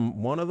of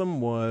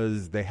them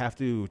was they have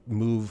to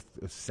move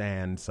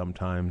sand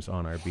sometimes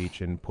on our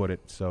beach and put it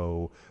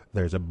so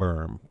there's a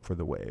berm for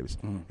the waves.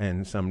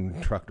 And some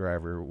truck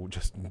driver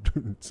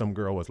some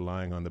girl was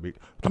lying on the beach,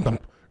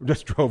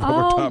 just drove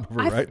over top of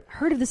her. I've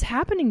heard of this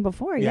happening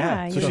before.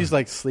 Yeah. So she's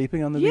like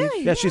sleeping on the beach?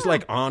 Yeah, she's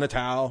like on a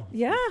towel.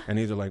 Yeah. And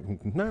he's like,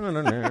 no.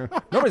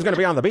 Nobody's going to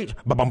be on the beach.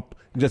 Ba-bump.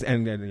 Just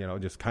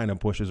kind of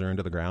pushes her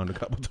into the ground a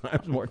couple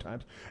times, more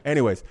times.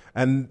 Anyways,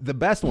 and the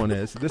best one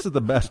is, this is the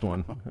best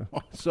one.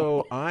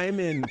 So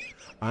I'm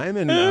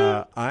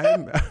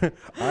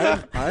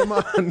I'm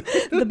on.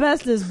 The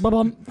best is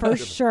bum for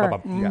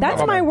sure. Yeah.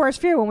 That's my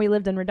worst fear when we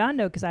lived in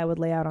Redondo because I would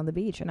lay out on the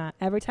beach and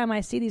every time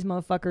I see these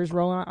motherfuckers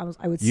rolling,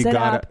 I would sit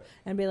up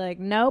and be like,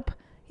 nope.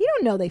 You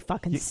don't know they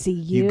fucking see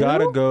you. You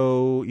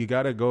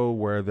gotta go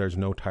where there's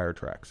no tire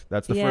tracks.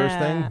 That's the first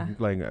thing.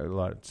 Like a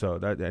lot. So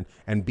that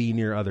and be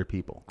near other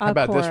people. How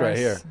about this right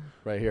here?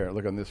 Right here.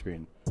 Look on this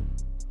screen.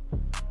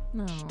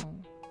 No.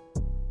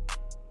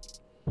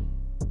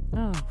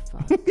 Oh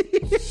fuck!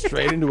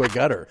 Straight into a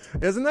gutter.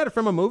 Isn't that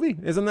from a movie?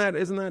 Isn't that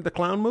the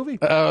clown movie?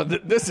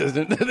 This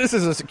isn't. This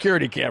is a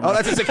security camera. Oh,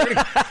 that's a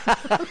security.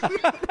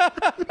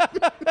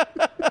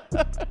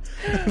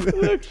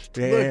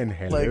 Dan,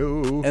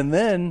 hello. And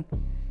then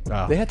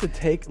they have to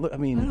take. Look, I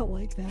mean, I don't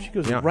like that. She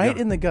goes right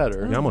in the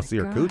gutter. You almost see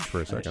her cooch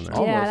for a second there.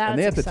 Almost, Yeah, and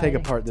they have to take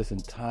exciting. apart this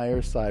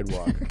entire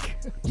sidewalk.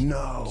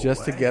 No,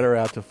 just to get her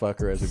out to fuck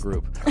her as a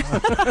group.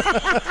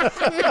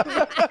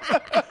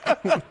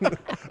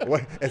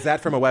 What, is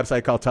that from a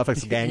website called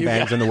Toughest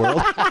Gangbangs in the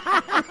World?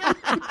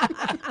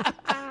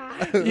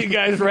 You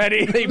guys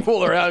ready? They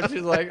pull her out.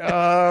 She's like,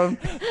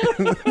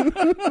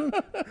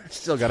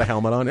 Still got a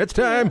helmet on. It's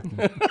time.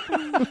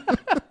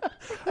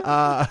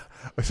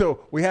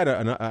 So we had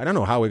I don't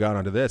know how we got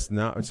onto this.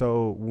 Now,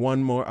 so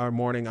one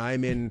morning,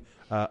 I'm in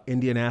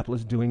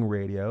Indianapolis doing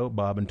radio.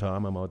 Bob and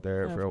Tom, I'm out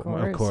there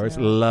of course,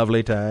 yeah.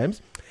 Lovely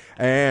times.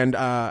 And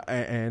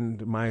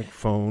my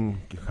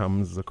phone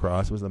comes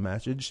across with a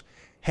message.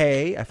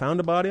 Hey, I found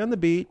a body on the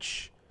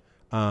beach.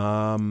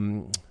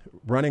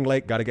 Running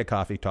late, got to get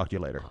coffee. Talk to you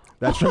later.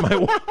 That's from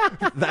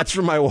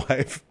my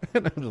wife.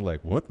 And I'm just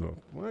like, what the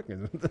fuck?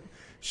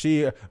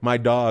 My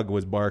dog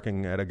was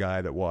barking at a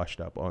guy that washed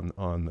up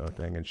on the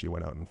thing, and she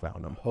went out and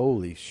found him.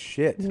 Holy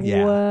shit!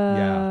 Yeah, Whoa.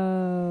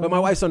 yeah. But my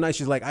wife's so nice.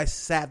 She's like, I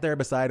sat there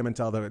beside him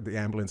until the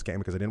ambulance came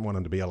because I didn't want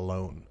him to be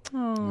alone.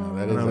 Oh,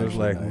 that and I was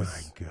actually like,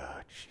 nice. my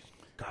God.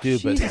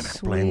 Dude, but Damn it,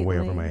 playing way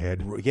over my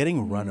head.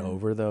 Getting run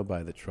over though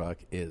by the truck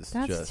is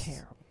That's just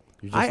terrible.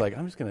 You're just like,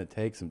 I'm just gonna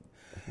take some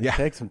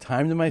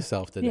time to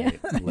myself today.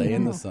 Yeah. Lay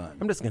in the sun.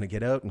 I'm just gonna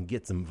get out and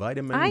get some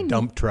vitamin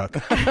dump truck.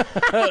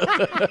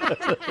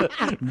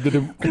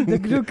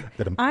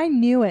 I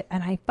knew it,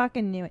 and I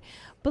fucking knew it.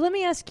 But let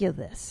me ask you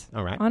this.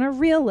 All right. On a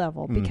real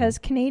level, because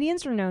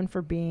Canadians are known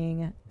for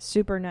being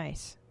super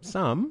nice.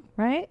 Some.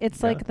 Right?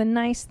 It's like the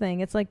nice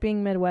thing. It's like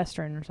being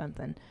Midwestern or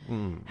something.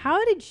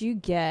 How did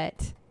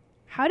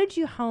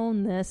you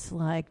hone this,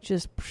 like,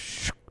 just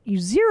you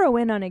zero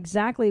in on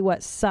exactly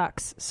what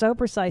sucks so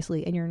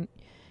precisely, and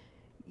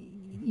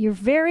you're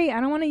very,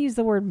 I don't want to use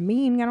the word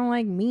mean. I don't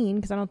like mean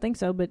because I don't think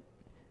so, but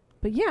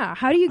yeah,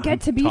 how do you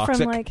get to be toxic.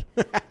 from like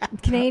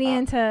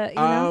Canadian to, you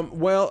know?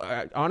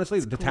 Well, honestly,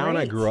 the town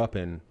I great. grew up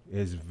in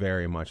is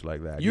very much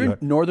like that. You're in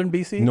northern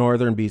BC?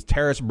 Northern BC,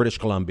 Terrace, British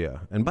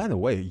Columbia. And by the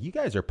way, you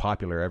guys are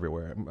popular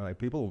everywhere. Like,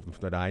 people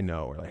that I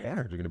know are like, yeah,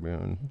 you're going to be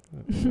on.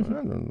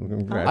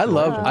 I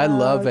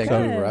love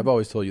Vancouver. good. I've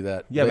always told you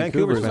that. Yeah,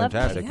 Vancouver's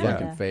fantastic. My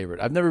fucking favorite.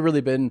 I've never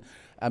really been.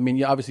 I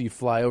mean, obviously you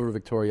fly over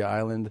Victoria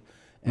Island,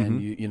 and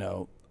you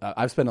know,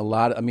 I've spent a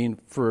lot.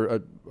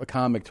 For a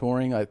comic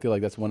touring, I feel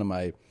like that's one of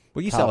my.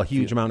 Well, you sell a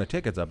huge amount of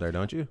tickets up there,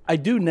 don't you? I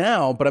do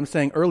now, but I'm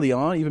saying early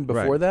on, even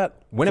before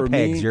that.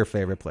 Winnipeg's your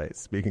favorite place,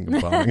 speaking of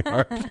bombing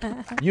hard.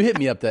 You hit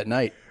me up that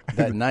night.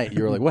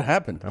 You were like, what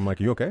happened? I'm like,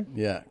 you okay?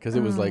 Yeah, because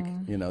it was like,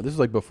 you know, this was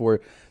like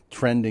before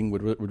trending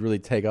would really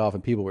take off,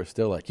 and people were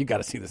still like, you got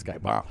to see this guy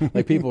bomb.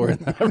 Like, people were in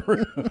that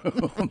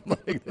room.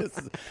 Like,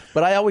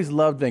 but I always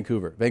loved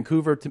Vancouver. That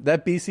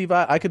BC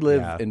vibe, I could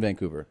live in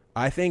Vancouver.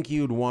 I think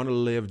you'd want to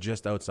live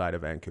just outside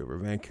of Vancouver.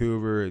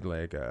 Vancouver,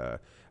 like,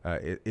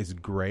 is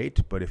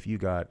great, but if you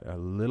got a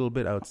little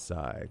bit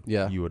outside,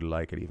 you would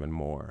like it even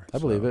more. I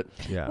believe it.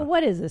 Yeah. Well,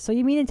 what is this? So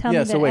you mean to tell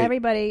me that wait.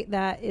 everybody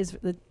that is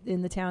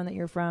in the town that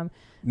you're from?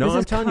 No, this I'm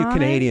is telling you, common?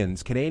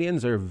 Canadians.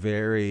 Canadians are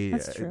very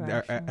That's true,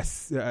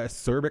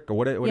 acerbic.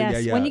 What?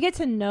 Yes, when you get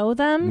to know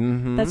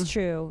them, that's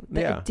true.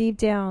 Yeah. Deep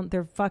down,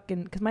 they're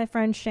fucking. Because my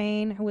friend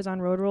Shane, who was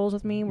on Road Rules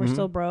with me, we're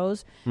still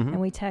bros,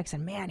 and we text,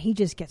 and man, he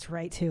just gets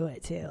right to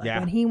it too. Like,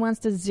 when he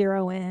wants to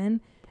zero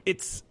in. He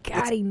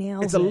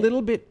nails it. It's a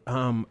little bit.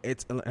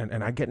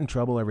 And I get in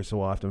trouble every so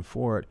often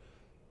for it.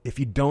 If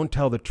you don't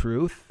tell the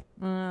truth,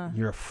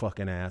 you're a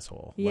fucking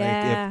asshole.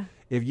 Yeah. Like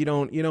if you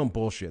don't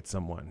bullshit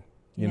someone,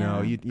 you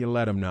know, you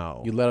let them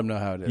know. You let them know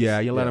how it is. Yeah,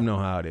 you let them know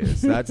how it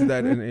is. That's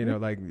that. And, you know,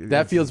 like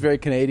that feels very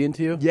Canadian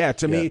to you. Yeah,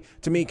 to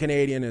me,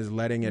 Canadian is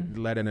letting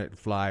it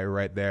fly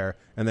right there,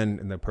 and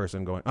then the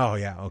person going, oh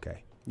yeah,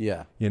 okay.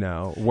 Yeah. You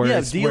know,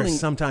 whereas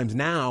sometimes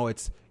now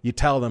it's you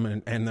tell them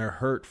and they're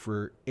hurt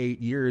for 8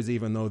 years,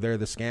 even though they're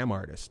the scam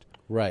artist.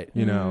 Right.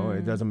 You know,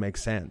 it doesn't make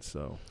sense.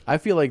 So I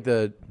feel like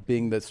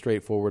being that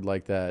straightforward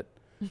like that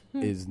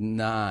is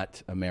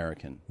not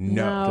American.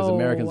 No. Because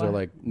Americans are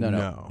like,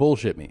 no,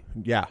 bullshit me.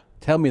 Yeah.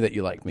 Tell me that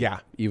you like me. Yeah.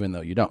 Even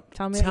though you don't.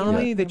 Tell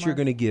me that you're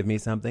going to give me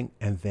something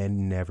and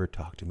then never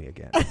talk to me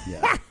again.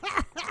 Yeah.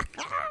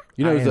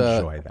 You know, I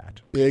enjoy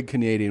that. Big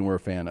Canadian we're a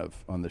fan of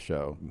on the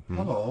show.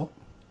 Hello.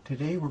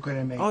 Today we're going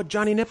to make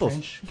Johnny Nipples.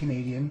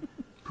 French-Canadian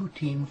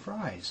poutine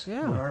fries.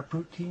 Yeah. What are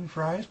poutine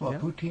fries? Well,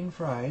 poutine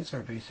fries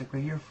are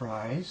basically your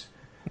fries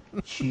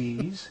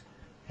cheese,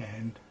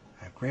 and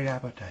a great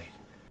appetite.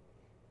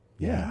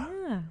 Yeah.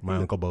 My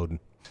Uncle Bowden.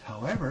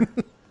 However,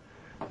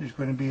 there's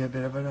going to be a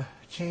bit of a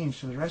change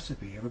to the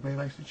recipe. Everybody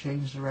likes to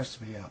change the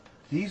recipe up.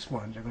 These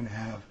ones are going to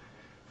have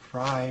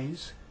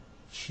fries,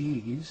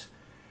 cheese,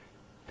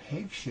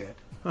 pig shit,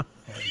 and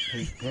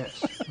pig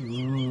piss.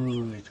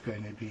 Ooh, it's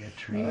going to be a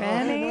treat.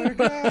 Ready?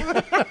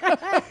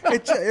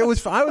 I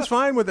was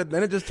fine with it.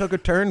 Then it just took a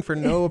turn for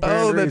no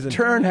apparent reason. The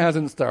turn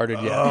hasn't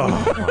started yet.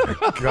 Oh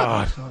my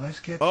God! So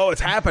let's get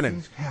It's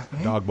happening.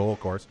 Dog bowl,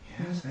 of course.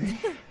 Yes,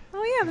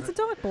 Oh yeah, that's a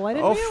dog bowl. I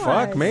didn't realize.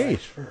 Fuck me!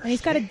 And he's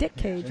got a dick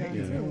cage on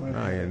too.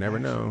 Oh, you never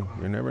know.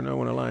 You never know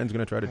when a lion's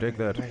going to try to take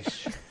that.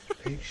 Nice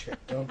pig shit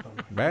dump on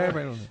my Baby.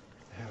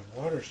 have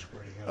water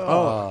squirting out.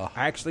 Oh,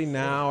 actually,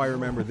 now I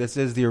remember. This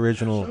is the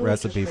original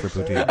recipe for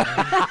poutine.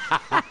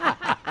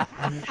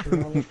 Make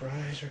sure all the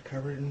fries are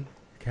covered in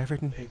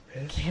pig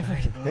piss.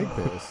 Pig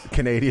piss.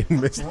 Canadian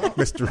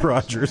Mr.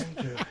 Rogers.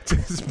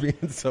 Just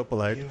being so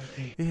polite.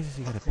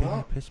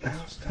 Now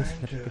it's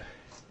time to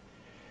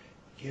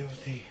give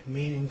the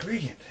main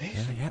ingredient.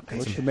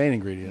 What's the main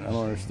ingredient? I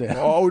don't understand.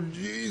 Oh,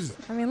 jeez.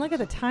 I mean, look at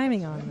the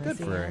timing on this.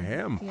 Good for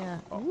him. Yeah.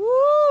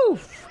 Woo!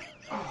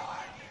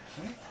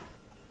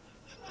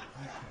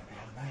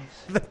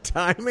 The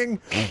timing?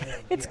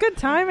 It's good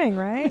timing,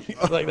 right?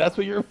 Like, that's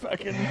what you're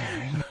fucking...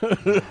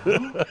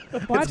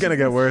 It's going to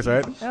get worse,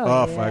 right?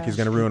 Oh, Fuck, he's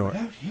going to ruin it.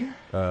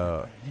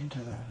 Into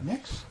the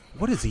mix.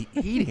 What is he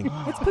eating?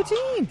 It's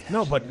poutine.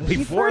 No, but You've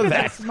before heard of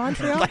that. this,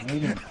 Montreal?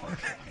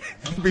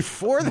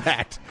 Before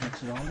that.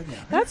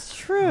 That's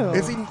true.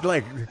 Is he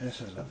like,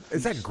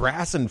 is that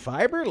grass and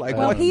fiber? Like,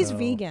 well, what? he's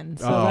vegan,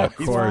 so of that's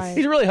course. why.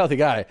 He's a really healthy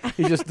guy.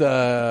 He just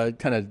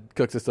kind of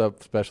cooks us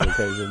up special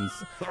occasions.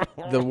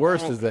 The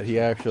worst is that he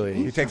actually...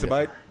 He takes a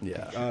bite?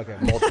 Yeah. Okay.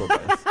 Multiple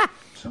bites.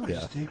 So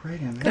just dig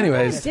right in there.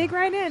 Anyways, dig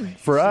right in.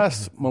 For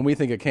us, when we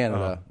think of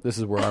Canada, this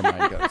is where our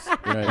mind goes.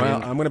 You know what I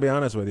mean? I'm going to be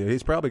honest with you.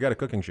 He's probably got a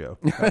cooking show.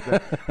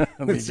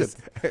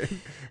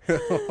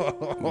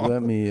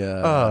 Let me.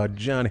 Oh,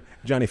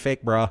 Johnny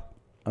fake bra.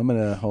 I'm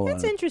gonna hold on.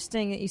 That's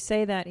interesting that you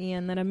say that,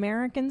 Ian, that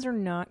Americans are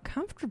not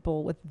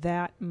comfortable with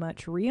that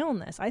much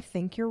realness. I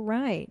think you're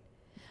right.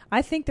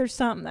 I think there's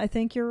something. I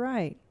think you're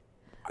right.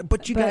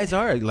 But you guys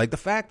are. Like, the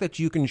fact that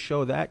you can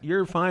show that,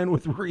 you're fine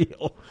with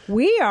real.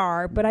 We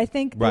are, but I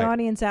think the Right.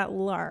 audience at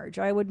large,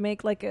 I would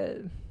make like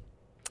a,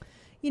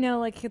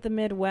 like the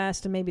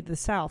Midwest and maybe the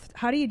South.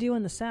 How do you do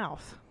in the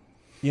South?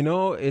 You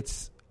know,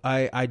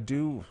 I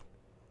do.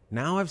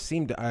 Now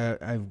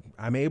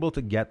I'm able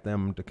to get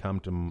them to come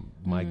to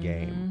my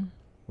game,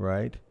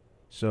 right?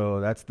 So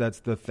that's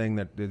the thing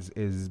that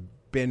is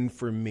been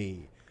for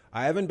me.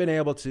 I haven't been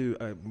able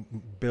to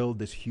build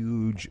this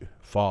huge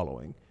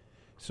following.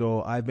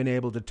 So I've been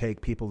able to take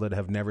people that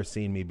have never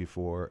seen me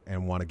before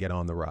and want to get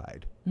on the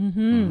ride.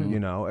 Mm-hmm. You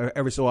know,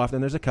 every so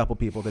often there's a couple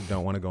people that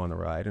don't want to go on the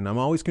ride, and I'm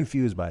always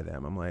confused by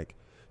them. I'm like,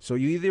 so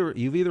you've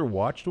either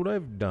watched what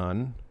I've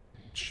done,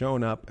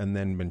 shown up, and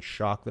then been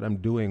shocked that I'm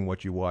doing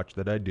what you watch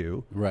that I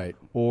do, right?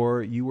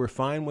 Or you were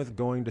fine with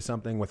going to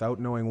something without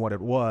knowing what it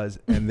was,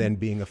 and then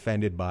being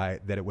offended by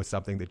that it was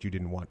something that you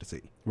didn't want to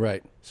see,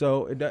 right?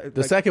 So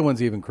the second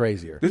one's even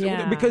crazier,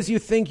 because you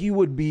think you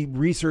would be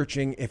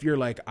researching. If you're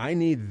like, I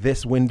need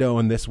this window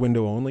and this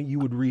window only, you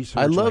would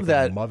research. I love like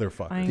that a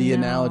motherfucker. The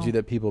analogy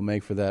that people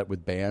make for that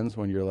with bands,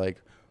 when you're like,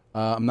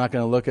 I'm not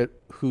going to look at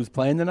who's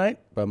playing tonight,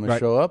 but I'm going to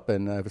show up,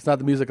 and if it's not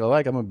the music I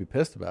like, I'm going to be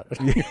pissed about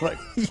it. Like,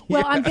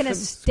 well, I'm going to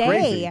stay.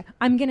 crazy.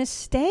 I'm going to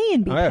stay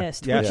and be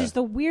pissed, Yeah. which Yeah. is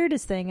the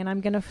weirdest thing. And I'm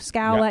going to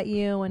scowl at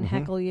you and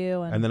heckle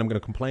you. And then I'm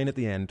going to complain at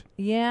the end.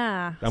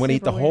 Yeah. I'm going to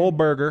eat the super whole weird.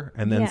 burger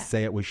and then Yeah.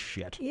 say it was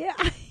shit. Yeah.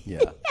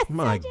 Yeah.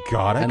 My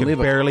God, I And could leave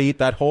barely eat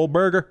that whole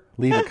burger.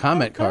 Leave a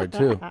comment card,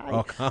 too.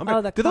 Oh, comment?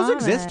 Oh, the Do those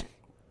comment. exist?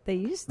 They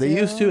used to. They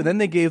used to. And then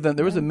they gave them,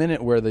 there was a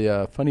minute where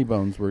the Funny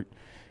Bones were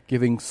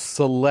giving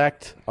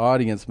select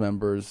audience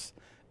members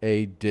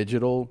a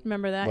digital,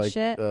 Remember that like,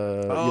 shit?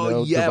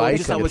 device,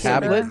 just like a always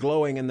tablet,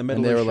 glowing in the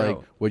middle and they of were the like,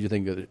 show. "What do you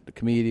think of the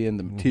comedian,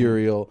 the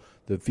material,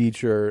 the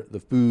feature, the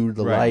food,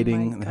 the Right.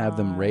 lighting?" Oh and have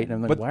them rate. And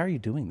I'm like, But "Why are you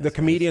doing this?" The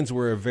comedians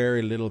were a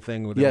very little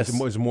thing. Yes.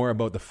 It was more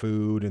about the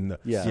food and the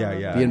The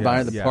the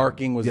environment, the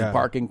parking. Was the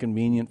parking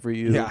convenient for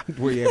you? Yeah,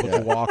 were you able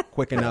to walk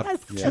quick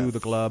enough to the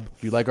club?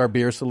 Do you like our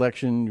beer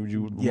selection? Would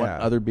you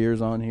want other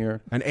beers on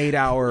here? An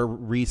 8-hour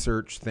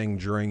research thing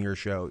during your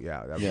show. Yeah,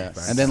 that would be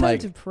fun. And then So like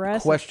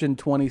depressing. question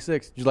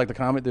 26. Did you like the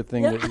comment? The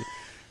thing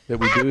that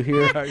we do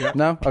here?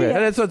 No,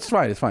 okay, so it's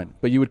fine. It's fine.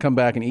 But you would come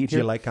back and eat Do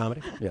here. you like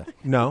comedy? Yeah.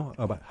 No?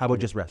 How about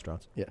just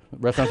restaurants? Yeah,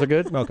 restaurants are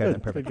good. Okay, then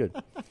perfect. Good.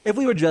 If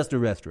we were just a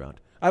restaurant,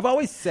 I've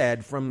always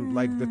said from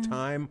like the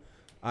time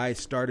I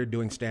started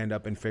doing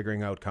stand-up and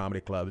figuring out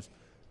comedy clubs,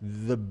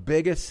 the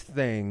biggest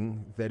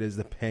thing that is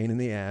the pain in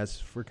the ass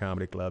for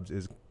comedy clubs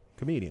is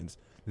comedians.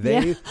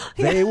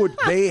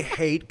 They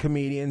hate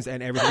comedians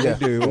and everything they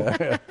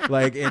do.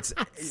 Like it's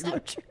so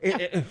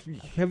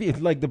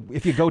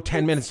if you go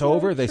 10 minutes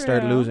over, they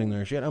start losing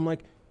their shit. I'm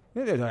like,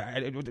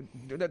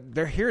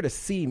 They're here to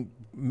see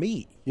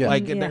me. Yeah.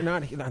 Like they're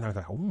not. They're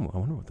like, oh, I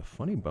wonder what the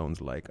Funny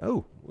Bone's like.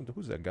 Oh,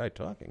 who's that guy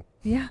talking?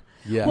 Yeah.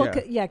 Yeah. Well,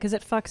 because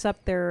it fucks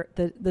up the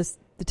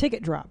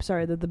ticket drop.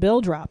 Sorry, the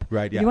bill drop.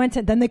 Right. Yeah. You went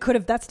to, then they could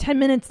have. That's 10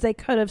 minutes. They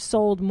could have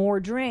sold more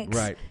drinks.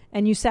 Right.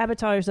 And you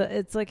sabotage.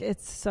 It's like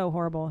it's so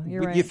horrible.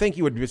 You're right. You think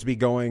you would just be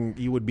going?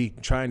 You would be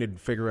trying to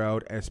figure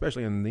out,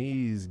 especially in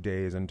these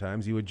days and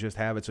times, you would just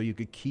have it so you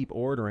could keep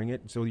ordering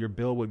it, so your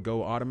bill would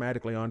go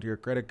automatically onto your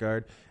credit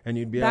card, and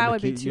you'd be able to That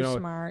would keep, be too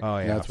smart. Oh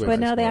yeah, but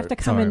no, they have to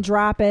come and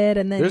drop it,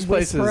 and then There's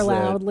places whisper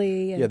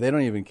loudly. Yeah, they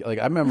don't even like.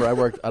 I remember I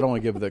worked. I don't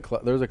want to give the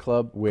club. There was a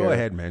club where. Go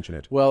ahead, mention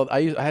it. Well,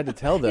 I had to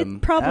tell them.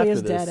 It probably after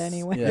is this, dead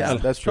anyway. Yeah,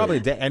 that's true.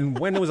 Probably dead. And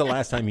when was the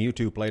last time you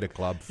two played a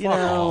club? You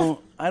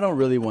know, I don't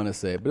really want to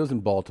say it, but it was in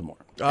Baltimore.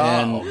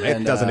 Oh,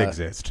 it doesn't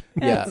exist.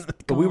 Yeah,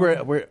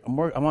 but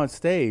I'm on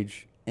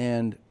stage,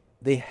 and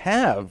they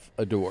have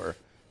a door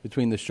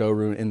between the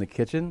showroom and the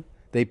kitchen.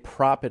 They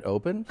prop it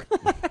open,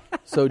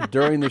 so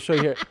during the show,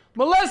 you hear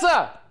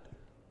Melissa,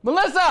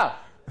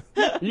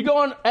 you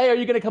going? Hey, are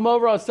you going to come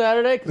over on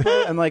Saturday?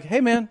 I'm like,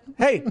 hey man,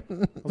 hey. I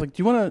was like,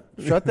 do you want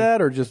to shut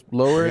that or just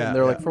lower it? Yeah, and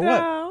they're like, for No.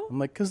 what? I'm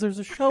like, because there's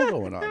a show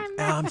going on.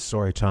 I'm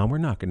sorry, Tom. We're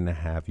not going to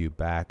have you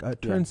back.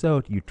 Turns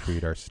out you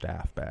treat our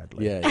staff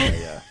badly.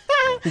 Yeah.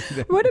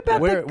 What about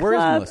where the is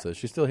club? Melissa? Is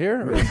she still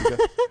here? Or is she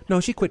No,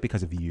 she quit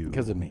because of you.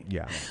 Because of me.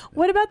 Yeah.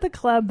 What about the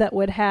club that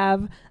would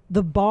have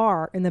the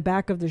bar in the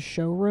back of the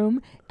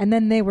showroom, and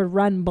then they would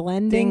run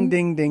blending, Ding,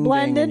 ding, ding,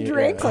 blended ding,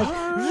 drinks, yeah.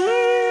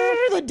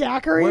 like the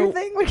daiquiri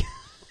thing.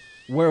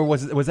 Where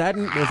was that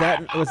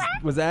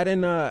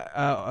in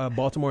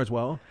Baltimore as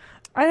well?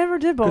 I never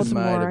did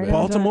Baltimore.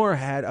 Baltimore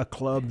had a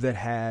club that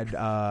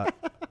had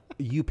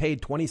you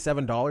paid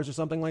 $27 or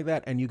something like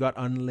that, and you got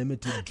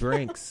unlimited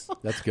drinks.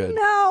 That's good.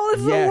 No,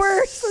 it's the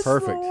worst. It's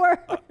Perfect.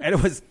 The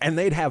worst. And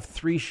they'd have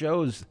 3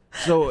 shows,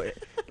 so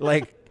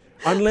like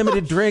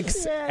unlimited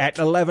drinks at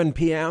 11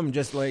 p.m.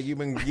 Just like you've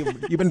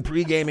been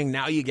pre-gaming,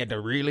 now you get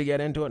to really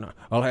get into it.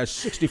 I'll have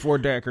 64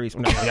 daiquiris.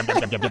 And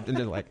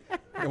just like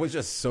it was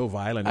just so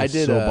violent. It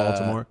was so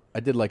Baltimore. I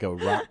did like a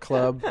rock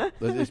club.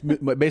 It's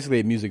basically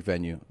a music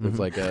venue. It's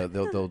like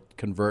they'll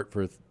convert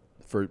for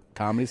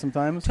comedy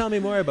sometimes. Tell me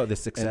more about the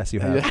success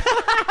you have.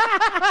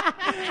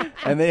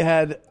 And they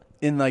had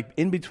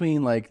in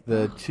between like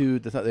the two.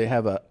 They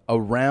have a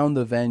around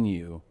the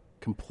venue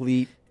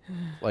complete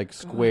like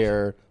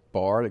square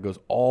bar that goes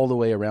all the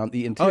way around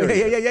the interior. Oh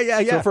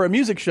yeah. So for a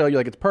music show, you're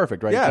like, it's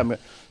perfect, right? Yeah.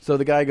 So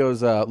the guy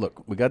goes,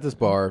 look, we got this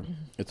bar.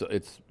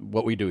 It's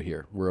what we do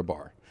here. We're a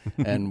bar,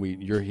 and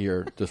you're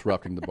here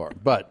disrupting the bar.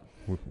 But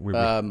we're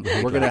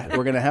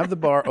gonna have the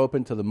bar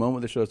open till the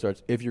moment the show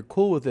starts. If you're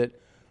cool with it,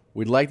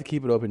 we'd like to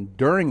keep it open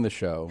during the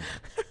show,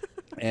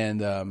 and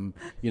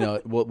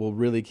we'll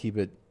really keep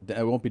it.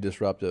 It won't be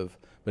disruptive,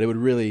 but we would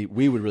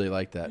really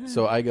like that.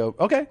 So I go,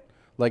 okay.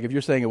 Like if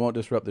you're saying it won't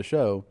disrupt the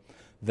show,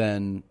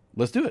 then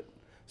let's do it.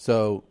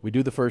 So we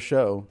do the first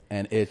show,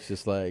 and it's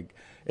just like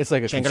it's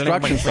like a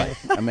construction site.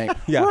 I mean,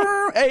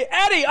 hey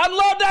Eddie,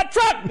 unload that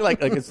truck! Like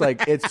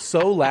it's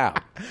so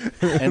loud,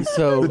 and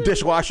so the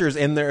dishwasher's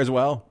in there as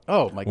well.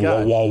 Oh my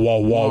god!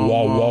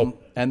 Whoa.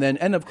 And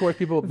of course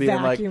people being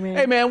Vacuuming. like,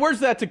 hey man,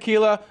 where's that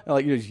tequila? And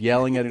like you're just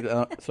yelling at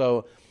it.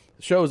 So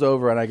the show's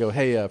over, and I go,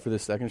 hey, for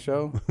this second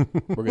show,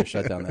 we're gonna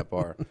shut down that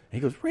bar. And he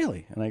goes,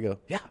 really? And I go,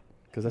 yeah,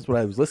 because that's what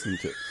I was listening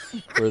to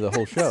for the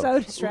whole show. So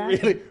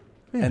distracting. Really?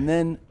 And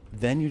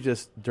then you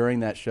just,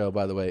 during that show,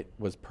 by the way,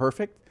 was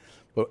perfect.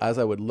 But as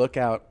I would look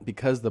out,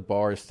 because the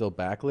bar is still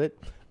backlit,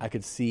 I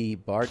could see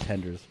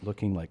bartenders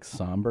looking like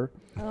somber.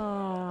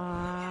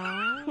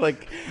 Aww.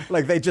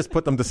 like they just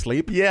put them to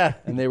sleep? Yeah.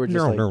 And they were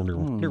just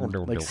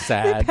like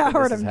sad. They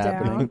powered this is them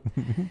happening.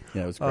 down.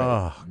 Yeah, it was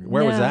great.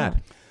 Where was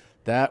that?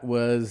 That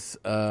was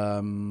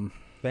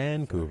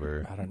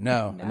Vancouver. I don't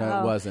know.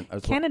 No, it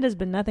wasn't. Canada's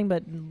been nothing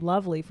but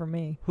lovely for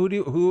me.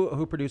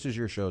 Who produces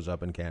your shows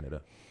up in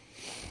Canada?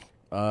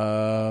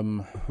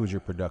 Who's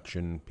your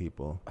production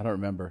people? I don't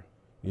remember.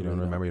 You don't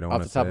remember? You don't off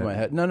want the to top say of my it?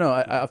 head. No.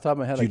 Off the top of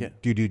my head, I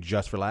can't. Do you do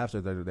Just for Laughs,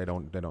 or they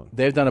don't?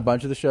 They've done a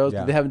bunch of the shows,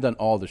 Yeah. but they haven't done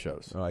all the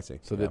shows. Oh, I see.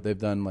 So they've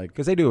done like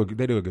because they do a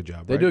good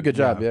job. They right? do a good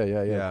job. Yeah.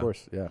 Of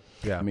course. Yeah.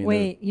 I mean,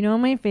 wait, you know what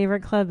my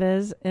favorite club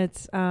is?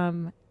 It's I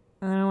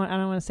don't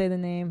want to say the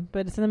name,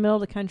 but it's in the middle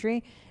of the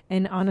country,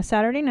 and on a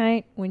Saturday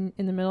night, when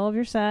in the middle of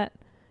your set,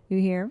 you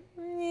hear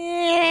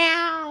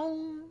meow,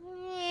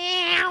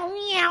 meow,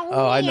 meow,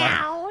 Oh, I know.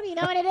 meow. Do you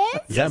know what it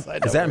is?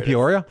 Is that in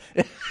Peoria?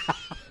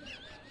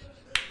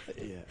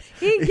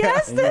 He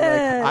guessed it.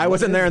 I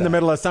wasn't there in the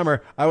middle of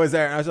summer. I was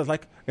there. I was just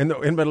like in the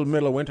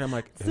middle of winter. I'm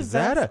like, is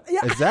that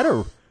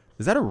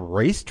a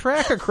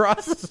racetrack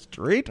across the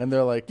street? And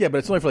they're like, yeah, but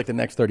it's only for like the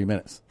next 30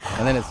 minutes,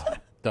 and then it's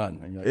done.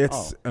 And you're like,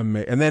 It's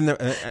amazing.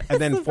 And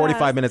then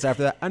 45 minutes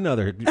after that,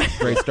 another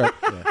racetrack.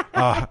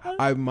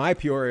 My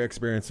Peoria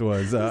experience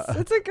was.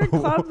 It's a good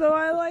club, though.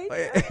 I like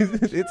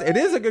it. It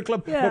is a good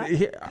club. Yeah. But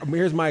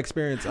here's my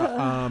experience.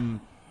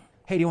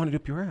 Hey, do you want to do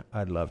Peoria?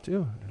 I'd love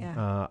to.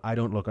 Yeah. I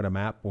don't look at a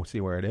map. We'll see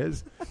where it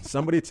is.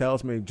 Somebody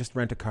tells me, just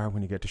rent a car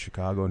when you get to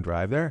Chicago and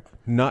drive there,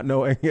 not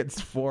knowing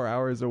it's 4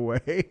 hours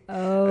away.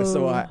 Oh.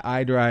 So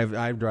I drive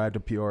to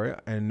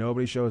Peoria, and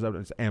nobody shows up.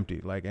 It's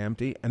empty.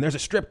 And there's a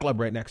strip club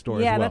right next door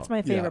as well. Yeah, that's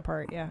my favorite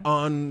part, yeah.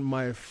 On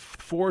my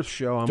fourth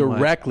show, I'm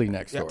directly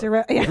next door.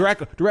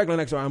 Directly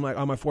next door. I'm like,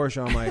 on my fourth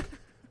show, I'm like,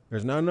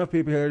 there's not enough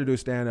people here to do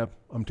stand-up.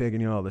 I'm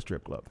taking you all to the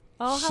strip club.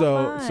 Oh,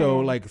 how fun. So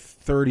like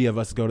 30 of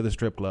us go to the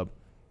strip club.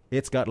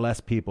 It's got less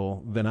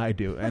people than I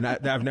do, and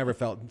I've never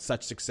felt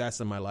such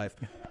success in my life.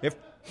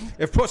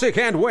 If pussy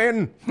can't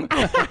win,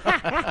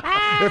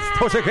 if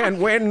pussy can't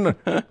win,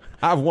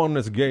 I've won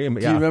this game.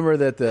 Do you remember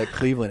that the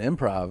Cleveland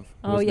Improv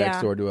was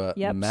next door to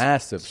a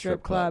massive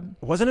strip club?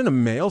 Wasn't it a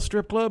male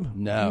strip club?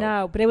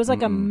 No, but it was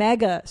like a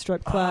mega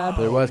strip club.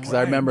 There was, because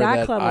I remember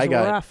that club was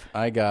rough.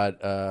 I got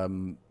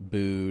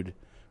booed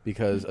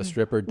because a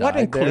stripper died. What,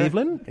 in there.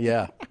 Cleveland?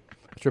 Yeah.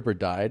 A stripper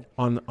died.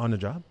 On the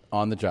job?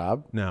 On the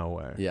job. No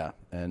way. Yeah.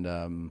 And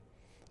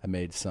I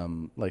made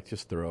some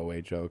just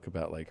throwaway joke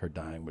about her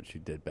dying what she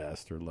did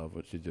best or love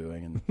what she's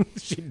doing, and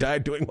she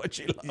died doing what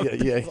she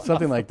loved. Yeah,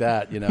 something like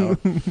that,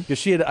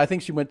 because I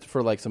think she went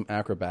for some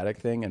acrobatic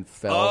thing and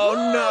fell. Oh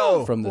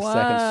no! From the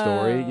second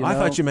story. I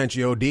thought you meant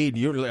she OD'd.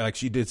 You like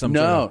she did some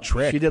sort of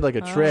trick. She did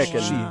a trick,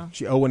 and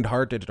she Owen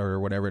Harted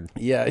or whatever.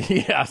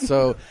 Yeah.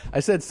 So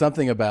I said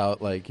something about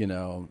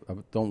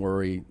don't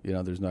worry,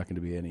 there's not going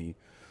to be any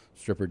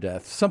stripper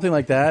death, something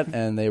like that,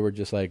 and they were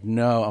just like,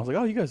 no. I was like,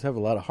 oh, you guys have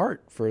a lot of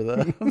heart for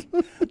the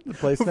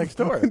place next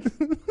door.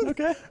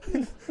 Okay,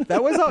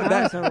 that was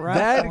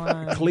that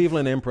one.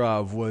 Cleveland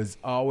Improv was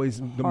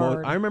always the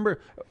most. I remember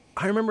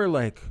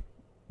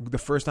the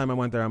first time I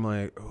went there, I'm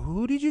like,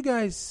 who did you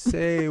guys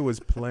say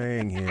was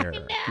playing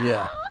here?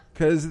 Yeah.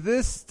 Because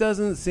this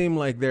doesn't seem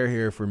like they're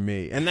here for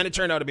me. And then it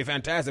turned out to be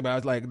fantastic, but I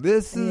was like,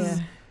 this is...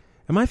 Yeah.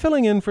 Am I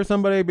filling in for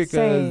somebody?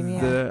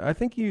 Because I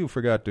think you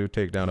forgot to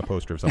take down a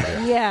poster of somebody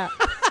else. Yeah.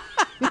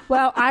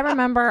 Well, I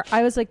remember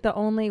I was the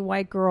only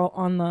white girl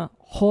on the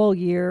whole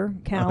year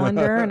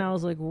calendar, and I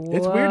was like, whoa.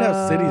 It's weird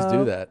how cities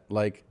do that.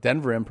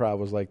 Denver Improv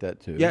was like that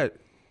too. Yeah.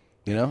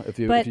 If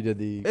you did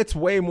the... It's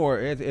way more...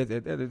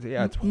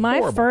 it's my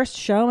horrible. first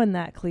show in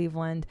that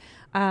Cleveland,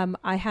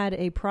 I had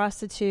a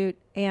prostitute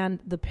and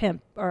the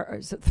pimp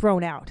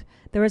thrown out.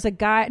 There was a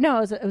guy...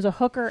 No, it was a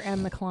hooker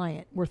and the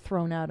client were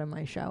thrown out of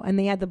my show. And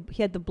he had the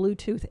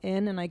Bluetooth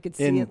in, and I could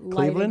see it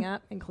lighting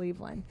up in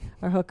Cleveland.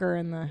 A hooker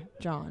and the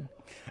John.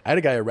 I had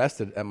a guy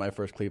arrested at my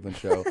first Cleveland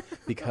show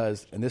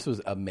because... And this was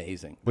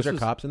amazing. Was there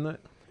cops in that?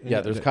 Yeah,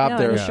 there's a cop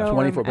there.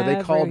 24, but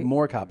they called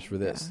more cops for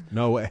this. Yeah.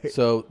 No way.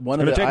 So one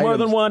of the take items, more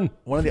than one.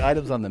 One of the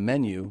items on the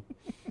menu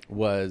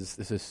was,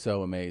 this is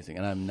so amazing,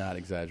 and I'm not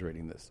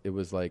exaggerating this. It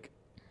was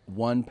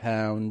 1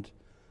 pound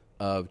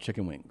of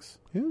chicken wings.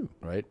 Ooh.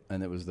 Right,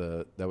 and that was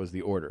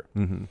the order.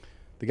 Mm-hmm.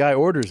 The guy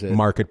orders it.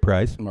 Market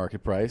price,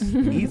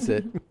 eats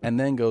it, and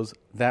then goes,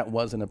 "That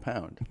wasn't a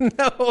pound."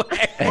 No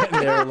way. And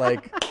they're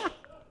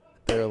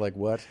like,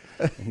 what?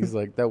 And he's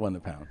like, "That wasn't a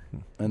pound."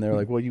 And they're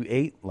like, "Well, you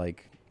ate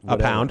a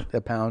pound."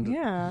 A pound.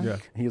 Yeah.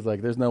 He's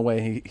like, "There's no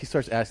way." He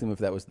starts asking them if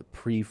that was the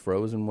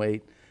pre-frozen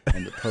weight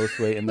and the post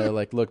weight, and they're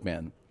like, "Look,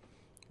 man."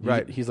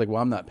 Right. He's like,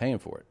 "Well, I'm not paying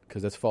for it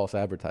because that's false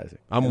advertising."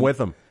 I'm with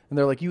him. And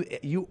they're like,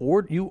 you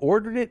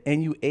ordered it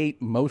and you ate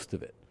most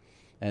of it.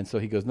 And so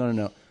he goes,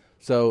 no.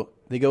 So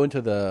they go into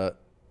the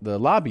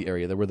lobby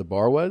area there where the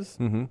bar was,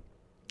 mm-hmm.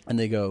 and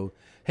they go,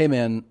 "Hey,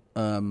 man,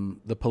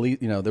 the police.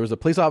 There was a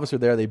police officer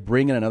there. They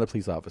bring in another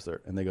police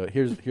officer, and they go,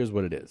 here's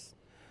what it is.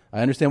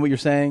 I understand what you're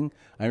saying.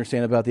 I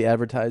understand about the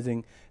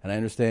advertising, and I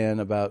understand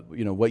about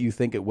what you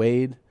think it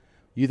weighed.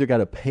 You either got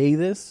to pay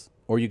this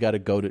or you're going to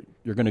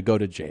go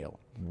to jail."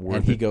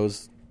 And he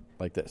goes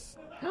like this.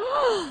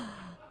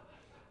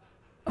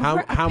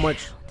 How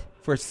much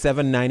for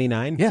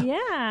 $7.99?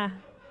 Yeah.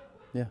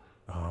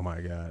 Oh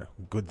my God!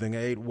 Good thing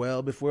I ate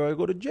well before I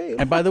go to jail.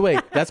 And by the way,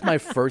 that's my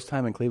first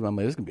time in Cleveland. I'm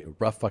like, this is gonna be a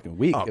rough fucking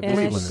week. If this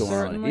is what's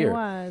going on here.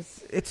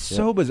 Was. It's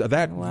so bizarre.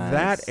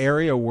 That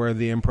area where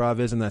the Improv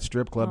is and that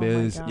strip club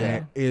is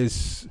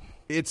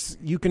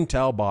you can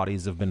tell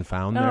bodies have been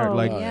found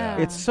there.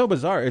 It's so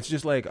bizarre. It's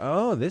just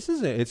this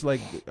is it. It's like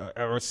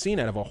a scene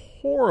out of a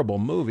horrible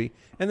movie,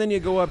 and then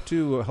you go up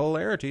to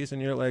hilarities, and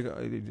you're like,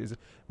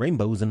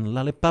 rainbows and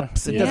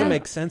lollipops. It doesn't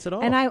make sense at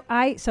all. And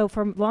I so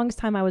for the longest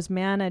time I was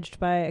managed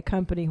by a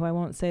company who I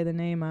won't say the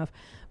name of,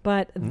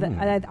 but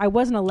I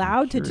wasn't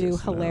allowed to do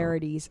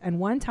hilarities. And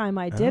one time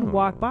I did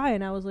walk by,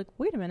 and I was like,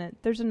 wait a minute,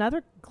 there's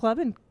another club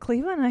in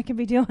Cleveland I can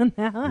be doing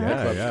that. Yeah,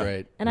 that's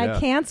great. And I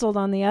canceled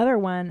on the other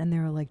one, and they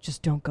were like,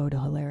 just don't go to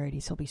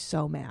hilarities. He'll be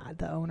so mad.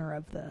 The owner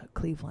of the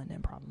Cleveland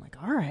Improv. I'm like,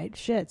 all right,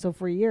 shit. So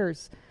for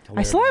years,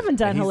 I still haven't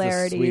done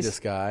hilarities. He's the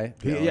sweetest guy.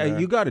 Yeah,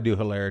 you got to do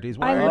hilarities.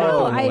 I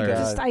know.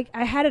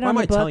 I had it on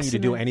the books. Why am I telling you to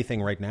do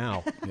anything right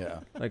now? Yeah.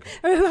 Like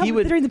he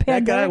would. During the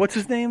pandemic. That guy, what's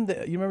his name?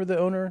 You remember the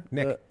owner?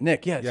 Nick.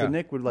 Nick. Yeah. So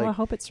Nick would like. Well, I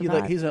hope it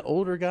survived. He's an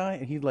older guy,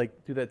 and he'd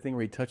like do that thing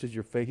where he touches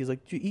your face. He's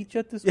like, "Did you eat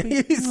yet this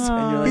week?"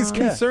 He's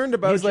concerned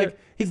about. He's like,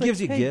 he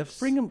gives you gifts.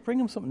 Bring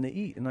him something to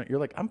eat, and you're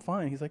like, "I'm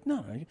fine." He's like, "No,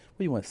 what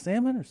do you want?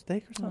 Salmon or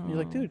steak or something?" You're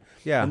like, "Dude."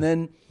 Yeah. And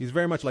then he's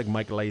very much like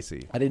Mike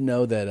Lacey. I didn't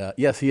know that.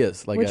 Yes, he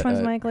is. Like which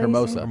one's Mike Lacey?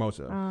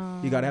 Hermosa.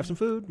 You got to have some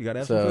food. You got to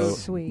have some food.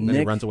 Sweet. And then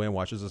he runs away and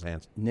washes his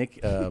hands.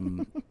 Nick,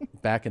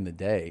 back in the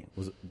day,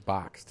 was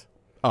boxed.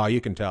 Oh,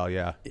 you can tell,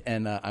 yeah.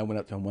 And I went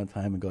up to him one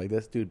time and go like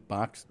this, dude,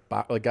 box,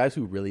 like guys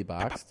who really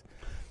boxed,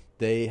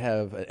 they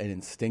have an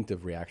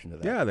instinctive reaction to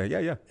that.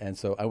 Yeah. And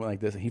so I went like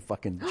this, and he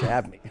fucking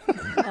jabbed me.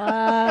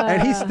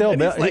 And he's still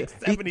built like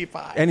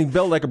 75, and he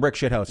built like a brick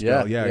shithouse.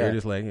 Yeah. You're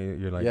just like Yeah,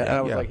 and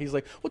I was like, he's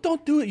like, well,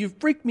 don't do it. You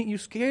freaked me. You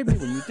scared me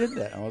when you did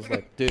that. I was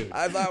like, dude,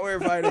 I thought we were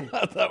fighting.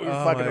 I thought we were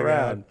fucking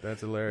around. God,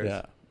 that's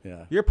hilarious.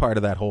 Yeah. You're part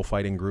of that whole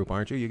fighting group,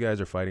 aren't you? You guys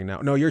are fighting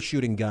now. No, you're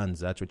shooting guns.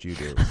 That's what you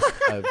do.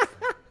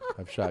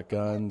 I've shot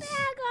guns.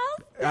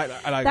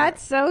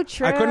 That's so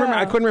true. I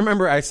couldn't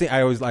remember. I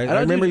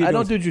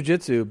don't do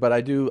jiu-jitsu, but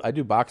I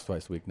do box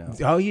twice a week now.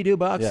 Oh, you do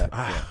box? Yeah.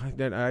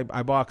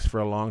 I boxed for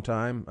a long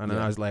time, and then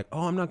I was like,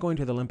 oh, I'm not going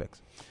to the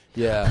Olympics.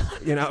 Yeah.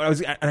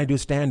 I do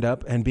stand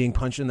up, and being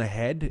punched in the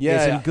head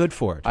isn't good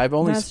for it. I've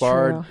only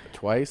sparred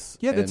twice.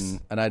 Yeah,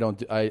 and I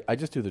don't. I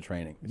just do the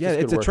training.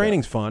 The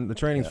training's fun. The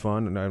training's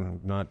fun, and I'm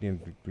not.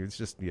 It's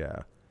just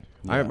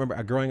I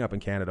remember growing up in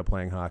Canada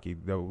playing hockey.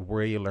 The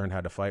way you learned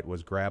how to fight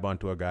was grab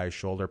onto a guy's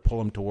shoulder, pull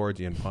him towards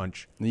you, and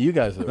punch. You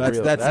guys are that's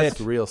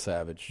it. Real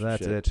savage.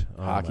 That's shit. it.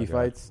 Hockey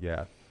fights.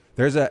 Yeah.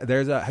 There's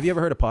a. Have you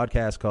ever heard a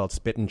podcast called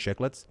Spittin'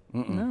 Chicklets?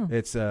 No.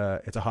 It's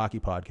a hockey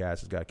podcast.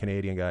 It's got a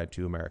Canadian guy,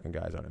 2 American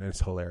guys on it, and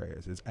it's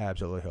hilarious. It's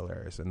absolutely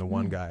hilarious. And the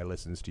one guy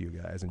listens to you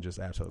guys and just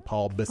absolutely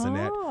Paul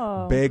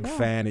Bissonnette, big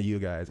fan of you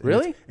guys.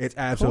 Really? It's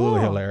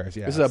absolutely hilarious.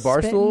 Yeah. Is it a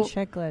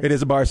Barstool? It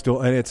is a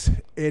Barstool, and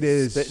it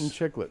is Spittin'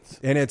 Chicklets,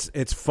 and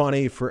it's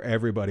funny for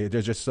everybody.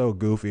 It's just so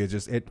goofy. It's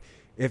just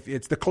If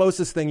it's the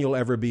closest thing you'll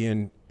ever be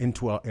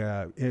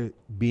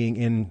being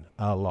in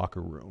a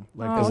locker room.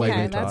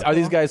 Are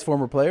these guys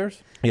former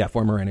players? Yeah,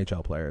 former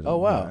NHL players. Oh,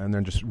 wow. And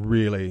they're just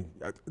really,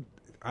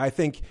 I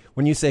think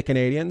when you say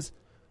Canadians,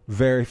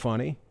 very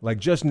funny, like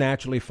just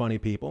naturally funny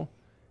people.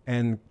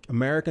 And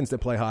Americans that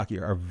play hockey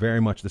are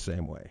very much the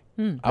same way.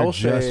 I will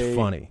just say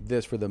funny.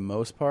 This for the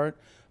most part,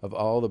 of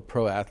all the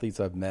pro athletes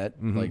I've met,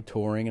 like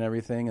touring and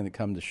everything, and that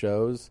come to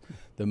shows,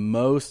 the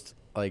most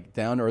like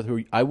down to earth,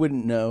 who I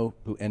wouldn't know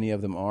who any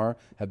of them are,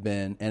 have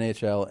been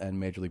NHL and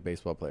Major League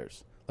Baseball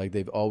players. Like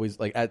they've always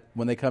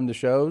when they come to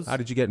shows. How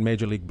did you get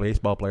Major League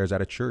Baseball players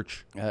out of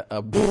church?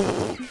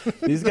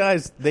 These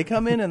guys, they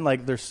come in and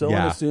like they're so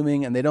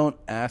unassuming, and they don't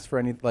ask for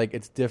any. Like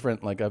it's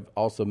different. Like I've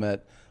also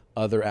met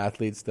other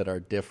athletes that are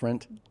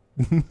different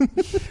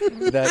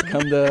that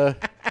come to.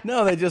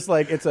 No, they just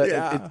like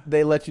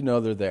they let you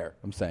know they're there.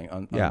 I'm saying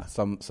on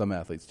some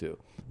athletes too.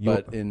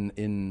 But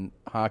in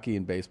hockey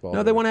and baseball,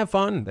 no, they want to have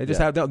fun. They just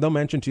they'll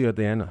mention to you at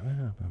the end,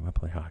 I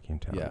play hockey in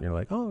town. And you're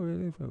like, oh,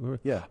 really?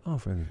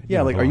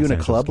 Like, are you in a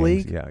club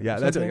league? Yeah.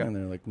 That's it. And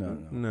they're like, no.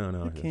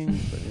 The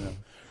Kings,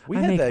 but,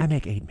 I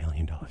make $8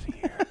 million a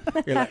year.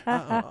 You're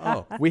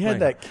like, we had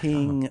that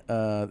king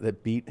that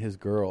beat his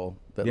girl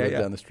that lived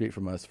down the street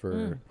from us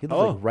for. He lived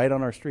like right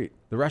on our street.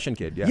 The Russian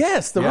kid,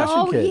 Yes, the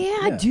Russian kid.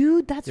 Oh, yeah,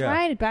 dude, that's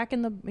right. Back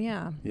in the,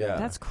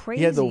 that's crazy.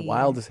 He had the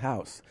wildest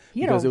house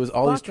because it was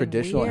all these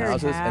traditional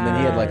houses, and then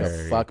he had like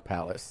a fuck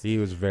palace. He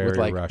was very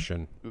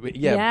Russian.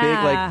 Yeah,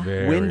 big like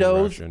very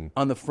windows Russian.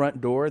 On the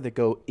front door that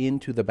go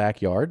into the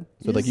backyard,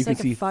 so like you can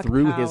like see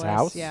through his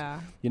house.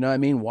 Yeah, you know what I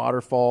mean?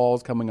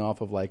 Waterfalls coming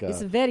off of like a.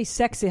 It's a very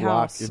sexy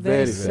house.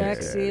 Very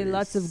sexy.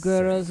 Lots of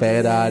girls.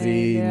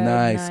 Ferrari,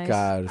 nice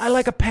cars. I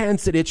like a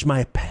pants that itch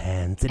my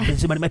pants.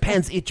 My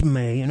pants itch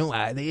me. You know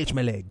why? They itch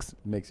my legs.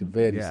 Makes it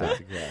very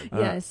sexy.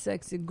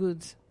 Sexy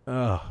goods.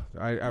 There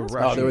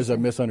was a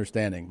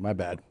misunderstanding. My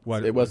bad.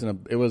 What? It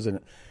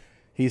wasn't.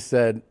 He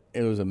said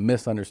it was a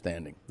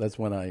misunderstanding. That's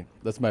my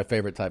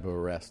favorite type of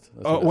arrest.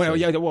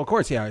 Well, of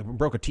course, I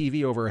broke a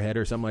TV over her head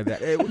or something like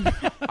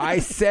that. I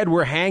said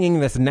we're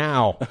hanging this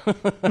now.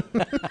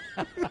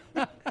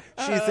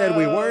 She said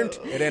we weren't.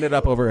 It ended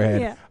up over her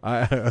head.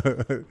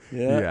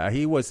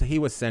 He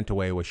was sent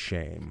away with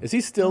shame. Is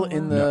he still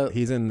in the? No,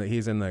 he's in the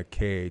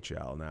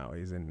KHL now.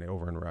 He's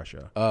over in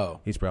Russia. Oh,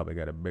 he's probably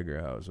got a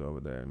bigger house over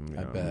there.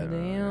 I bet.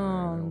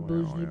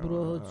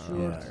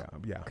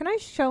 Yeah. Can I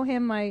show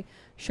him my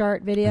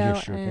chart video?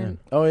 You sure can.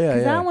 Oh yeah,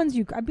 because that one's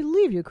I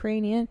believe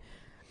Ukrainian.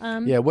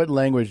 What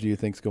language do you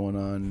think's going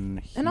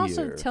on here? And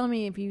also tell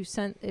me if you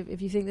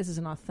think this is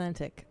an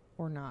authentic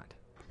or not.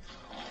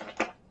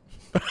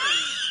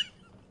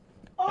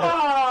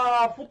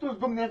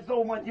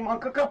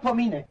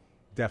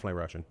 Definitely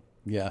Russian.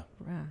 Yeah.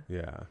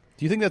 Yeah.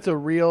 Do you think that's a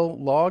real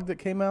log that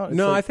came out?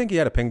 No, I think he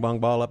had a ping pong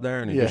ball up there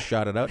and he just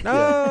shot it out.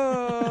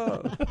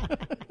 No!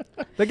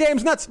 The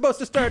game's not supposed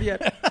to start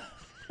yet.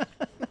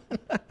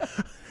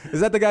 Is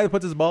that the guy that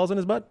puts his balls in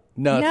his butt?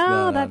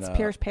 No, that's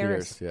Pierce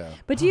Paris. Yeah.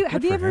 But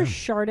have you ever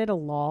sharded a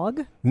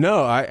log?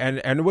 No, and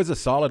it was a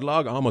solid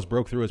log. I almost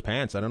broke through his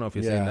pants. I don't know if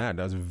you've seen that.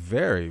 That was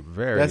very,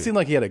 very. That seemed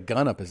like he had a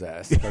gun up his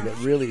ass. Like it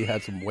really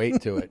had some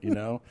weight to it,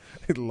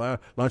 It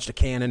launched a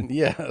cannon.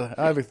 Yeah,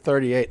 I have a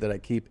 38 that I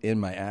keep in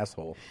my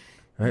asshole.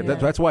 Right,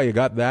 that's why you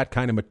got that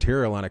kind of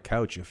material on a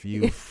couch. If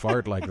you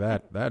fart like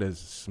that, that is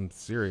some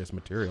serious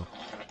material.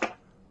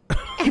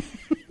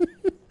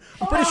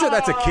 I'm pretty sure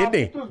that's a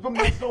kidney.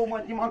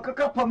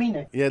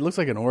 Yeah, it looks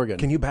like an organ.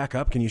 Can you back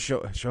up? Can you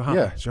show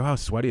how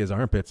sweaty his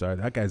armpits are?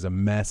 That guy's a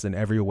mess in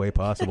every way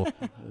possible.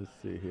 Let's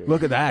see here.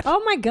 Look at that.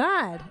 Oh my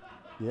God.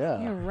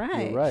 Yeah, you're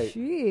right. You're right.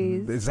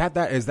 Jeez. Is that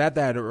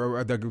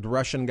the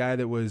Russian guy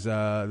that was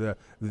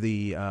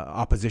the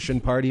opposition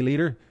party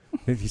leader?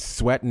 He's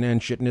sweating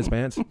and shitting his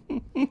pants.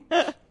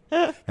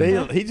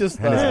 He just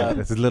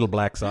that's his little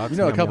black socks.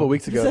 A couple of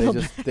weeks ago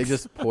they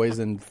just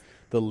poisoned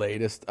the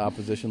latest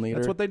opposition leader.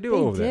 That's what they do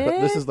over there.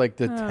 But this is like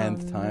the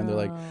 10th time. They're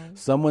like,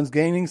 someone's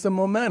gaining some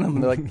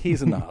momentum. They're like,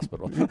 he's in the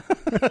hospital.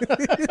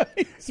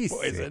 He's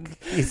poisoned.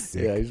 Sick. He's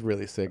sick. Yeah, he's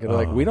really sick. And they're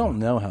like, we don't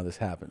know how this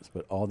happens,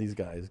 but all these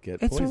guys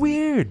get poisoned. It's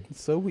weird.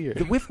 It's so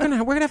weird. We're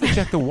gonna have to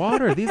check the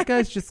water. These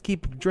guys just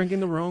keep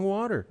drinking the wrong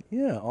water.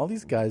 Yeah, all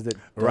these guys that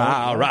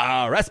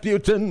rah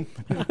Rasputin.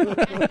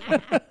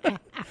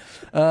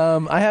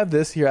 I have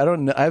this here.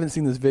 I haven't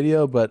seen this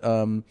video, but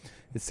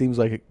it seems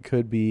like it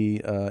could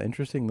be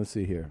interesting. Let's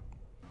see here.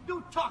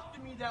 Don't talk to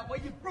me that way.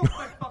 You broke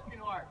my fucking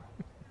heart.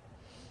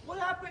 What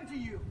happened to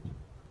you?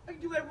 I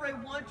can do whatever I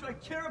want to. I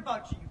care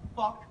about you, you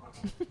fuck.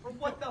 Or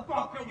what the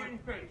fuck are you?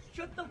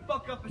 Shut the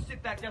fuck up and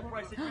sit back there before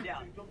I sit you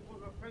down.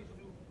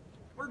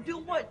 Or do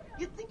what?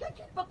 You think I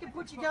can fucking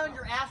put you down on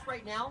your ass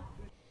right now?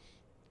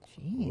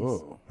 Jeez.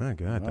 Whoa. My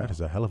God, that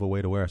is a hell of a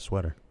way to wear a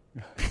sweater.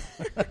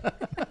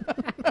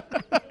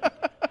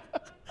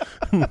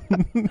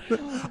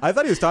 I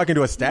thought he was talking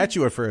to a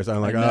statue at first.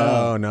 I'm like,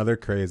 oh, another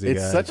crazy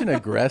guy. It's such an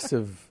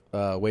aggressive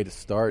way to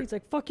start. He's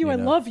like, fuck you, I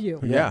love you.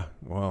 Yeah.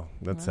 Well,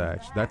 that's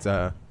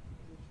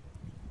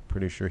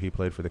pretty sure he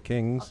played for the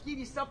Kings. I'll give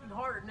you something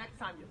harder next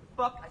time, you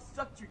fuck. I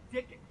sucked your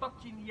dick and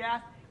fucked you in the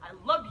ass. I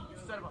love you, you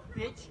son of a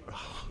bitch.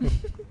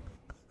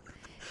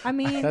 I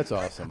mean, that's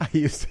awesome. I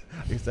used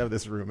to have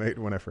this roommate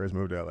when I first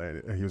moved to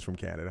LA. He was from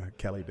Canada,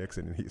 Kelly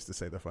Dixon, and he used to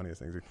say the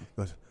funniest things. He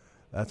goes,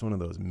 that's one of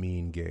those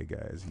mean gay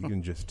guys. You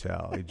can just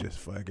tell. He just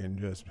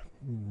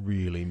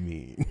really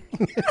mean.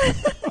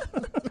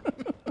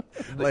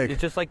 Like,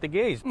 it's just like the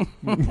gays.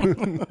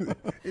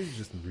 He's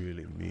just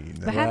really mean.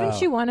 But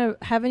haven't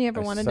you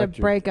ever wanted to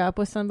break up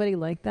with somebody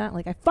like that?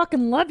 Like, I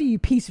fucking love you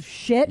piece of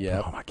shit.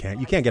 Yeah. Oh,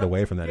 you can't get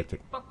away from that.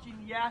 Fuck you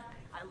in the ass.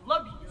 I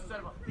love you, you son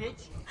of a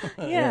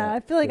bitch. Yeah, I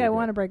feel like I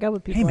want to break up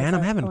with people. Hey, like man, that.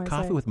 I'm having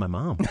coffee with my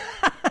mom.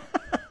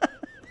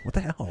 What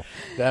the hell?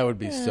 That would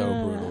be so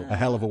brutal. A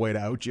hell of a way to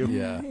out you.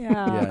 Yeah.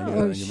 Yeah.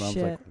 Your mom's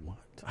like, what?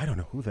 I don't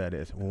know who that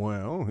is.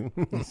 Well,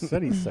 he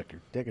said he sucked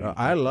your dick.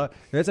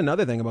 That's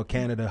another thing about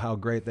Canada, how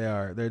great they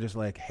are. They're just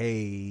like,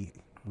 hey,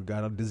 we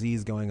got a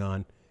disease going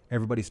on.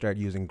 Everybody start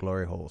using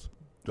glory holes.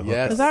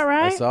 Yes. Is that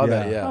right? I saw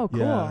that, yeah. Oh, cool.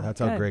 Yeah, that's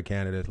how great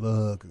Canada is.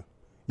 Look,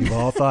 you've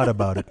all thought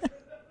about it.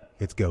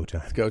 It's go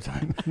time. It's go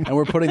time. And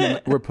we're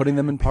putting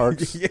them in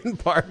parks. In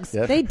parks.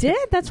 Yep. They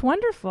did. That's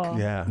wonderful.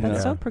 Yeah.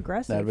 That's so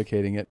progressive.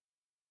 Advocating it.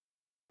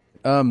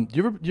 Do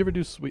you ever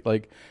do sweet,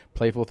 like,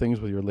 playful things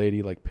with your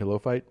lady, like pillow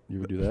fight? You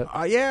ever do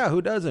that? Yeah, who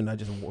doesn't?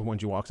 When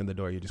she walks in the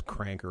door, you just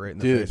crank her right in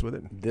the face with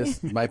it.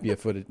 This might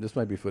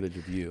be footage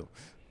of you.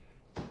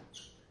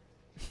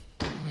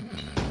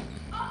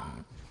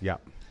 Yeah.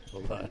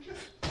 Hold on.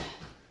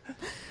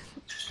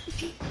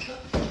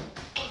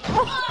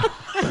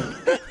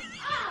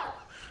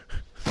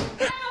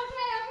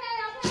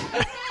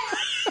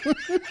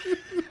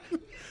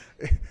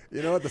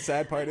 You know what the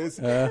sad part is?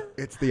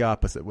 It's the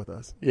opposite with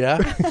us. Yeah?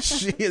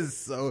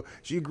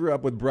 She grew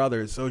up with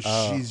brothers, so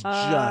she's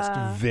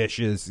just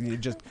vicious.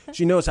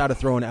 She knows how to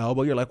throw an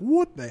elbow. You're like,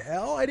 what the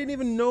hell? I didn't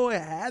even know I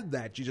had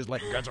that. She just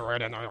like gets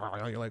right in.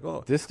 You're like,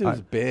 oh. This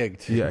dude's big,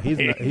 too. Yeah,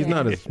 he's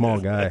not a small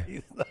guy.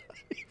 He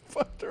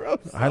fucked her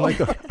up. I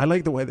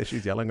like the way that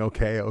she's yelling,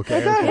 okay.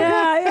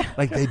 Yeah.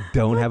 Like they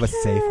don't have a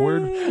safe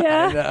word.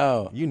 Yeah. I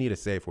know. You need a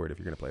safe word if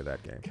you're going to play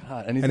that game.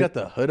 God, and he's got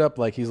the hood up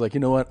like he's like, you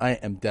know what? I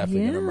am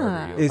definitely going to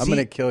murder you. I'm going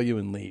to kill you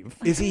and leave.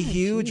 Is he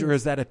huge or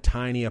is that a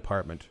tiny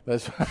apartment?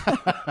 That's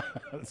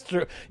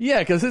true. Yeah,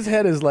 because his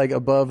head is like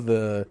above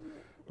the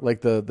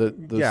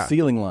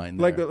ceiling line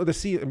there. Like the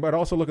ceiling, but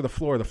also look at the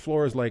floor. The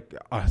floor is like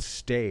a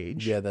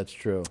stage. Yeah, that's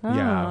true.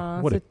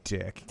 Yeah, what a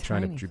dick.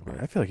 Trying to.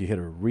 I feel like he hit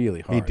her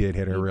really hard. He did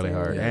hit her really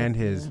hard, and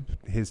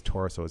his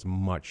torso is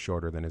much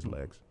shorter than his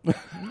legs.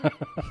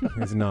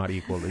 He's not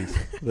equal.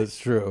 That's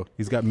true.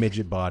 He's got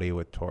midget body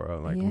with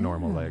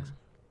normal legs.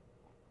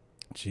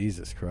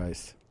 Jesus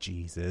Christ.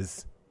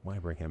 Jesus. Why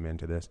bring him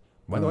into this?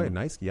 By the way,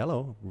 nice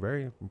yellow.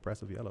 Very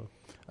impressive yellow.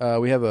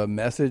 We have a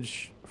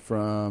message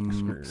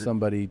from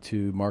somebody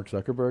to Mark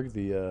Zuckerberg,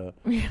 the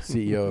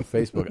CEO of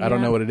Facebook. I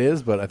don't know what it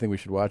is, but I think we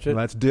should watch it.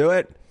 Let's do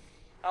it.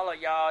 Hello,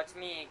 y'all. It's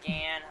me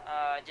again.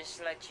 Just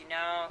to let you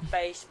know,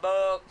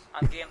 Facebook,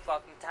 I'm getting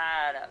fucking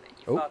tired of it.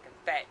 You fucking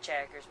fat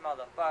checkers,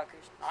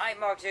 motherfuckers. I ain't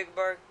Mark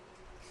Zuckerberg.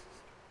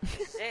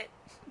 This is it.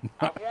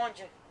 I warned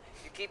you.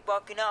 You keep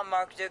fucking up,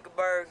 Mark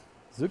Zuckerberg.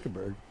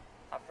 Zuckerberg?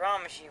 I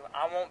promise you,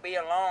 I won't be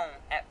alone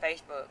at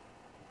Facebook.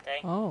 Okay?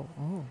 Oh.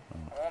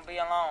 I won't be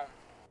alone.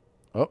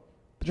 Oh.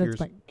 That's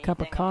my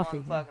cup of coffee.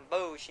 I'm fucking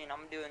bullshit.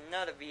 I'm doing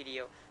another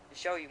video to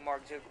show you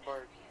Mark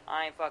Zuckerberg.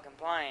 I ain't fucking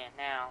playing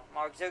now.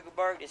 Mark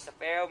Zuckerberg, it's a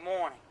fair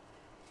warning.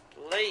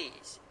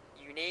 Please,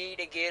 you need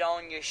to get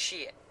on your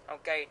shit.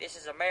 Okay, this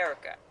is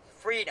America.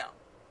 Freedom.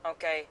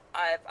 Okay,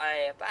 if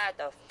I had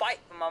to fight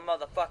for my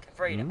motherfucking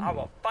freedom, I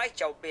will fight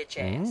your bitch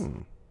ass.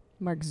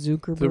 Mark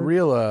Zuckerberg. The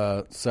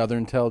real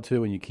Southern tell,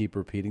 too, when you keep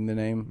repeating the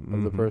name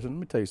of the person. Let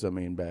me tell you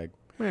something, Ian Bagg.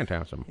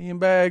 Fantastic. Ian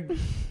Bagg,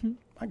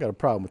 I got a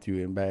problem with you,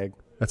 Ian Bagg.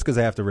 That's because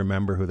I have to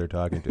remember who they're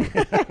talking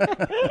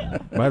to.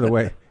 By the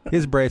way,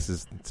 his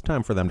braces, it's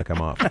time for them to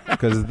come off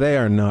because they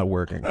are not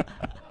working.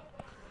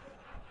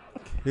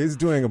 He's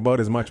doing about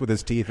as much with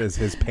his teeth as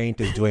his paint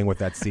is doing with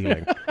that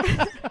ceiling.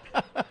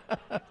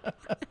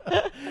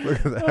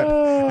 Look at that.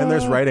 And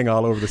there's writing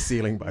all over the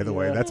ceiling, by the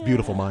way. That's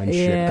beautiful mind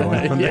shit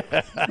going on.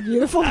 Yeah.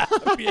 Beautiful mind.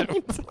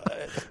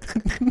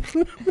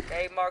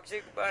 Okay, Mark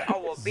Zuckerberg, I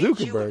will beat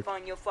you in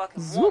front of your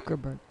fucking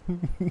woman.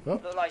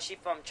 Look like she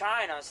from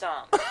China or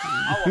something.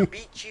 I will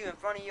beat you in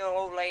front of your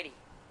old lady.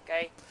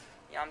 Okay?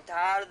 Yeah, I'm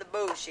tired of the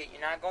bullshit.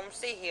 You're not going to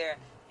sit here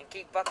and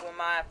keep fucking with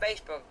my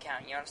Facebook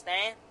account. You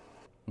understand?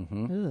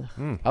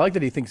 I like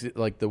that he thinks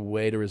like the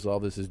way to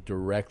resolve this is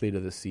directly to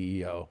the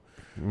CEO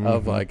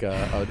of like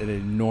an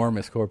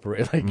enormous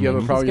corporation. Like you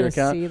have a problem with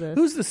your account.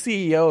 Who's the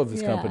CEO of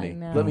this company?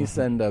 Let me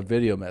send a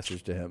video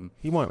message to him.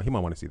 He might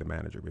want to see the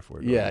manager before.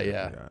 He goes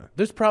yeah.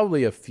 There's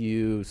probably a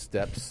few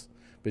steps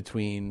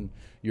between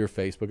your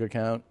Facebook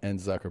account and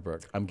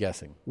Zuckerberg. I'm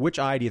guessing. Which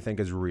eye do you think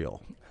is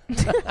real?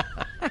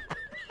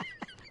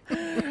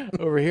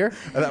 Over here?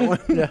 That one?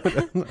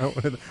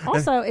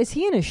 Also, is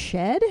he in a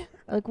shed?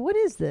 Like, what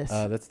is this?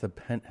 That's the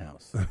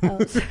penthouse.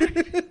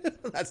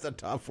 That's the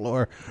top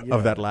floor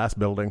of that last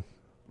building.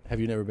 Have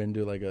you never been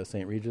to like a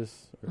St.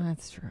 Regis?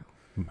 That's true.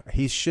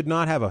 He should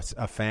not have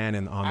a fan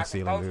on the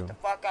ceiling. I can post the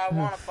fuck I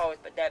want to post,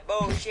 but that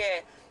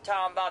bullshit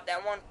talking about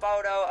that one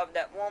photo of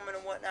that woman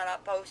and whatnot I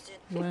posted.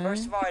 What?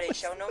 First of all, it didn't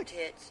show no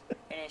tits, and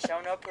it didn't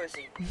show no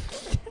pussy, and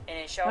it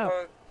didn't show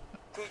her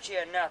coochie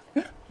or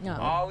nothing. No.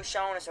 All it was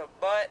showing is her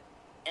butt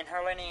and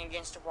her leaning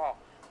against the wall.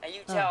 Now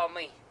you tell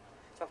me.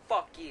 So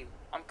fuck you.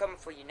 I'm coming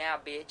for you now,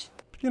 bitch.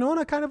 You know what?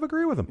 I kind of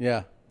agree with him.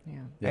 Yeah.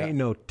 Ain't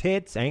no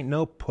tits, ain't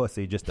no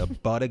pussy, just a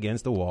butt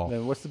against the wall.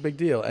 Man, what's the big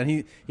deal? And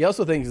he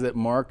also thinks that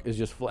Mark is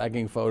just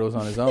flagging photos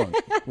on his own,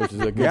 which is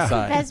a good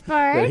sign. Best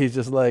part. That he's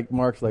just like,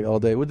 Mark's like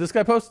all day. Would this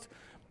guy post?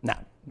 No.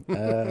 Mark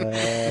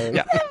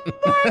does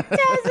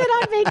it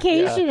on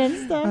vacation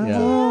and stuff.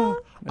 Yeah.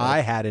 I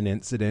had an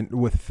incident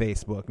with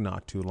Facebook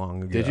not too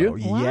long ago. Did you?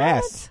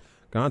 Yes.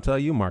 Gonna tell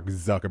you, Mark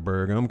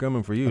Zuckerberg. I'm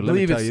coming for you. I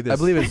believe it's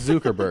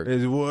Zuckerberg.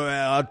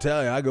 Well, I'll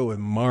tell you, I go with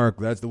Mark.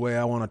 That's the way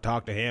I want to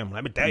talk to him.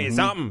 Let me tell you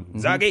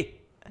something, Zucky.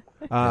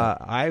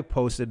 I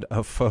posted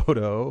a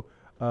photo.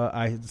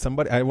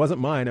 It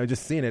wasn't mine. I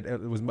just seen it.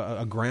 It was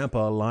a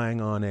grandpa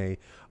lying on a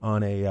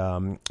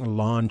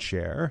lawn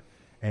chair,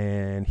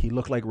 and he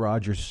looked like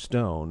Roger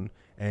Stone,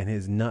 and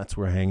his nuts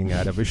were hanging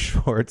out of his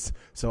shorts.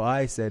 So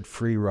I said,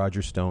 "Free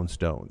Roger Stone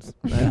stones,"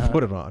 and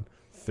put it on.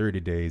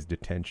 30 days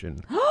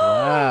detention.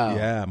 Wow.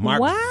 Yeah,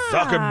 Mark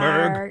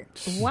Zuckerberg.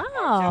 Wow.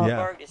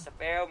 Zuckerberg, it's a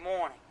fair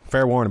warning.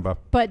 Fair warning, Bob.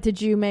 But did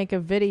you make a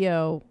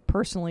video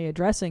personally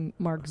addressing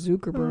Mark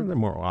Zuckerberg? They're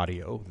more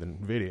audio than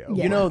video.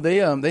 Yeah. You know, they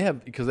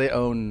have, because they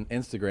own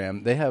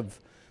Instagram, they have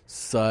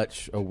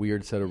such a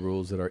weird set of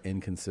rules that are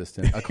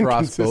inconsistent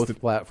across both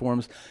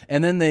platforms.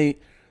 And then they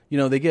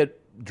get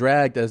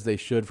dragged, as they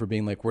should, for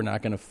being like, we're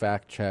not going to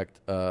fact check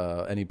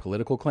any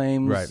political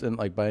claims, right? And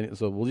like,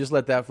 so we'll just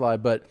let that fly.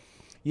 But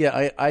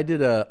yeah, I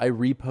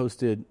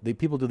reposted.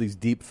 People do these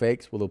deep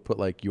fakes where they'll put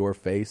like your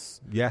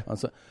face. Yeah. On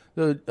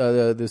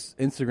this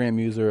Instagram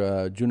user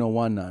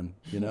Juno19,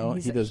 he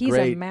does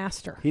great. He's a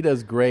master. He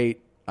does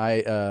great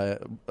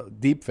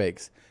deep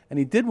fakes, and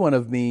he did one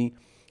of me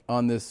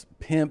on this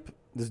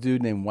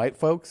dude named White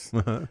Folks,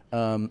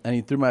 and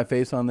he threw my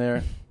face on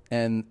there,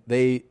 and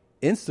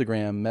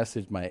Instagram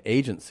messaged my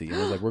agency and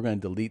was like, "We're going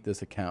to delete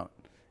this account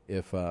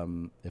if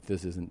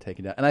this isn't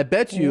taken down." And I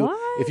bet you,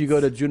 if you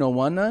go to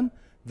Juno19,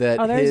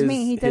 that there's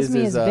me. He does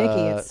me as Vicky.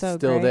 It's so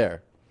still great.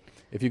 there.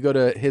 If you go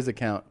to his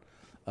account,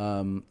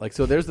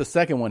 so there's the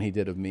second one he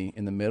did of me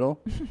in the middle.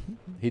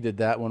 He did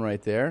that one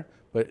right there.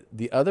 But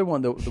the other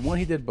one, the one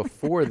he did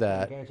before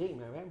that,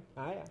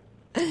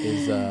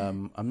 is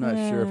I'm not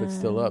sure if it's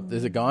still up.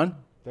 Is it gone?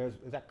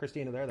 Is that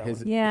Christina there?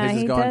 His he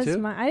is gone does.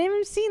 too? I didn't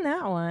even seen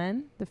that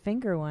one. The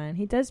finger one.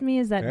 He does me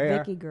as that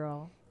Vicky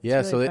girl.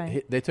 Yeah, it's really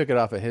so they took it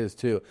off of his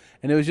too,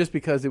 and it was just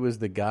because it was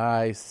the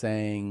guy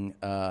saying,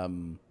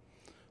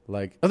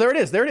 like, oh, there it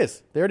is.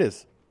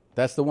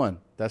 That's the one.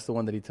 That's the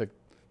one that he took.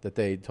 That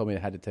they told me I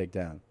had to take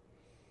down.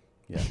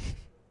 Yeah.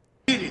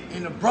 Did it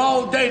in the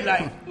broad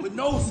daylight with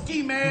no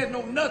ski mask,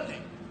 no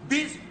nothing.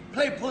 Bitch,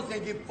 play pussy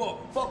and get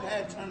fucked. Fuck how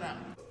it turn out.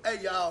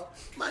 Hey, y'all,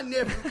 my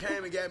nephew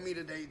came and got me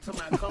today. Told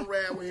me I come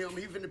ride with him.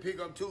 He finna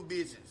pick up 2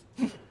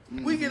 bitches.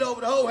 We get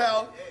over the whole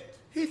house.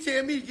 He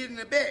tell me to get in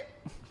the back.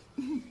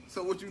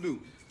 So what you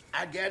do?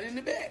 I got in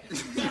the back.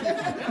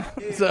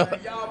 So,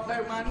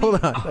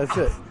 hold on. That's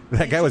it.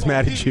 That guy was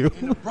mad at you.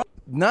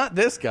 Not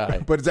this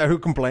guy. But is that who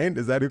complained?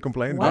 Is that who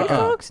complained? White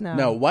folks? No.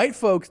 No, white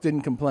folks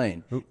didn't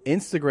complain.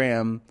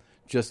 Instagram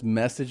just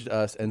messaged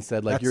us and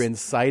said, like, you're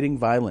inciting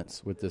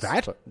violence with this.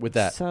 With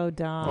that. So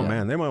dumb. Oh,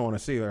 man, they might want to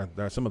see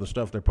some of the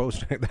stuff they're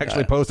posting.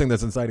 Actually posting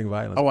that's inciting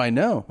violence. Oh, I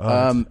know.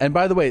 And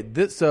by the way,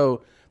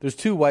 so there's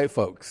 2 white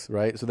folks,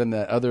 right? So then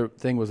that other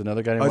thing was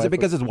another guy named is it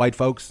because it's white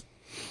folks?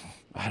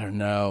 I don't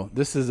know.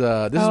 This is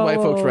white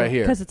folks right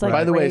here. 'Cause it's like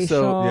by the way, racial.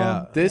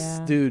 so this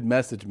dude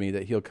messaged me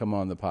that he'll come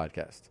on the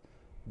podcast.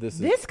 This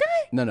guy?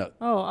 No.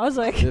 Oh, I was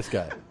like, this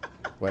guy.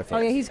 White folks. oh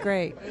yeah, he's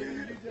great. Hey,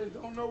 you just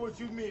don't know what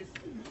you miss.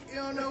 You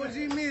don't know what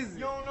you miss. You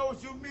don't know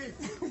what you miss.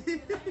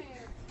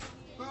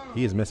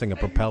 He is missing a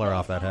propeller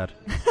off that hat.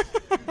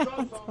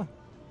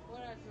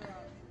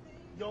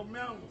 Your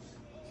manners.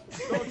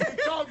 Don't you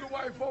talk to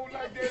white folk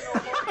like that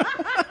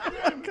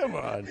no more. Come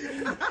on.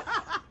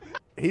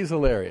 He's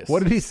hilarious.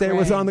 What did he say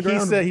was on the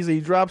ground? He said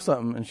he dropped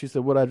something, and she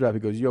said, "What'd I drop?" He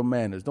goes, "Your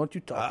manners. Don't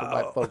you talk to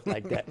white folks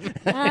like that." He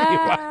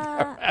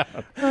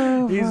walked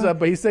around.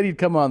 But he said he'd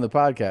come on the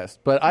podcast.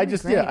 But I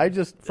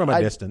just from a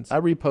distance.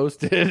 I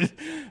reposted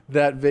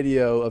that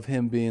video of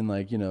him being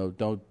like,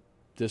 don't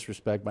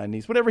disrespect my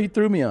niece, whatever he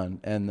threw me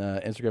on, and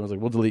Instagram was like,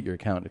 "We'll delete your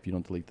account if you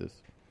don't delete this."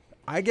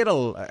 I get a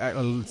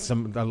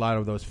lot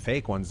of those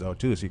fake ones though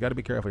too, so you got to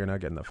be careful you're not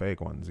getting the fake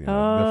ones. They send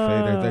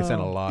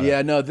a lot.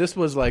 Yeah, no, this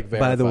was like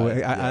verified. By the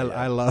way,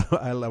 I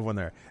love when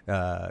they're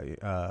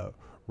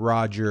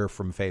Roger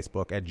from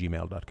Facebook at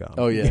gmail.com.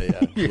 Oh yeah.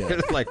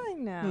 It's like I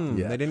know.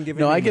 Yeah. They didn't give.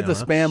 No, an I get the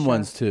email, spam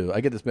ones too.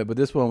 I get the spam, but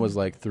this one was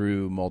like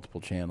through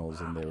multiple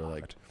channels, and they were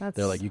like,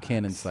 you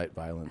can't incite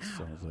violence.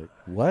 So I was like,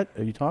 what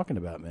are you talking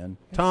about, man?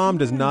 Tom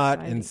does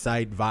not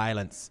incite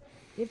violence.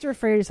 You have to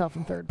refer to yourself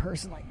in third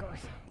person like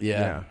Garth.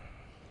 Yeah.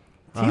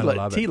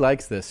 T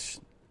likes this.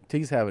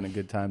 T's having a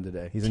good time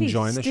today. He's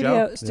enjoying the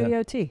show.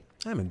 Studio T.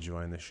 I'm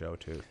enjoying the show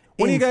too.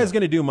 When are you guys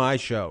going to do my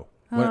show?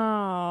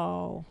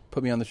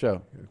 Put me on the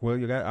show. Well,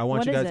 I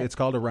want you guys. It's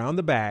called Around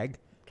the Bag,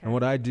 and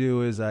what I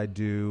do is I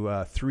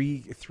do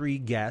three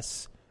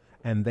guests,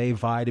 and they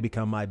vie to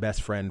become my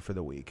best friend for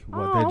the week.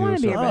 What they do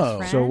is be your best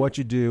friend. So what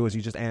you do is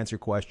you just answer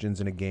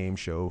questions in a game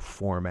show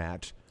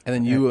format.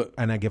 And then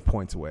and I give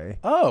points away.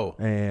 Oh,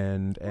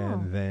 and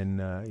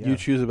then you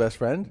choose a best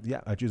friend.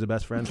 Yeah, I choose a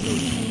best friend. So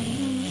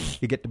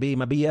you get to be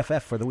my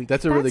BFF for the week.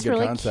 That's a really good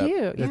concept.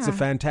 Cute. It's a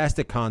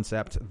fantastic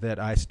concept that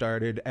I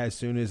started as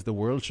soon as the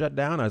world shut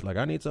down. I was like,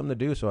 I need something to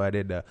do, so I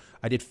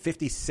did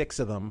 56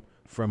 of them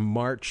from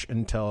March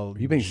until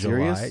you being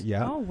July. serious?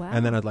 Yeah. Oh, wow.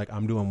 And then I was like,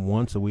 I'm doing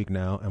once a week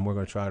now, and we're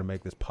going to try to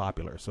make this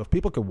popular. So if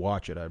people could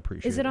watch it, I'd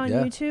appreciate it. Is it on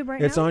YouTube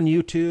right It's now? on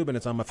YouTube, and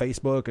it's on my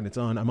Facebook,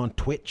 and I'm on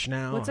Twitch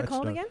now. What's it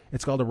called again?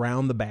 It's called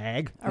Around the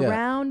Bag.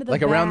 Around the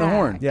like Bag. Around the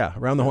Horn. Yeah,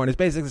 Around the Horn. It's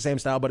basically the same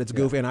style, but it's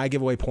goofy, and I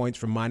give away points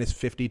from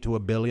 -50 to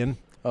 $1 billion.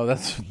 Oh,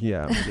 that's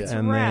yeah.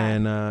 And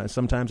rad. then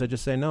sometimes I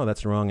just say no,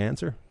 that's the wrong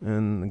answer,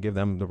 and give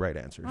them the right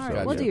answer. All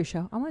right, we'll do your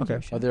show. I want to do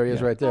your show. Oh, there he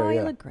is, right there. Oh,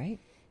 yeah. you look great.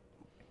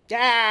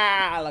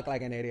 Yeah, I look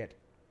like an idiot.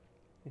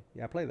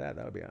 Yeah, play that.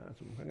 That would be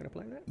awesome. I'm going to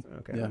play that?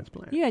 Okay, let's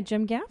play it. You got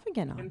Jim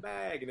Gaffigan on.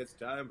 Bag, and it's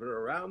time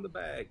for Around the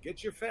Bag.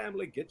 Get your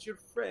family, get your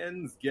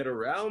friends, get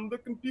around the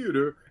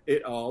computer.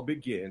 It all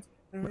begins.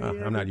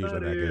 I'm not usually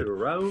that good.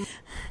 Around.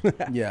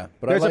 Yeah,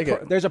 but I like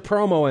it. There's a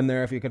promo in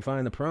there if you can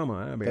find the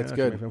promo. That's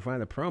good. If you can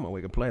find the promo, we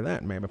can play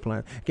that and maybe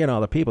get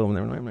all the people.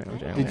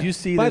 Did you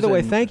see? By the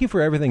way, thank you for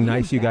everything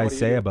nice you guys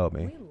say about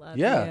me. We love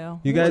Yeah.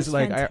 you. You guys It's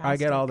I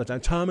get all the time.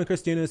 Tom and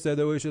Christina said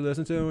that we should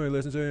listen to, and we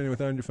listen to it, and we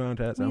found your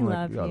fantastic. We I'm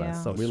love like, oh, you.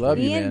 that's so We sweet. love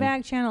you, Ian man.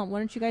 Bagg channel. Why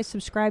don't you guys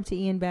subscribe to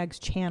Ian Bagg's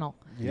channel?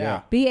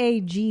 Yeah.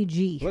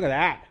 BAGG. Look at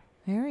that.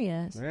 There he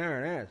is.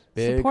 There it is.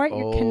 Big Support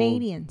your old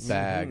Canadians.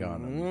 Bag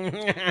on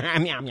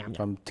him.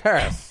 From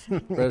Terrace,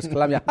 British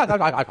Columbia.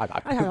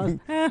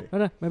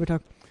 Maybe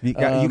talk.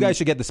 You guys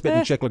should get the Spit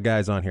and Chiclet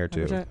guys on here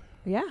too.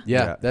 Yeah.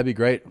 Yeah, that'd be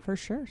great. For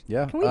sure.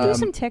 Yeah. Can we do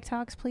some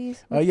TikToks,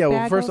 please? Yeah.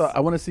 Well, with first, Baggles? I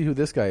want to see who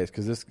this guy is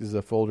because this is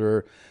a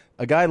folder.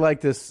 A guy like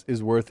this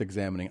is worth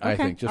examining, I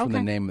think, just from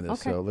the name of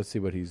this. Okay. So let's see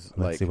what he's Let's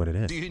like. see what it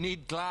is. Do you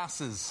need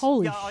glasses?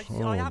 Holy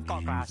yeah, I have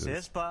got Jesus.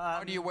 glasses, but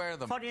how do you wear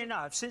them? Funny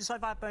enough, since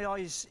I've had my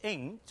eyes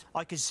inked,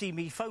 I can see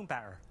me phone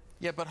better.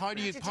 Yeah, but how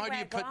do you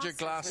put your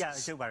glasses? Yeah, I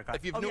do wear glasses.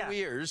 If you've no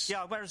ears.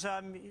 Yeah, whereas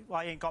I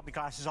ain't got my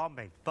glasses on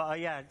me. But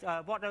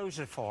what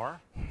those are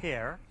for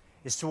here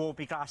is to all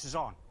be glasses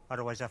on.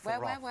 Otherwise, they're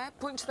fall off. Where?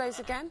 Point to those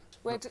again.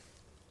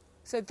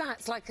 So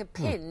that's like a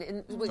pin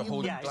in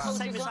Yeah, it's the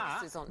same as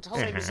that.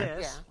 Same as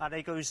this, and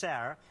it goes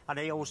there, and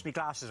they always be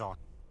glasses on.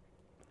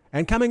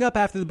 And coming up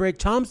after the break,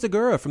 Tom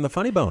Segura from the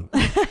Funny Bone.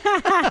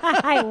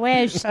 I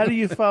wish. How do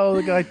you follow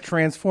the guy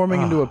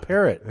transforming into a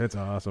parrot? It's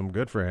awesome.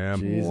 Good for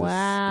him. Jesus.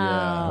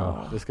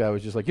 Wow. Yeah. This guy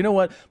was just like, you know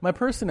what? My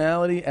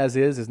personality as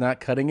is not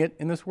cutting it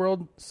in this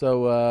world,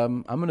 so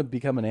I'm going to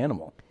become an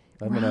animal.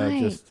 I'm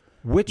going to just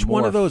Which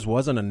one of those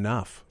wasn't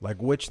enough?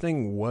 Like, which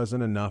thing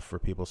wasn't enough for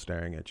people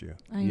staring at you?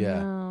 I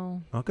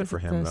know. Oh, good for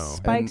him, though.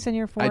 Spikes in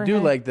your forehead. I do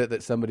like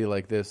that somebody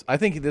like this. I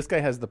think this guy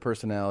has the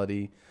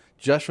personality.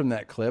 Just from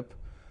that clip,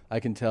 I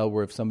can tell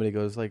where if somebody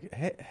goes like,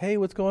 hey,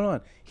 what's going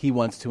on? He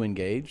wants to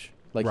engage.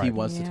 Like he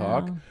wants to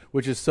talk,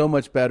 which is so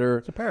much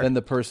better than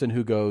the person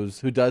who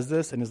does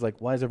this and is like,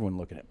 why is everyone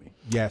looking at me?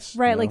 Yes.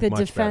 Right, like the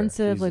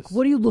defensive, like,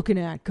 what are you looking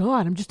at?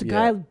 God, I'm just a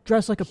guy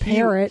dressed like a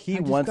parrot. He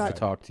wants to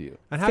talk to you.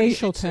 And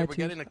facial tattoos.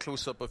 We're getting a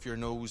close-up of your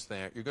nose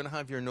there. You're going to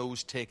have your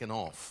nose taken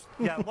off.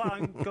 Yeah, what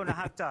I'm going to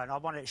have done, I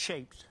want it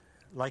shaped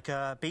like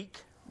a beak.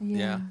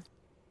 Yeah.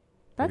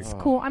 That's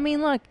cool. I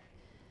mean, look.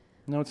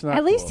 No, it's not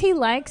At least he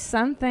likes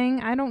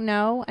something. I don't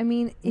know. I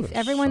mean, if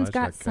everyone's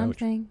got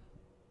something.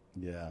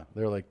 Yeah.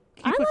 They're like,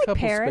 keep I a like couple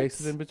parrots.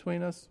 spaces in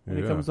between us when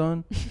he comes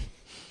on.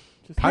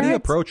 How do you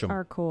approach him?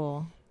 Are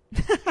cool.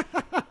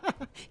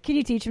 Can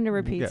you teach him to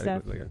repeat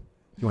stuff? You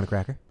want a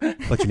cracker?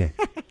 What's your name?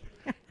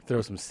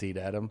 Throw some seed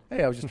at him.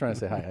 Hey, I was just trying to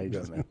say hi. How you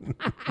doing,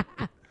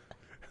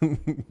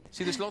 man?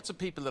 See, there's lots of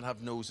people that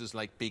have noses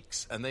like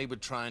beaks, and they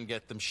would try and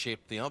get them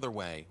shaped the other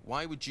way.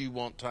 Why would you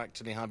want to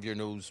actually have your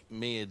nose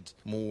made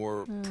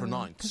more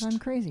pronounced? Because I'm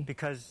crazy.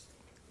 Because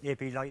it'd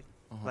be like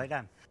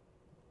them.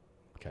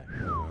 Okay.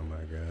 Oh,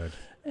 my God.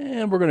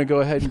 And we're going to go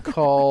ahead and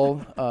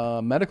call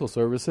medical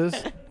services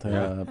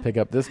to pick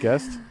up this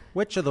guest.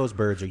 Which of those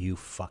birds are you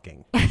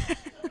fucking? Do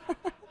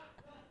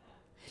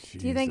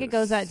you think it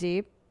goes that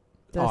deep?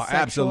 Oh,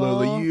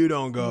 absolutely. You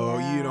don't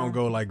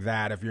go like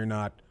that if you're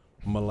not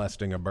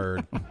molesting a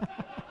bird.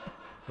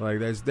 Like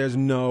there's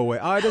no way.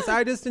 I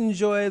just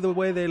enjoy the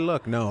way they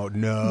look. No,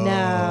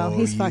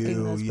 he's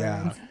fucking those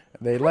birds.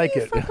 They like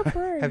it.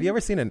 Have you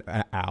ever seen an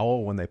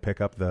owl when they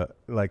pick up the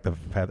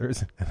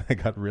feathers and they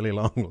got really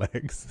long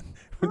legs?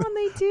 Oh,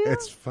 they do.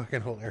 It's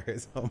fucking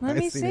hilarious. Oh, Let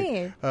me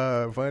see.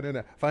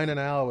 Find an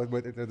owl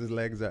with his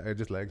legs,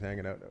 just legs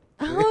hanging out.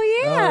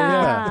 Oh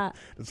yeah.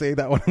 Save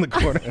that one in the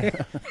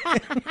corner.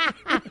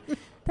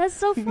 That's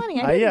so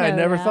funny. I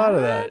never thought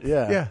of that.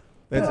 Yeah.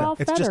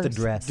 It's just a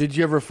dress. Did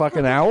you ever fuck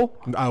an owl?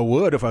 I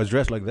would if I was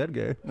dressed like that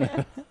guy.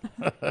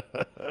 Oh my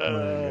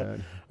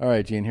God. All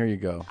right, Gene, here you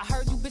go. I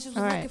heard you bitches was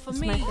looking for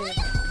me.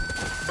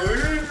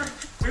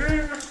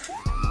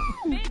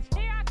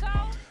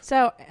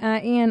 So,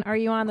 Ian, are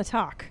you on the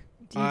talk?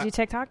 Do you do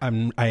TikTok?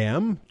 I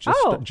am.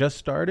 Just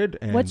started.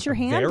 And what's your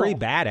handle? Very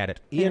bad at it.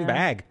 Ian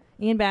Bagg.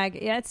 Ian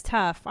Bagg. Yeah, it's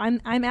tough.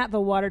 I'm at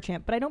the Water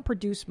Champ, but I don't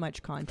produce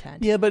much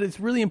content. Yeah, but it's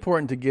really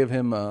important to give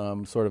him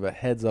sort of a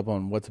heads up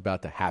on what's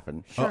about to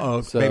happen. Uh-oh.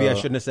 So, maybe I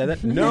shouldn't have said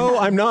that. No,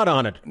 I'm not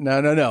on it.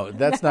 No.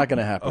 That's not going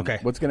to happen. Okay.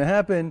 What's going to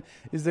happen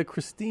is that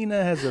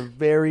Christina has a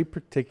very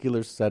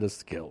particular set of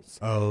skills.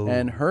 Oh.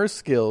 And her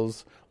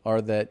skills are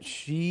that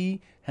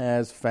she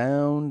has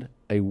found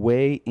a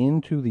way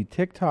into the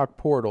TikTok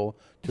portal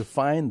to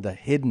find the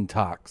hidden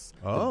talks,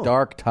 the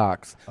dark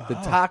talks, the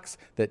talks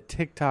that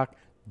TikTok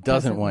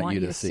doesn't want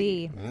you to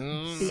see.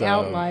 The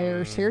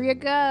outliers. Here you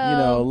go. You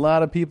know, a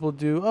lot of people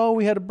do,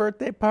 we had a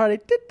birthday party.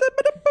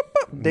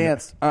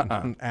 Dance.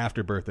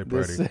 After birthday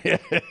party.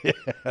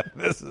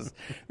 This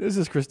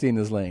is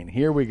Christina's lane.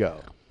 Here we go.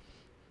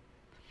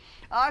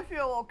 I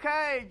feel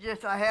okay,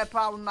 just I have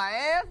problem with my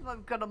asthma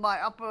because of my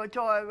upper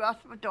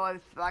respiratory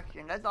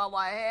infection. That's all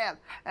I have.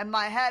 And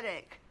my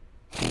headache.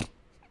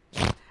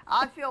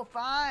 I feel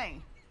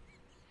fine.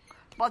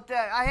 But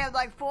I have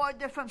like 4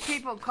 different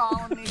people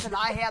calling me that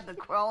I have the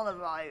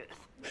coronavirus.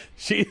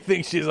 She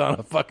thinks she's on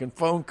a fucking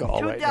phone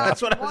call right now.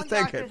 That's what I was One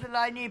thinking. doctor said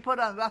I need put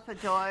on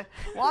respiratory.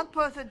 One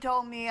person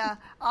told me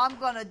I'm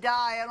going to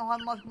die. I don't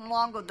have much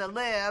longer to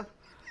live.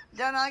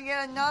 Then I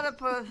get another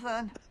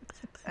person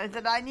and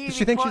said I need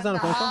to be put in the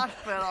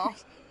hospital.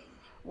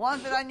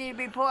 One said I need to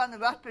be put on the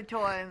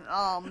respiratory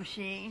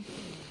machine.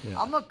 Yeah.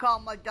 I'm going to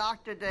call my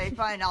doctor today to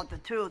find out the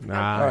truth.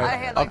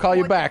 I'll call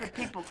you back.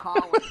 People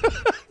calling.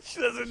 She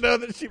doesn't know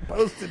that she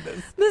posted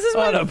this. This is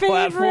on my a favorite.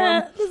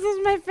 platform. This is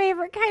my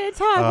favorite kind of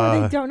talk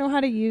where they don't know how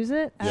to use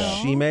it. Yeah.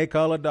 She may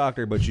call a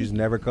doctor, but she's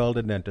never called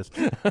a dentist.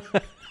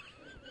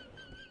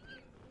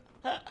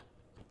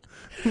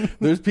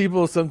 There's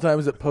people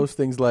sometimes that post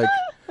things like,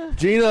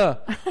 Gina,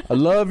 I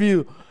love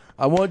you.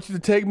 I want you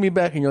to take me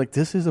back. And you're like,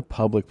 this is a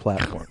public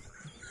platform.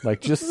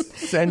 Like, just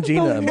send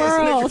Gina a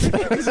message.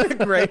 Isn't it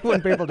great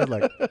when people just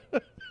like...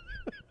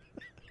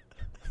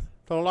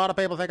 So a lot of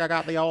people think I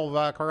got the old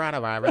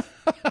coronavirus.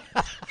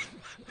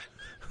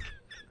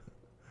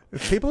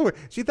 She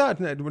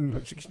thought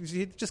when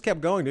she just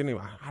kept going, didn't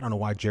he? I don't know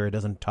why Jerry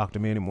doesn't talk to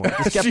me anymore.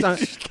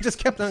 Just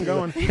kept on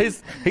going.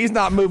 He's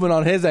not moving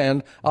on his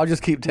end. I'll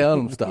just keep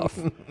telling him stuff.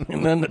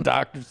 And then the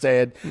doctor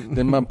said,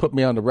 then Mom put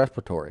me on the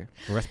respiratory.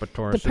 The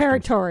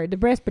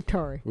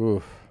respiratory.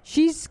 Oof.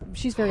 She's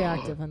very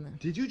active on that.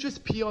 Did you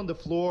just pee on the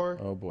floor?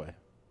 Oh boy.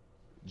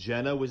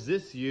 Jenna, was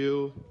this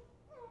you?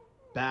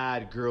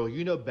 Bad girl,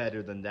 you know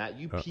better than that.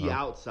 You pee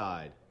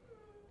outside.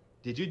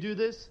 Did you do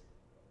this?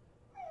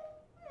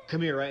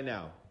 Come here right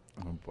now.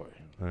 Oh boy.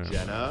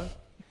 Jenna,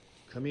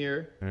 come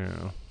here.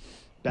 Yeah.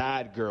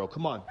 Bad girl,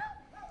 come on.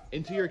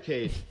 Into your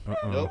cage.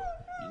 Nope.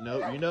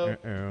 You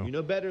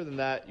know better than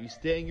that. You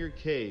stay in your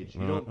cage.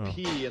 You don't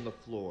pee in the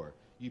floor.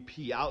 You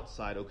pee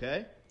outside,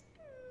 okay?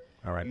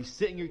 All right. You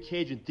sit in your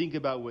cage and think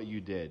about what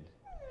you did.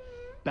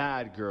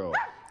 Bad girl.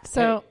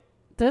 So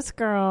this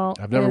girl,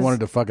 I've never wanted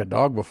to fuck a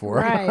dog before.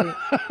 Right.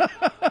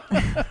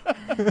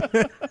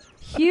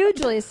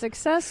 Hugely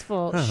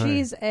successful.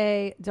 She's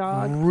a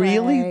dog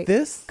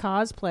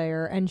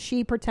cosplayer, and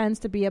she pretends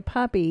to be a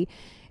puppy.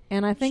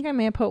 And I think I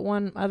may have put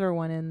one other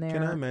one in there.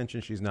 Can I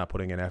mention she's not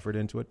putting an effort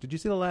into it? Did you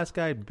see the last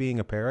guy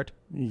being a parrot?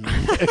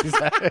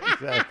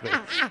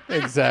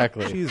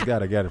 Exactly. She's got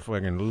to get a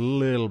fucking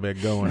little bit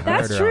going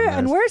harder. That's true. On this.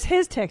 And where's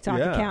his TikTok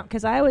account?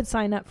 Because I would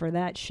sign up for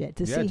that shit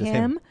to see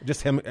him.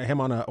 Just him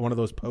on one of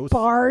those posts.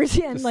 Bars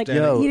and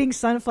eating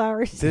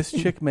sunflowers. This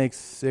chick makes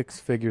 6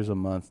 figures a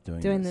month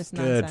doing this Good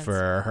nonsense. for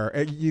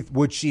her.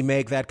 Would she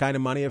make that kind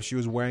of money if she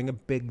was wearing a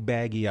big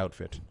baggy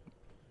outfit?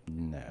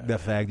 No. The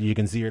fact that you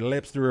can see her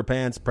lips through her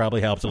pants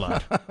probably helps a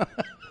lot.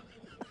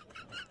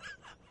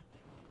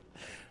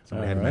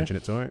 Sorry, I had to mention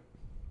it. Sorry.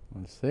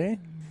 Let's see.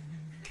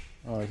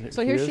 Oh,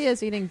 so here she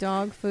is eating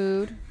dog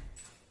food.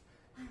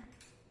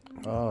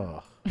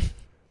 Oh.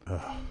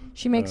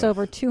 She makes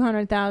over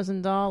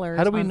 $200,000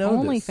 How do we on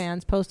know this?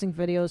 OnlyFans posting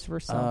videos of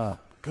herself.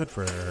 Good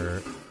for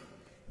her.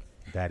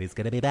 Daddy's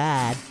gonna be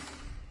bad.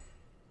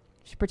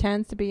 She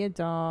pretends to be a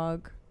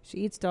dog. She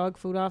eats dog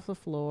food off the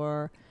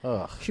floor.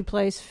 Ugh. She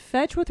plays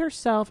fetch with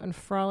herself and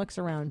frolics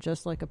around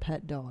just like a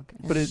pet dog.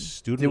 But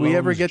did we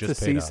ever get to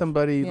see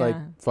somebody like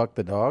fuck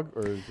the dog,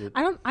 or is it?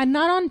 I'm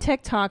not on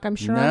TikTok. I'm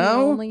sure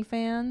No? on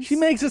OnlyFans. She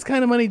makes this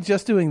kind of money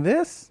just doing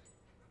this.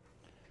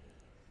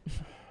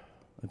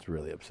 That's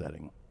really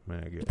upsetting.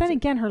 But then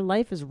again, her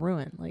life is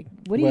ruined. Like,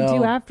 what do you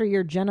do after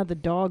you're Jenna the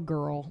dog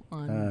girl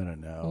on I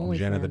don't know. OnlyFans?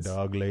 Jenna the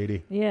dog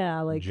lady.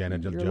 Yeah, like Jenna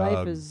the your dog.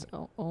 life is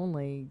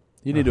only.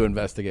 You need to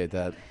investigate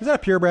that. Is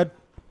that purebred?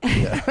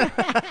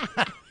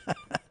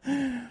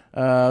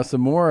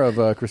 Some more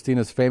of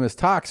Christina's famous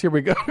talks. Here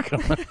we go.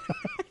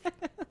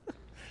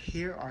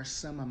 Here are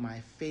some of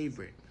my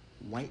favorite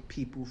white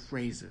people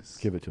phrases.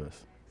 Give it to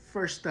us.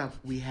 First up,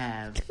 we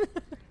have,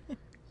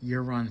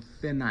 "You're on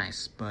thin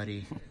ice,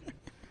 buddy."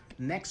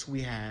 Next,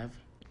 we have,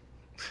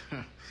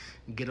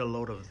 "Get a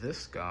load of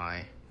this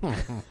guy."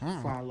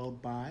 Followed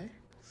by,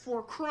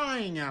 "For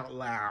crying out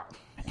loud."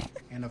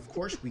 And of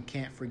course, we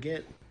can't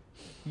forget,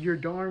 "You're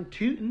darn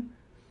tootin'."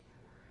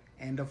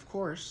 And of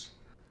course,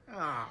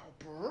 "Oh,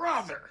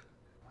 brother."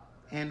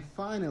 And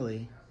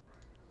finally,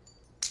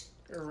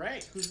 all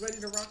right, who's ready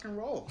to rock and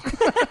roll?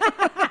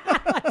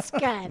 That's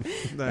good.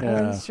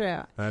 That's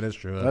true. That is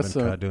true. I've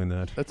been doing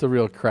that. That's a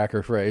real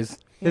cracker phrase.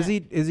 Yeah.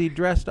 Is he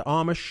dressed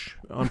Amish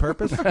on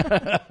purpose?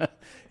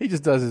 He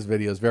just does his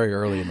videos very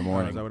early in the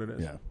morning. Is that what it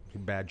is? Yeah.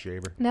 Bad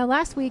shaver. Now,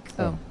 last week.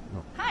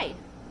 Hi,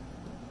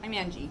 I'm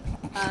Angie.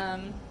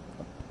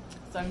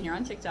 So I'm here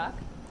on TikTok,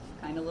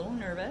 kind of a little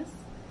nervous,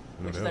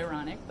 which is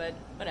ironic, but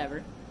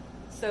whatever.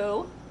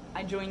 So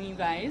I join you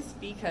guys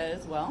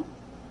because, well,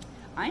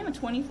 I am a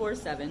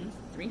 24/7,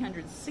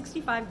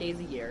 365 days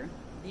a year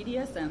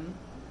BDSM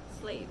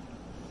slave.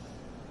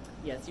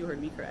 Yes, you heard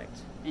me correct.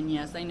 And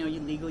yes, I know you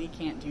legally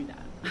can't do that.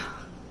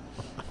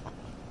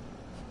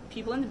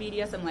 People in the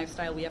BDSM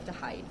lifestyle, we have to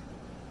hide.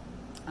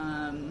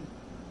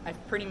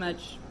 I've pretty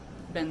much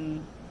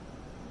been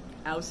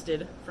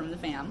ousted from the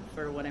fam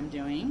for what I'm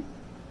doing,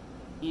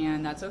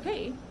 and that's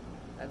okay.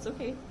 That's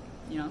okay.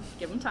 You know,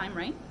 give them time,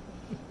 right?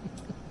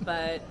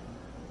 But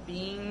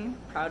being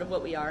proud of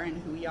what we are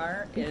and who we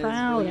are is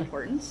really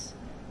important.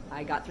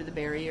 I got through the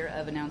barrier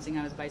of announcing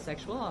I was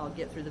bisexual. I'll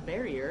get through the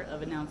barrier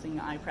of announcing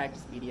I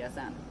practice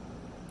BDSM.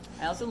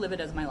 I also live it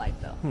as my life,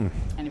 though.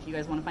 And if you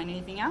guys want to find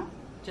anything out,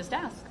 just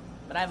ask.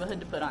 But I have a hood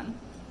to put on.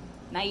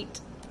 Night.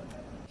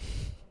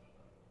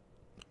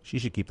 She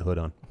should keep the hood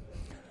on.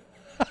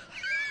 I'm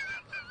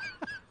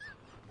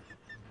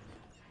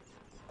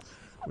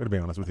going to be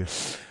honest with you.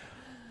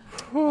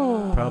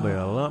 Probably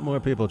a lot more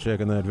people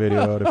checking that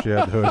video out if she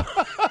had the hood.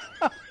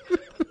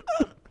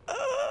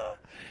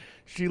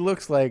 She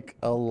looks like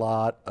a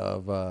lot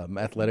of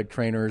athletic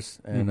trainers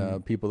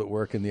and people that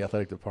work in the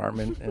athletic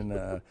department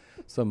and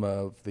some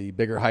of the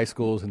bigger high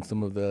schools and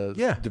some of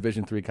the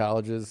Division III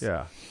colleges.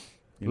 Yeah.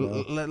 You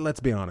know? Let's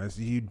be honest.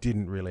 You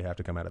didn't really have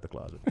to come out of the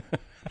closet.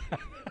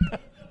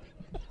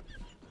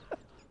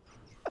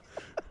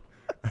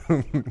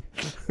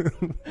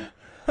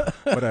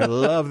 But I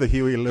love the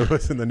Huey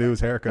Lewis in the News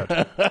haircut.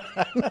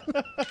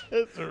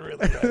 It's a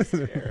really nice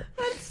hair.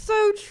 That's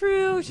so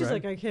true. She's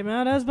Right? like, I came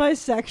out as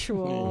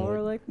bisexual.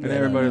 Or like, And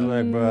everybody's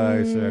like,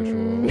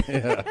 bisexual.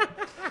 Yeah.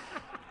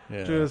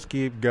 Yeah. Just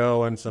keep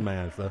going,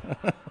 Samantha.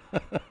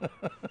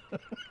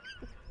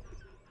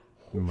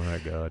 My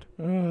God.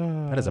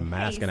 That is a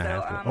mask and a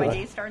half. My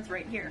day starts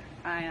right here.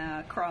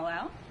 I crawl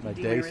out, My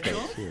do day my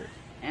rituals, starts here.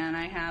 and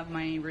I have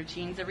my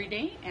routines every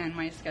day and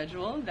my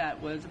schedule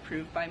that was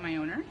approved by my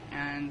owner.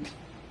 And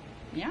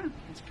yeah,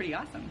 it's pretty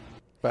awesome.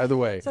 By the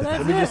way, So let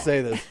that's me it. just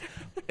say this.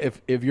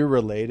 If you're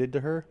related to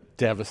her,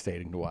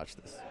 devastating to watch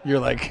this. You're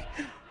like,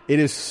 It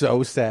is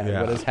so sad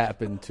what has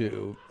happened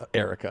to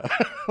Erica.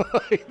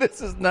 Like, this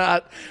is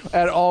not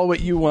at all what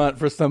you want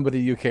for somebody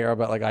you care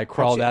about. Like, I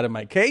crawled out of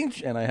my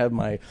cage and I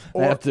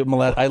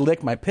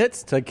lick my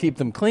pits to keep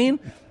them clean,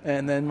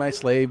 and then my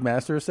slave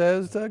master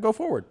says, go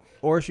forward.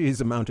 Or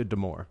she's amounted to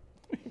more.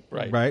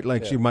 Right?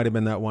 Like, she might have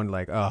been that one,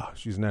 like,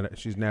 she's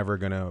never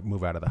going to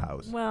move out of the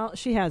house. Well,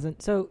 she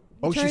hasn't. So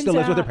she still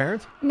lives with her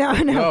parents? No.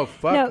 Oh,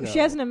 fuck no. She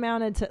hasn't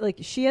amounted to, like,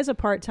 she has a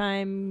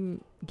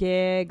part-time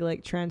gig,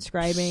 like,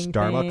 transcribing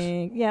Starbucks?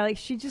 thing. Yeah, like,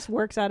 she just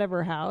works out of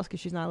her house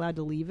because she's not allowed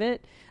to leave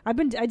it. I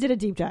did a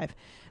deep dive.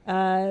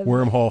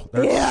 Wormhole.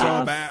 That's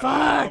so bad.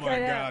 Fuck, oh, my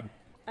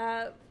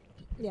God.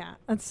 Yeah,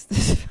 that's...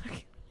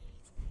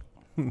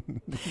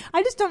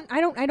 I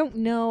don't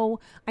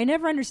know. I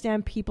never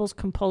understand people's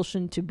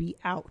compulsion to be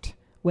out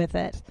with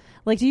it.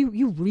 Like,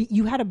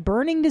 you had a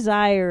burning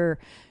desire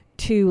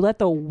to let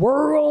the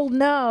world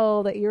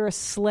know that you're a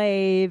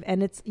slave,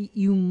 and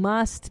you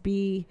must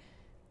be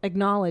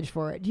acknowledged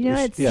for it. You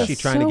know, is she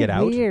trying to get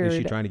out? Weird. Is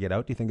she trying to get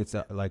out? Do you think it's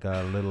like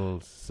a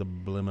little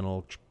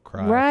subliminal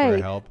cry for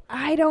help?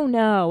 I don't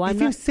know.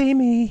 You see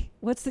me,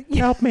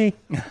 help me.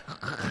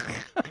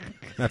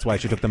 That's why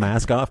she took the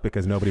mask off,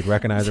 because nobody'd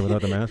recognize her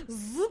without the mask.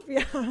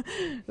 Yeah.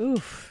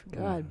 Oof.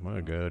 God. Oh,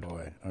 my good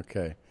boy.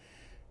 Okay.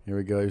 Here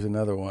we go. Here's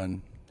another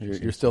one.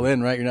 You're still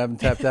in, right? You're not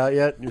tapped out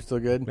yet? You're still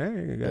good?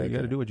 Hey, you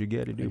got to do what you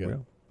got to do,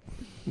 bro.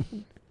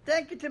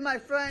 Thank you to my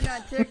friend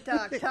on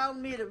TikTok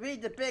telling me to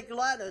read the big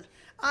letters.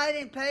 I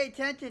didn't pay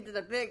attention to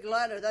the big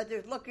letters. I was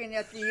just looking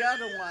at the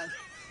other one.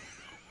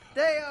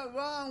 They are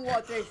wrong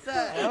what they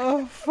said.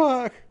 Oh,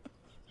 fuck.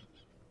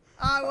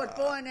 I was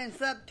born in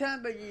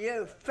September,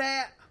 you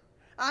fat.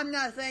 I'm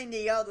not saying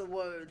the other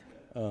word.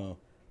 Oh.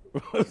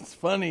 It's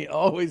funny.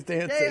 Always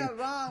dancing. They are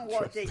wrong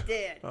what they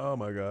did. Oh,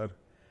 my God.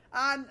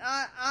 I'm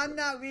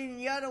not reading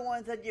the other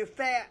ones that you're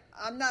fat.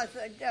 I'm not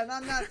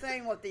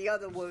saying what the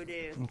other word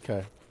is.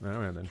 Okay. All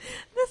right, then.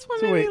 This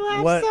one made me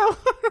laugh so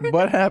hard.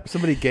 What happened?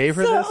 Somebody gave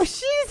her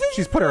this?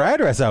 She's put her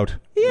address out.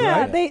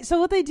 Yeah. Right?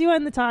 So what they do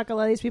on the talk, a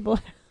lot of these people,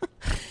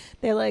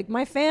 they're like,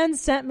 my fans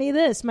sent me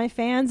this. My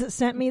fans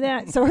sent me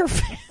that. So her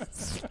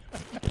fans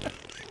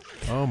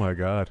Oh, my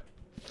God.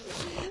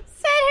 sent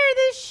her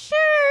this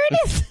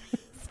shirt.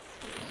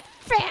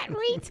 Fat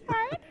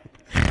retard.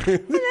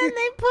 And then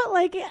they put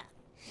like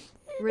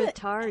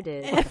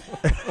retarded.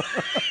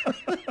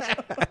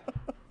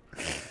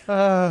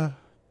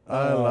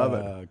 I love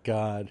it.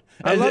 God.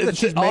 I love that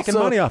she's making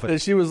money off it.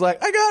 And she was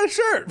like, I got a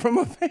shirt from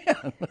a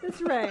fan.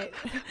 That's right.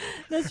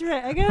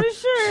 I got a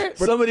shirt.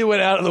 Somebody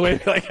went out of the way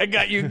to be like, I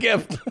got you a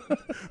gift.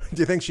 Do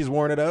you think she's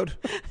worn it out?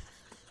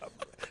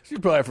 She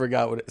probably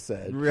forgot what it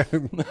said.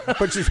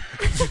 But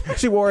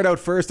she wore it out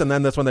first, and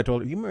then that's when they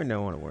told her, you might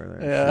not want to wear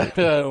that.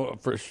 Yeah,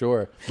 for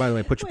sure. By the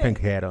way, put your pink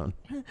hat on.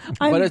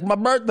 But it's my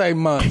birthday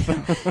month.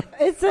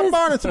 It says, I'm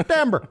born in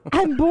September.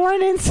 I'm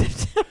born in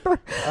September,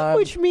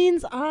 which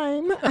means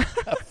I'm...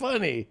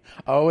 Funny.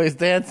 Always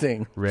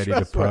dancing. Ready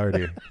to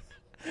party.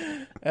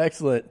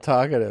 Excellent.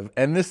 Talkative.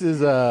 And this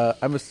is,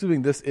 I'm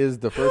assuming this is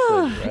the first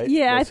lady, right?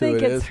 Yeah, That's I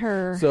think it it's is.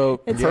 her. So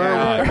it's her.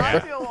 I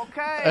feel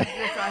okay.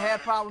 Just I had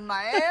a problem with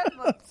my ass,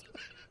 but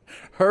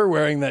her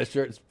wearing that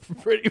shirt is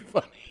pretty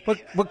funny.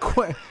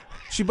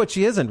 But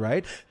she isn't,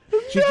 right?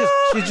 She's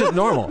just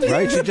normal,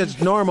 right? She's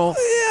just normal.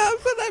 Yeah,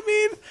 but I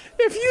mean,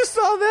 if you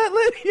saw that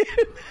lady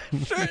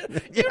in shirt,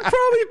 you'd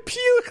probably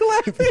puke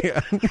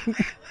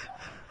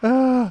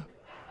laughing.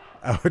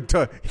 I would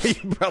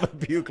you'd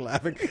probably puke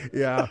laughing.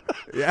 Yeah.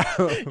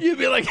 You'd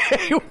be like,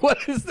 hey, what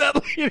is that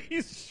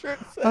lady's shirt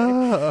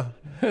saying?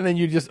 And then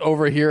you just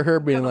overhear her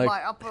being like,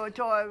 my upper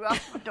toy.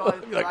 you're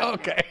like,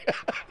 okay.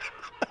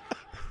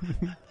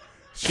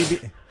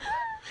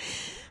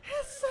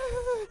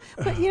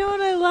 But you know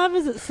what I love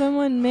is that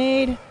someone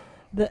made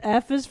the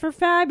F is for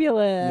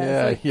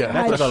fabulous.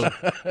 Yeah.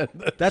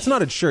 That's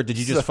not a shirt. Did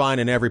you just find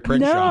in every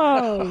print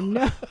shop?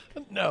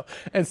 No.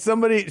 And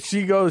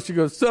she goes,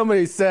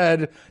 somebody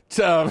said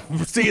to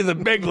see the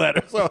big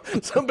letter. So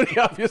somebody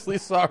obviously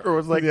saw her,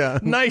 was like,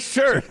 nice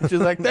shirt. She's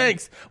like,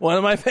 thanks. One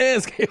of my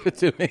fans gave it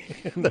to me.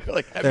 And they're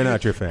like, they're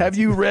not your fans. Have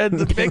you read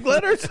the big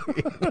letters?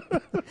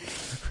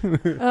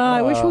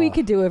 I wish we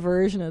could do a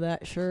version of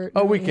that shirt.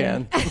 Oh, we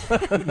can.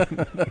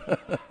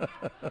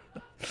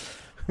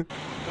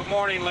 Good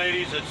morning,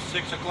 ladies. It's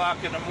 6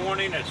 o'clock in the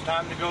morning. It's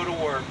time to go to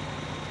work.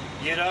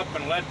 Get up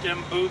and let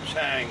them boobs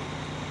hang.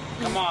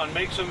 Come on,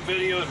 make some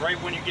videos right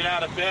when you get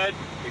out of bed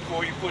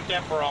before you put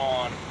that bra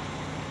on.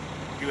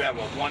 You have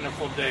a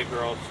wonderful day,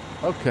 girls.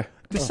 Okay.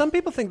 Do some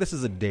people think this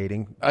is a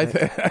dating? I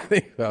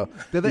think so.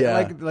 Do they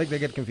like they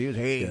get confused?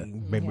 Hey,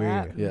 baby.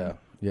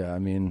 Yeah. I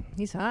mean,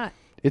 he's hot.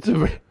 It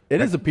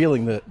is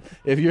appealing that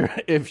if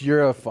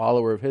you're a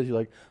follower of his, you're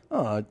like,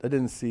 oh, I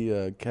didn't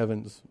see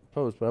Kevin's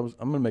post, but I'm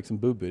going to make some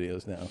boob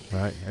videos now.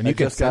 Right, and you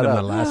can send him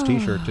the last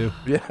T-shirt too.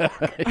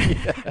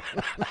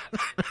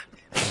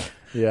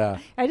 Yeah.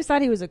 I just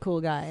thought he was a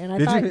cool guy, and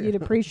I thought you'd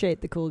appreciate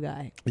the cool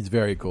guy. He's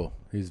very cool.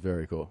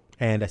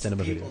 And I sent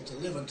him a video. To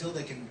live until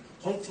they can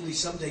hopefully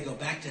someday go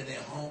back to their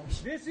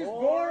homes. This is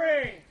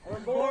boring. We're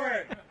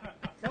boring.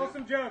 Tell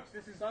some jokes.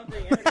 This is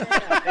something.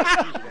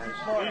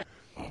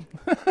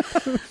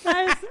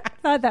 I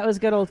thought that was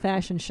good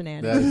old-fashioned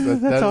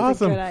shenanigans. That's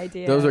awesome. Good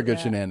idea. Those are good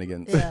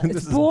shenanigans. Yeah. This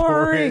It's is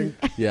boring.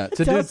 Yeah,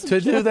 to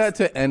do that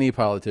to any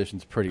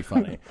politician's pretty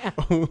funny.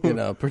 You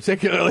know,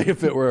 particularly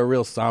if it were a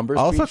real somber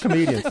Also speech.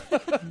 comedians.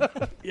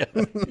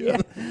 Yeah.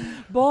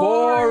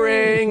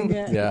 Boring.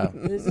 Yeah.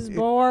 This is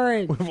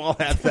boring. We've all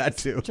had that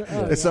too.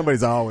 yeah.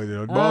 Somebody's always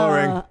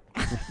boring.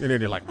 And then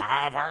you're like,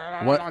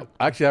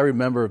 Actually, I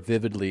remember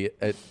vividly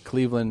at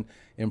Cleveland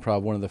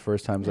Improv, one of the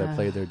first times I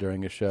played there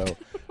during a show,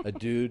 a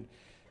dude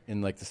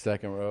in like the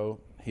second row,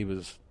 he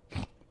was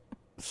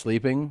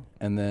sleeping,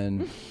 and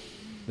then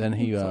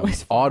he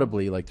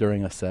audibly, like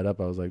during a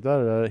setup, I was like, da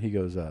da da. He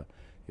goes,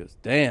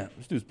 damn,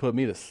 this dude's put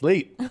me to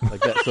sleep,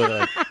 like that, so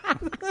that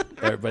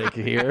everybody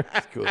could hear.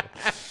 It's cool.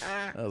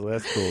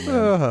 That's cool,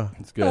 man.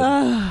 It's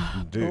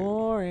good. Dude.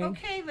 Boring.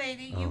 Okay,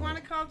 lady, you want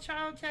to call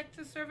Child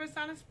Protective Service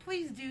on us?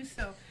 Please do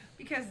so,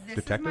 because this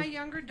Detective? is my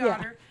younger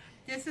daughter.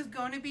 Yeah. This is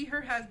going to be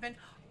her husband.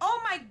 Oh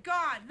my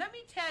God! Let me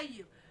tell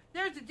you,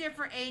 there's a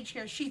different age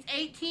here. She's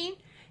 18.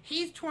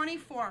 He's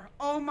 24.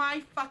 Oh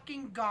my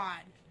fucking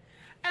God!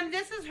 And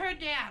this is her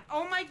dad.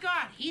 Oh my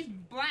God, he's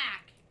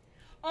black.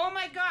 Oh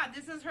my God,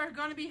 this is her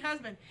going to be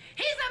husband.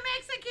 He's a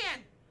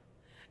Mexican,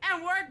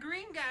 and we're a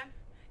gringa,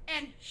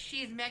 and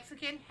she's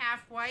Mexican,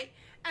 half white,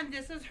 and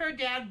this is her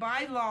dad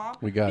by law.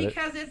 We got it.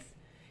 Because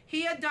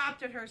he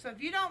adopted her. So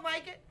if you don't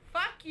like it,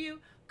 fuck you.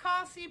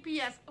 Call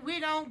CPS.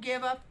 We don't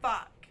give a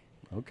fuck.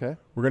 Okay.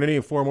 We're going to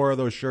need 4 more of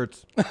those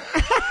shirts.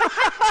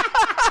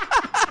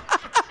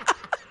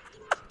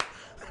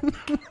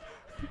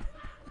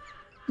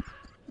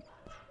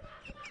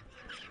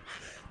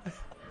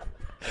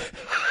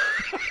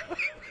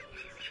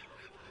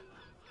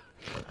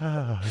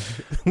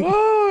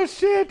 Oh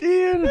shit,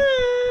 Ian.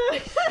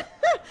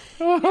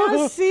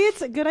 Yeah, see,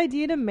 it's a good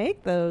idea to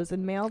make those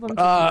and mail them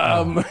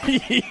to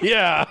people.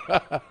 Yeah.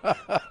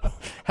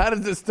 How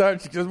does it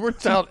start? Because we're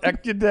Child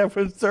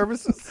Protective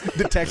Services.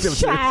 Detective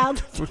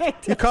Child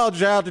You call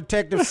Child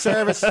Detective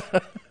Service?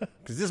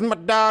 Because this is my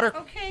daughter.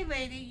 Okay,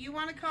 lady, you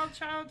want to call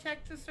Child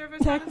Protective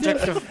Service?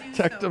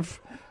 Detective.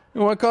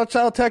 You want to call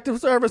Child Protective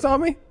Service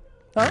on me?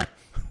 Huh?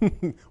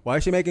 Why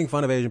is she making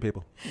fun of Asian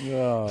people?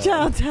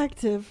 Child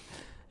detective.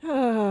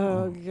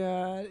 Oh,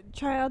 God.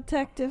 Child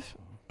detective.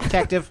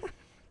 Detective.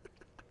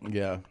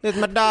 Yeah. This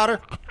is my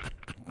daughter.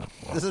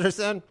 This is her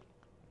son.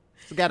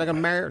 She got to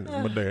marry. This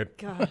is my dad.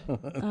 God.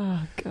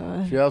 Oh,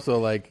 God. She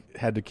also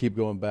had to keep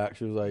going back.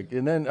 She was like,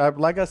 and then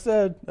like I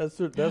said, that's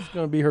going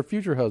to be her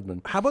future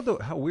husband. How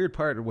about how weird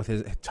part with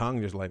his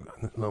tongue, just like,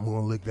 I'm going to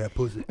lick that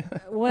pussy.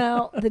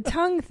 Well, the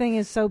tongue thing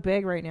is so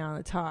big right now in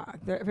the talk.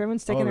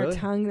 Everyone's sticking their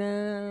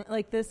tongue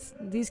like this.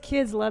 These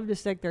kids love to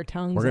stick their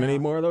tongues. We're going to out.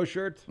 need more of those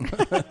shirts.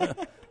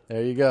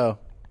 There you go.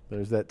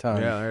 There's that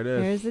tongue. Yeah, there it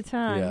is. There's the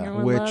tongue. Yeah.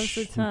 Everyone loves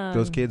the tongue.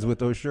 Those kids with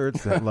those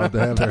shirts that love to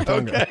have their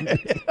tongue out.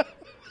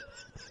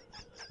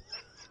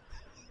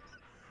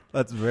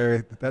 That's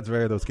very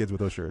those kids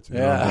with those shirts. You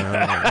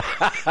know?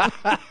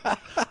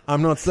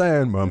 I'm not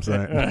saying, but I'm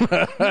saying.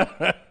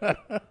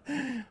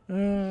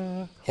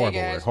 Hey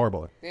guys,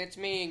 horrible. It's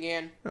me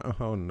again.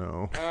 Oh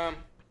no.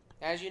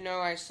 As you know,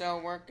 I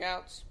sell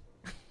workouts,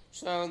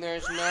 so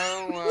there's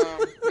no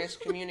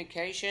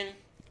miscommunication.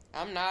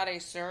 I'm not a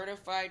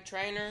certified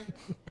trainer,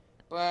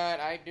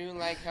 but I do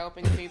like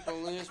helping people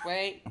lose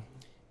weight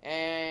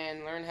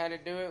and learn how to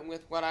do it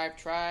with what I've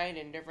tried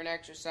and different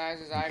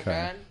exercises I've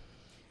done.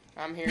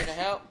 I'm here to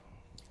help.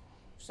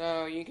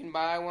 So you can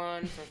buy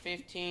one for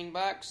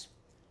 $15.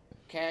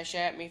 Cash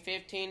at me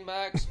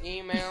 $15.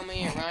 Email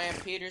me at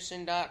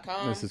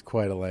ryanpeterson.com. This is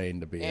quite a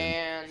lane to be in.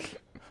 And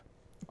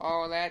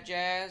all of that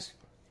jazz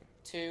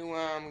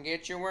to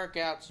get your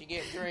workouts. You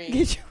get 3.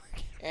 Get your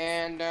workouts.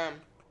 And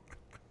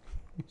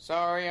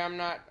sorry, I'm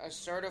not a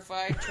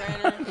certified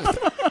trainer.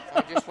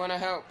 I just want to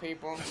help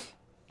people.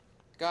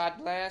 God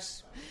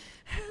bless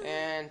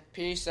and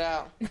peace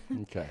out.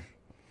 Okay.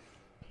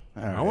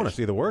 I want to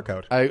see the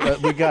workout.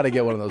 We got to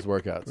get one of those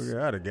workouts. We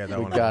got to get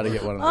that one. We got to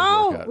get one of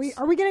those workouts.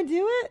 Are we going to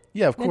do it?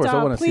 Yeah, of course.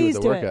 I want to see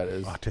what the workout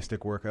is.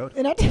 Autistic workout.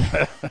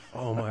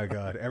 Oh my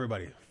God!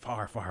 Everybody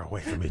far, far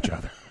away from each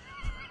other.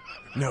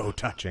 No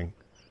touching.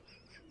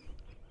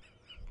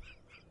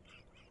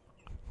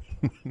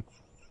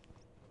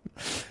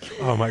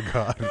 Oh my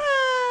God!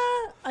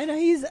 I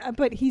know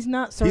but he's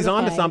not certified. He's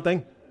on to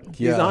something.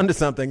 Yeah. He's on to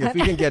something. If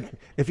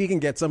he can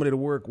get somebody to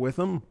work with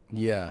him,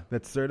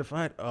 that's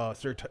certified.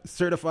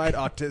 Certified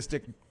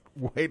autistic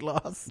weight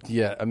loss.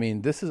 Yeah, I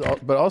mean this is,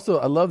 but also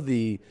I love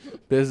the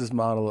business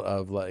model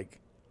of like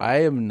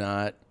I am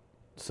not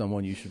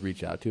someone you should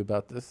reach out to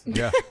about this.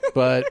 Yeah,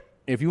 but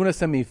if you want to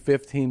send me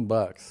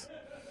 $15.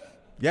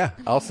 Yeah,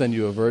 I'll send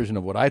you a version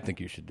of what I think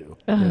you should do.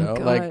 Oh, you know,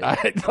 God.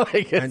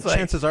 And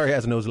chances are he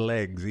has no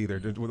legs either.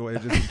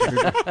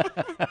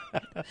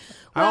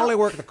 I only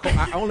work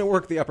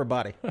the upper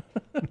body.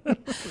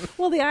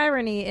 Well, the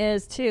irony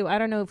is too. I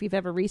don't know if you've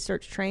ever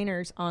researched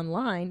trainers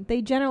online.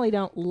 They generally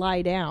don't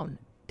lie down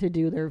to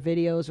do their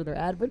videos or their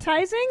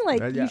advertising.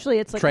 Like usually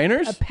it's like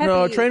trainers. A peppy,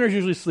 no, trainers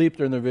usually sleep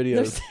during their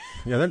videos.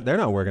 Yeah, they're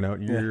not working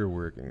out. You're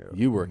working out.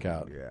 You work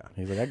out. Yeah.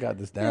 He's like, I got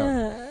this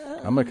down.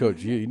 I'm gonna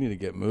coach you. You need to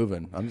get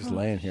moving. I'm just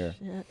laying here.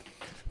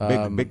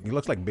 Big. He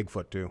looks like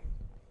Bigfoot too.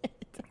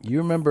 You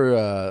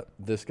remember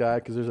this guy?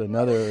 Because there's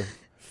another.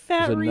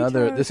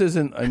 This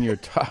isn't in your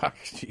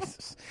talks.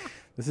 Jesus,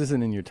 this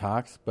isn't in your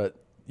talks. But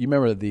you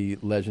remember the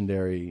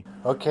legendary.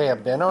 Okay,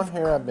 I've been on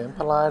here. I've been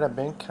polite. I've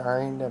been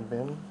kind. I've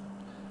been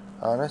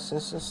honest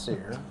and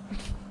sincere.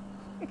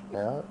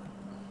 Now,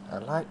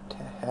 I'd like to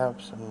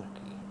have some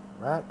nookie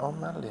right on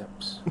my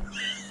lips.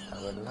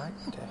 I would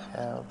like to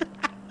have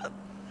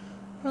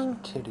some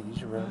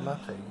titties around my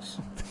face.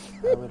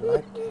 I would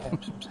like to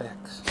have some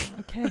sex.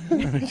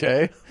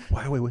 Okay.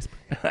 Why are we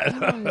whispering? I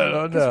don't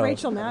know. Because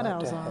Rachel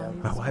Maddow's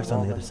on. My wife's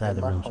on the other side of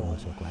the room. She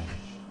wants to quiet.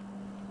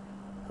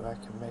 Who I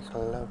can make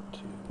love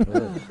to.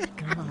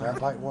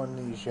 Not like one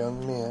of these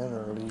young men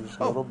or these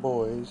little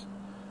boys.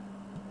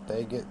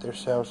 They get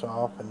themselves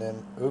off and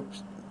then,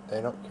 oops,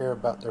 they don't care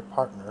about their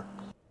partner.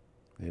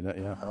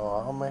 Yeah.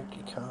 Oh, I'll make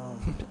you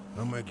come.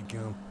 I'll make you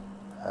come.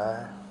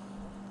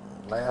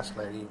 Last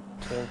lady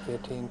 10,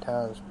 15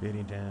 times.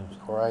 15 times.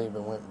 Before I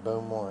even went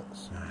boom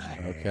once.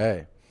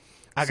 Okay.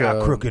 I got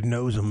a crooked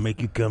nose and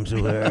make you come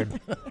so hard.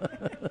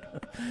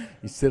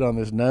 You sit on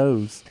this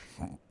nose.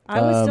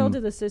 I would still do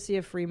the Sissy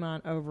of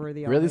Fremont over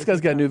the. Really, this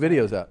guy's got new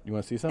videos out. You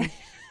want to see some?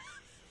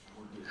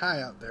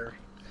 Hi out there.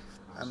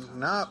 I'm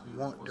not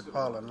wanting to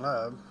fall in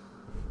love.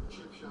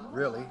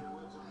 Really.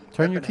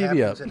 Turn your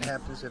TV up. If it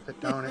happens. If it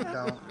don't, it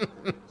don't.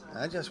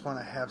 I just want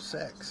to have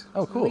sex.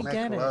 Oh, cool. We Make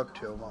get it. love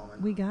to a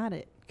woman. We got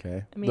it.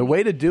 Okay. I mean, the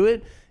way to do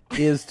it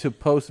is to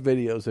post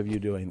videos of you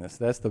doing this.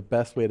 That's the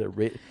best way to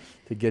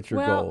get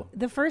your goal.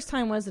 The first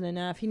time wasn't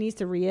enough. He needs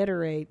to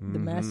reiterate the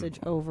message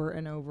over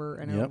and over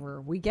and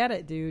over. We get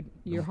it, dude.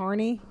 You're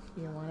horny.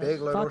 You want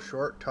big, little,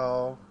 short,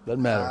 tall.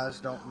 Doesn't matter. Eyes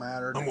don't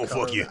matter. I'm gonna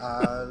fuck you. The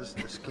eyes,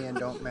 the skin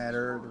don't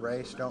matter. The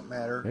race don't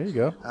matter. There you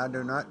go. I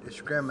do not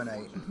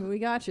discriminate. We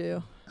got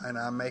you. And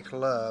I make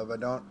love. I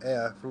don't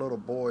F little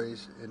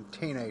boys and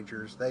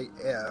teenagers. They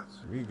F.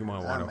 You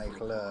might I make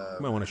love.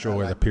 You might want to show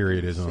where the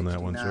period is on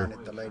that one, sir.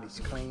 If the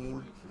lady's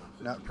clean,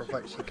 not for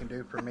what she can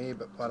do for me,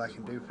 but what I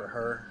can do for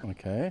her.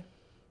 Okay.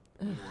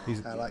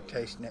 I like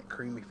tasting that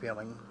creamy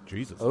feeling.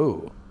 Jesus.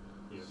 Oh.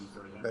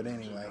 But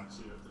anyway,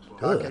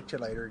 talk at you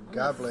later.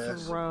 God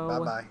bless.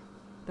 Bye-bye.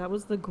 That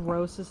was the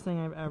grossest thing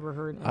I've ever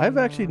heard. I've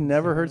actually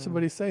never heard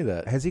somebody say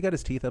that. Has he got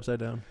his teeth upside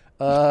down?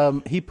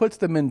 He puts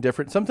them in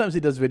different. Sometimes he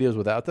does videos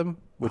without them,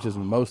 which is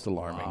most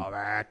alarming. All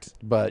right.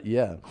 But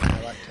yeah.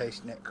 I like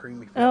tasting that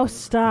creamy feeling. Oh,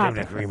 stop.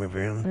 That creamy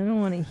feeling. I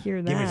don't want to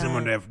hear that. Give me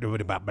someone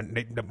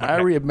to I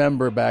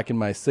remember back in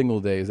my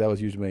single days, that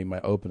was usually my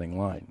opening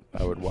line.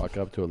 I would walk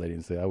up to a lady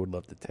and say, I would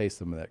love to taste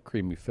some of that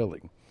creamy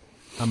filling.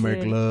 I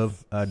make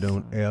love. I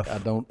don't F. I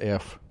don't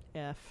F.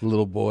 F.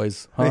 Little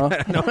boys, huh?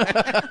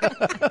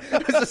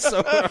 This is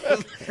so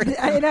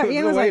I know,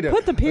 Ian was like,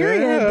 put the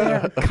period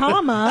there,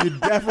 comma. You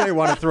definitely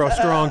want to throw a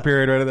strong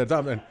period right at the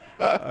top. Then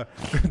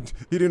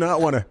you do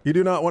not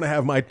want to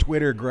have my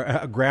Twitter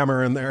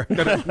grammar in there.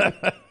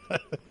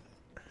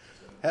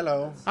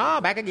 Hello.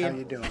 Back again. How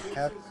you doing?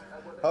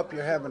 Hope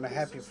you're having a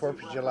happy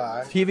 4th of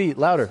July. TV,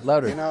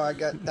 louder. You know, I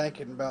got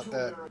thinking about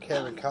that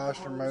Kevin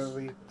Costner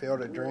movie,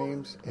 Field of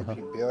Dreams. If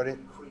you build it,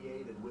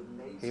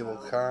 he will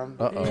come.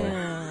 Uh-oh.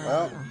 Yeah.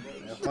 Well,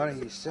 if one of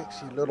you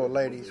sexy little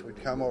ladies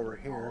would come over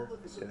here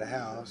to the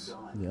house,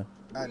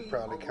 I'd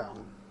probably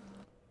come.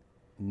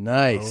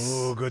 Nice.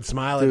 Oh, good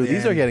smile. Dude,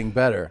 these are getting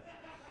better.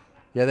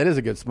 Yeah, that is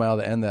a good smile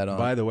to end that on.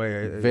 By the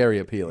way, very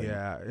appealing.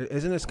 Yeah,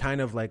 isn't this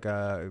kind of like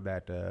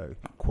that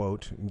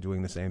quote,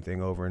 doing the same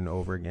thing over and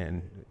over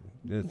again?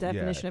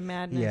 Definition of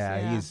madness.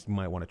 Yeah, you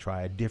might want to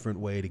try a different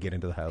way to get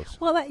into the house.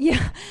 Well,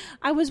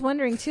 I was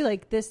wondering too.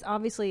 Like, this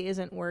obviously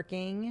isn't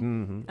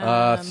working.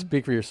 Mm-hmm.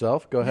 Speak for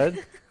yourself. Go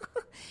ahead.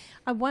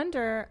 I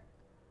wonder.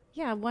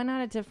 Yeah, why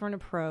not a different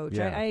approach?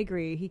 Yeah. I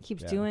agree. He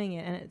keeps doing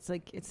it, and it's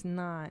like it's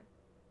not.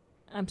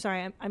 I'm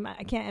sorry.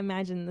 I can't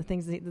imagine the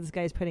things that this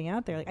guy's putting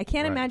out there. Like, I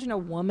can't imagine a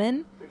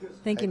woman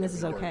thinking this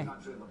is okay.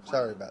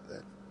 Sorry about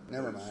that.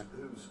 Never mind.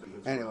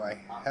 Anyway,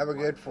 have a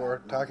good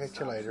 4th. Talk at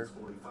you later.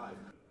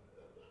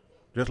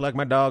 Just like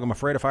my dog, I'm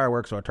afraid of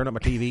fireworks, so I turn up my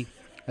TV.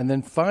 And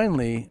then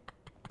finally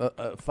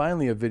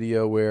a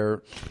video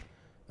where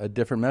a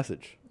different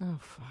message. Oh,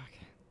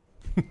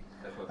 fuck.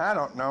 I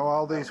don't know.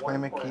 All these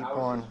women keep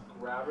on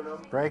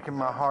breaking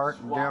my heart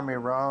and doing me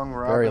wrong,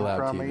 Very robbing loud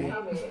from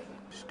TV. me,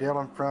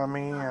 stealing from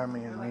me. I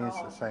mean, it means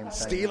the same thing.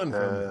 Stealing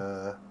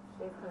from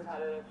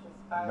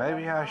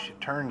Maybe I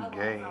should turn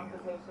gay.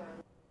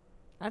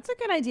 That's a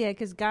good idea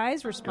because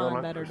guys Go respond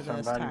look better for to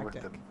this somebody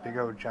tactic. with a big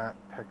old giant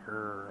pecker,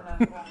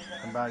 or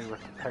somebody with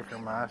a pecker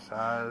my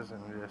size,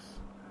 and just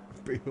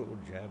big old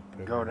giant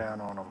pecker. Go down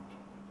on them.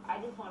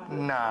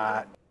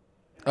 Not.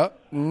 Oh,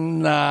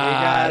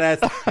 nah.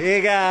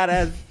 He got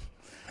us.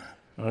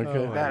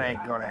 Okay. That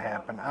ain't gonna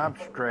happen. I'm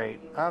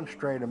straight. I'm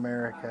straight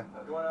America.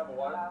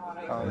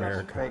 All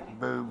these fake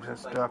boobs and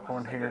stuff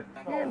on here.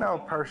 You know,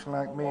 a person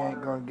like me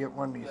ain't gonna get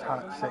one of these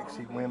hot,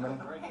 sexy women.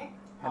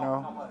 You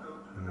know?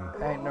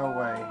 Ain't no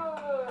way.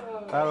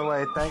 By the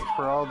way, thanks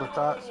for all the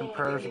thoughts and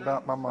prayers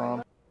about my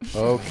mom.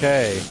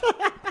 Okay.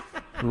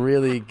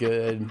 Really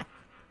good. Do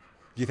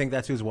you think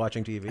that's who's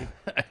watching TV?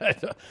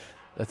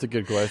 That's a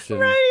good question.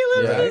 Right,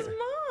 he lives with his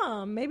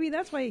mom. Maybe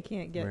that's why he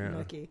can't get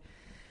Nookie.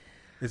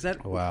 Is that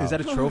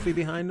a trophy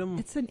behind him?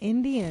 It's an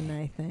Indian,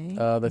 I think.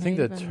 I think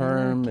the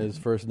term is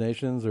First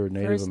Nations or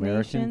Native First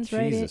American. Nations,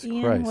 right, Jesus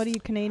Ian? Christ. What do you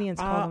Canadians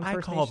call them? I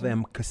First call Nations?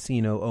 them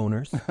casino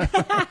owners.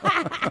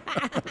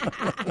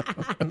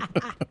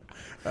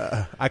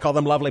 I call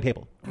them lovely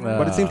people.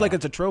 But it seems like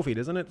it's a trophy,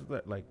 doesn't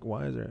it? Like,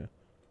 why is there?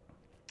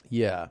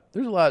 Yeah,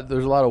 there's a lot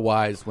of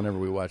whys whenever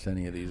we watch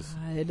any of these.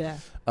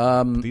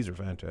 These are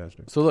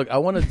fantastic. So look, I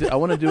want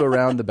to do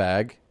around the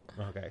bag.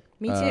 Okay.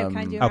 Me too. Can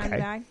I do around the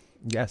bag?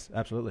 Yes,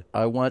 absolutely.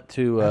 I want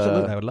to.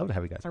 Absolutely, I would love to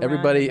have you guys.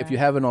 Everybody, if you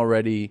haven't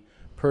already,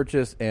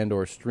 purchase and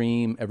or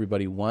stream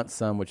Everybody Wants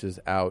Some, which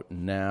is out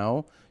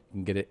now. You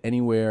can get it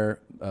anywhere.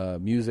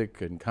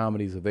 Music and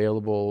comedies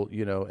available.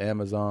 You know,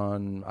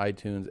 Amazon,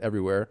 iTunes,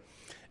 everywhere.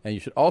 And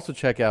you should also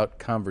check out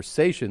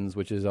Conversations,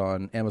 which is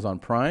on Amazon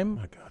Prime.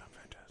 Oh my God.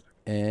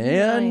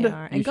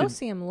 And go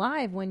see him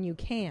live when you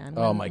can.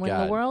 Oh my God!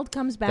 When the world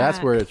comes back,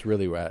 that's where it's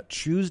really at.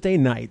 Tuesday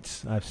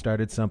nights, I've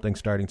started something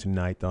starting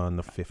tonight on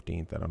the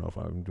 15th. I don't know if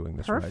I'm doing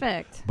this right.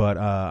 Perfect. But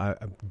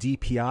Di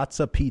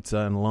Piazza Pizza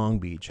in Long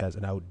Beach has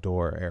an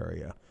outdoor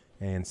area,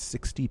 and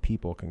 60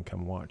 people can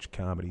come watch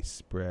comedy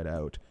spread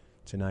out.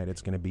 Tonight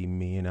it's going to be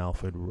me and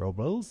Alfred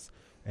Robles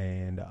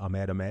and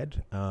Ahmed.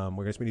 We're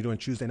going to be doing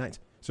Tuesday nights.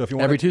 So if you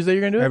want every Tuesday,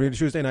 you're going to do it every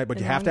Tuesday night, but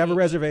you have to have a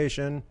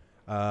reservation.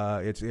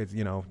 It's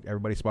you know,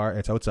 everybody's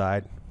it's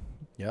outside.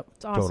 Yep.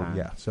 It's awesome.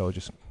 Yeah. So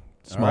just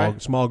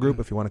small group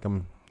if you want to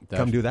come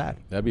do that.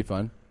 That'd be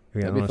fun.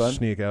 That'd be fun.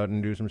 Sneak out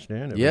and do some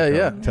stand-up.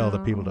 Yeah. Tell the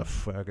people to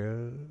fuck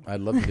up.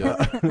 I'd love to do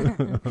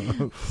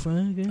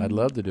it. I'd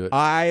love to do it.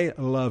 I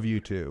love you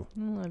too.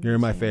 You're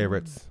my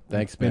favorites.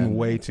 Thanks, It's been man.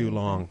 way too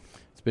long.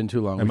 It's been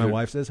too long. And my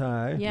wife says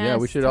hi. Yes, yeah,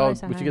 we should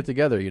get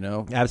together. You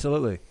know,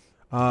 absolutely.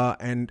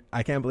 And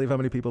I can't believe how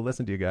many people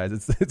listen to you guys.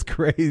 It's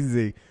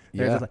crazy.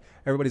 Yeah.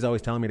 Everybody's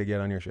always telling me to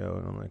get on your show,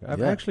 and I'm like,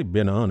 I've actually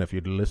been on. If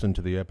you'd listen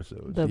to the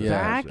episodes,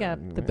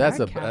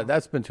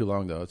 that's been too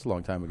long though. It's a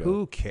long time ago.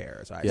 Who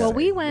cares?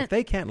 We went. If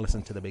they can't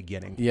listen to the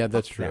beginning. Yeah,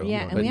 that's true.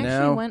 Yeah, and we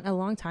actually went a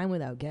long time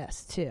without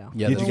guests too.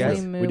 Yeah, did you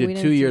guys? We did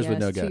 2 years with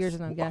no guests. 2 years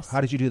with no guests.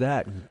 How did you do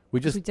that? We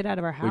did it out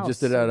of our house. We just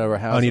did it out of our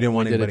house. Oh, and you didn't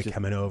want anybody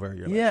coming over.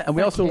 Yeah, and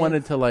we also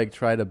wanted to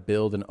try to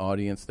build an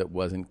audience that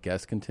wasn't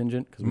guest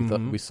contingent because we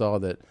thought we saw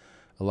that.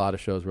 A lot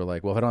of shows were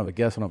like, well, if I don't have a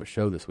guest, I don't have a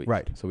show this week.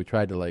 Right. So we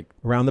tried to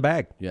around the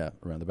bag. Yeah,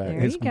 around the bag.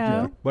 There you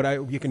go.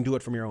 But you can do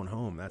it from your own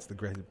home. That's the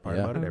great part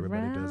about it.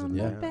 Everybody does it.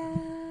 Around the bag.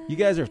 You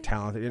guys are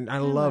talented, and I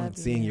love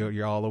seeing you.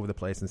 You're all over the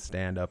place and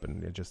stand up,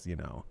 and it just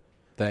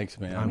Thanks,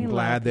 man. I'm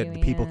glad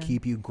that people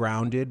keep you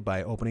grounded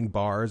by opening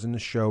bars in the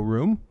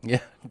showroom. Yeah,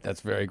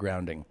 that's very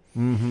grounding.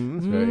 Mm-hmm.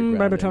 It's very grounding.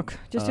 Baby talk.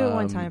 Just do it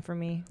one time for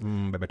me.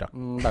 Baby talk.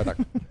 Baby talk.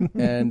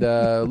 And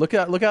look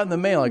out in the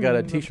mail. I got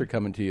a T-shirt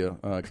coming to you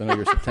because I know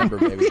you're September,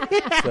 baby.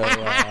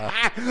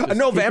 So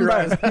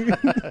November.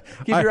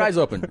 Keep your eyes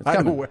open. It's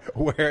coming.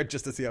 Wear it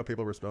just to see how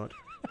people respond.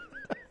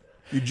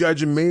 You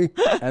judging me?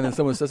 And then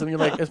someone says something,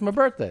 you're like, it's my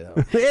birthday,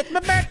 though. It's my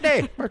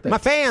birthday. My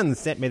fans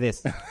sent me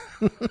this.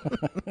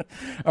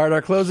 All right,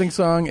 our closing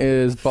song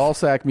is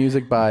Ballsack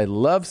Music by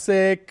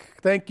Lovesick.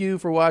 Thank you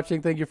for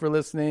watching. Thank you for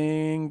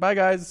listening. Bye,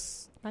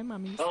 guys. Bye,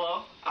 mommies.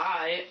 Hello,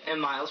 I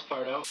am Miles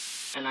Pardo,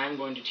 and I'm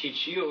going to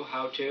teach you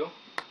how to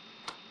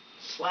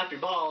slap your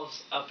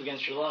balls up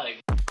against your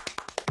leg.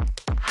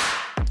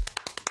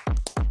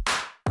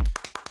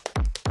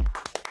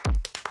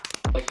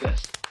 Like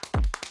this.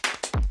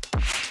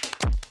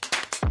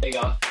 There you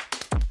go.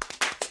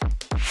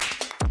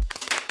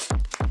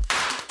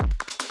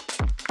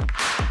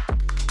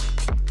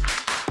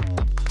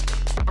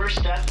 First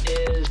step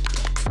is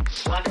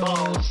slap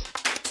balls.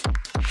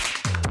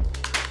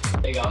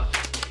 There you go.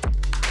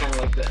 Kind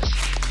of like this.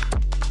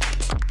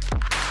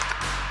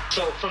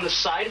 So from the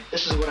side,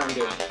 this is what I'm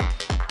doing.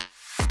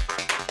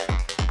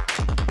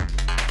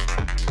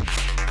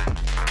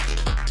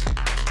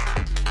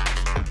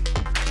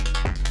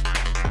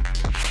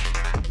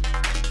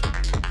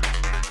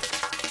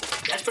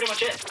 That's pretty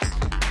much it.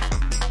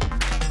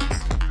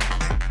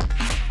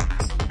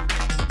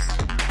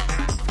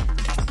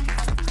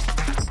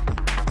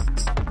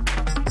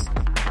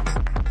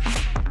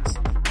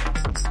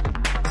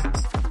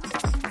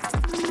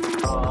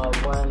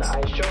 When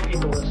I show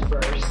people this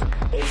first,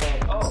 they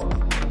think, oh,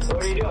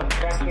 what are you doing?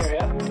 Cracking your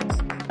hip?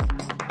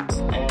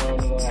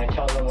 And when I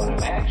tell them what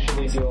I'm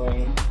actually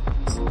doing,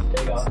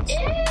 they go,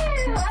 ew!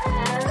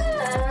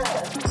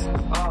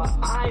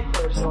 I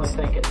personally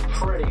think it's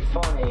pretty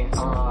funny,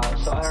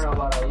 so I don't know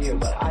about all you,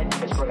 but I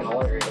think it's freaking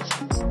hilarious.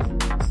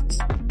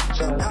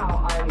 So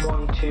now I'm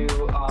going to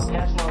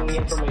pass along the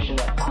information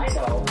that I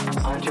know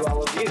onto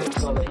all of you,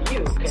 so that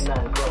you can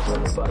then gross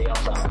everybody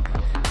else out.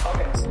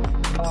 Okay.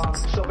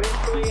 So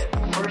basically,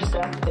 first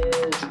step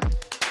is...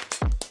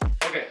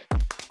 Okay.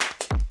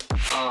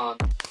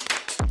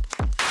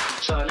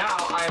 So now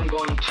I'm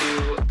going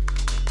to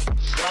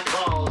select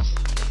balls.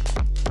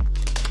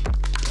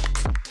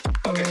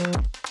 Okay.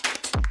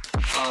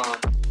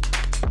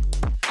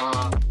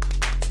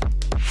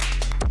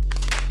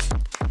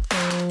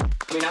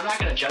 I mean, I'm not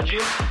gonna judge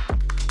you.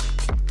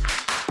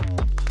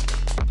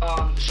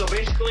 So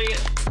basically,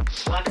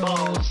 select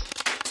balls.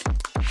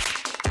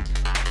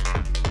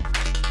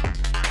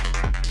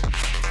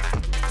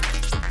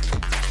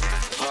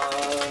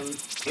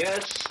 Yeah,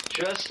 that's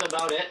just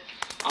about it.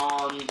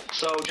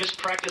 So just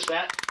practice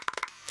that.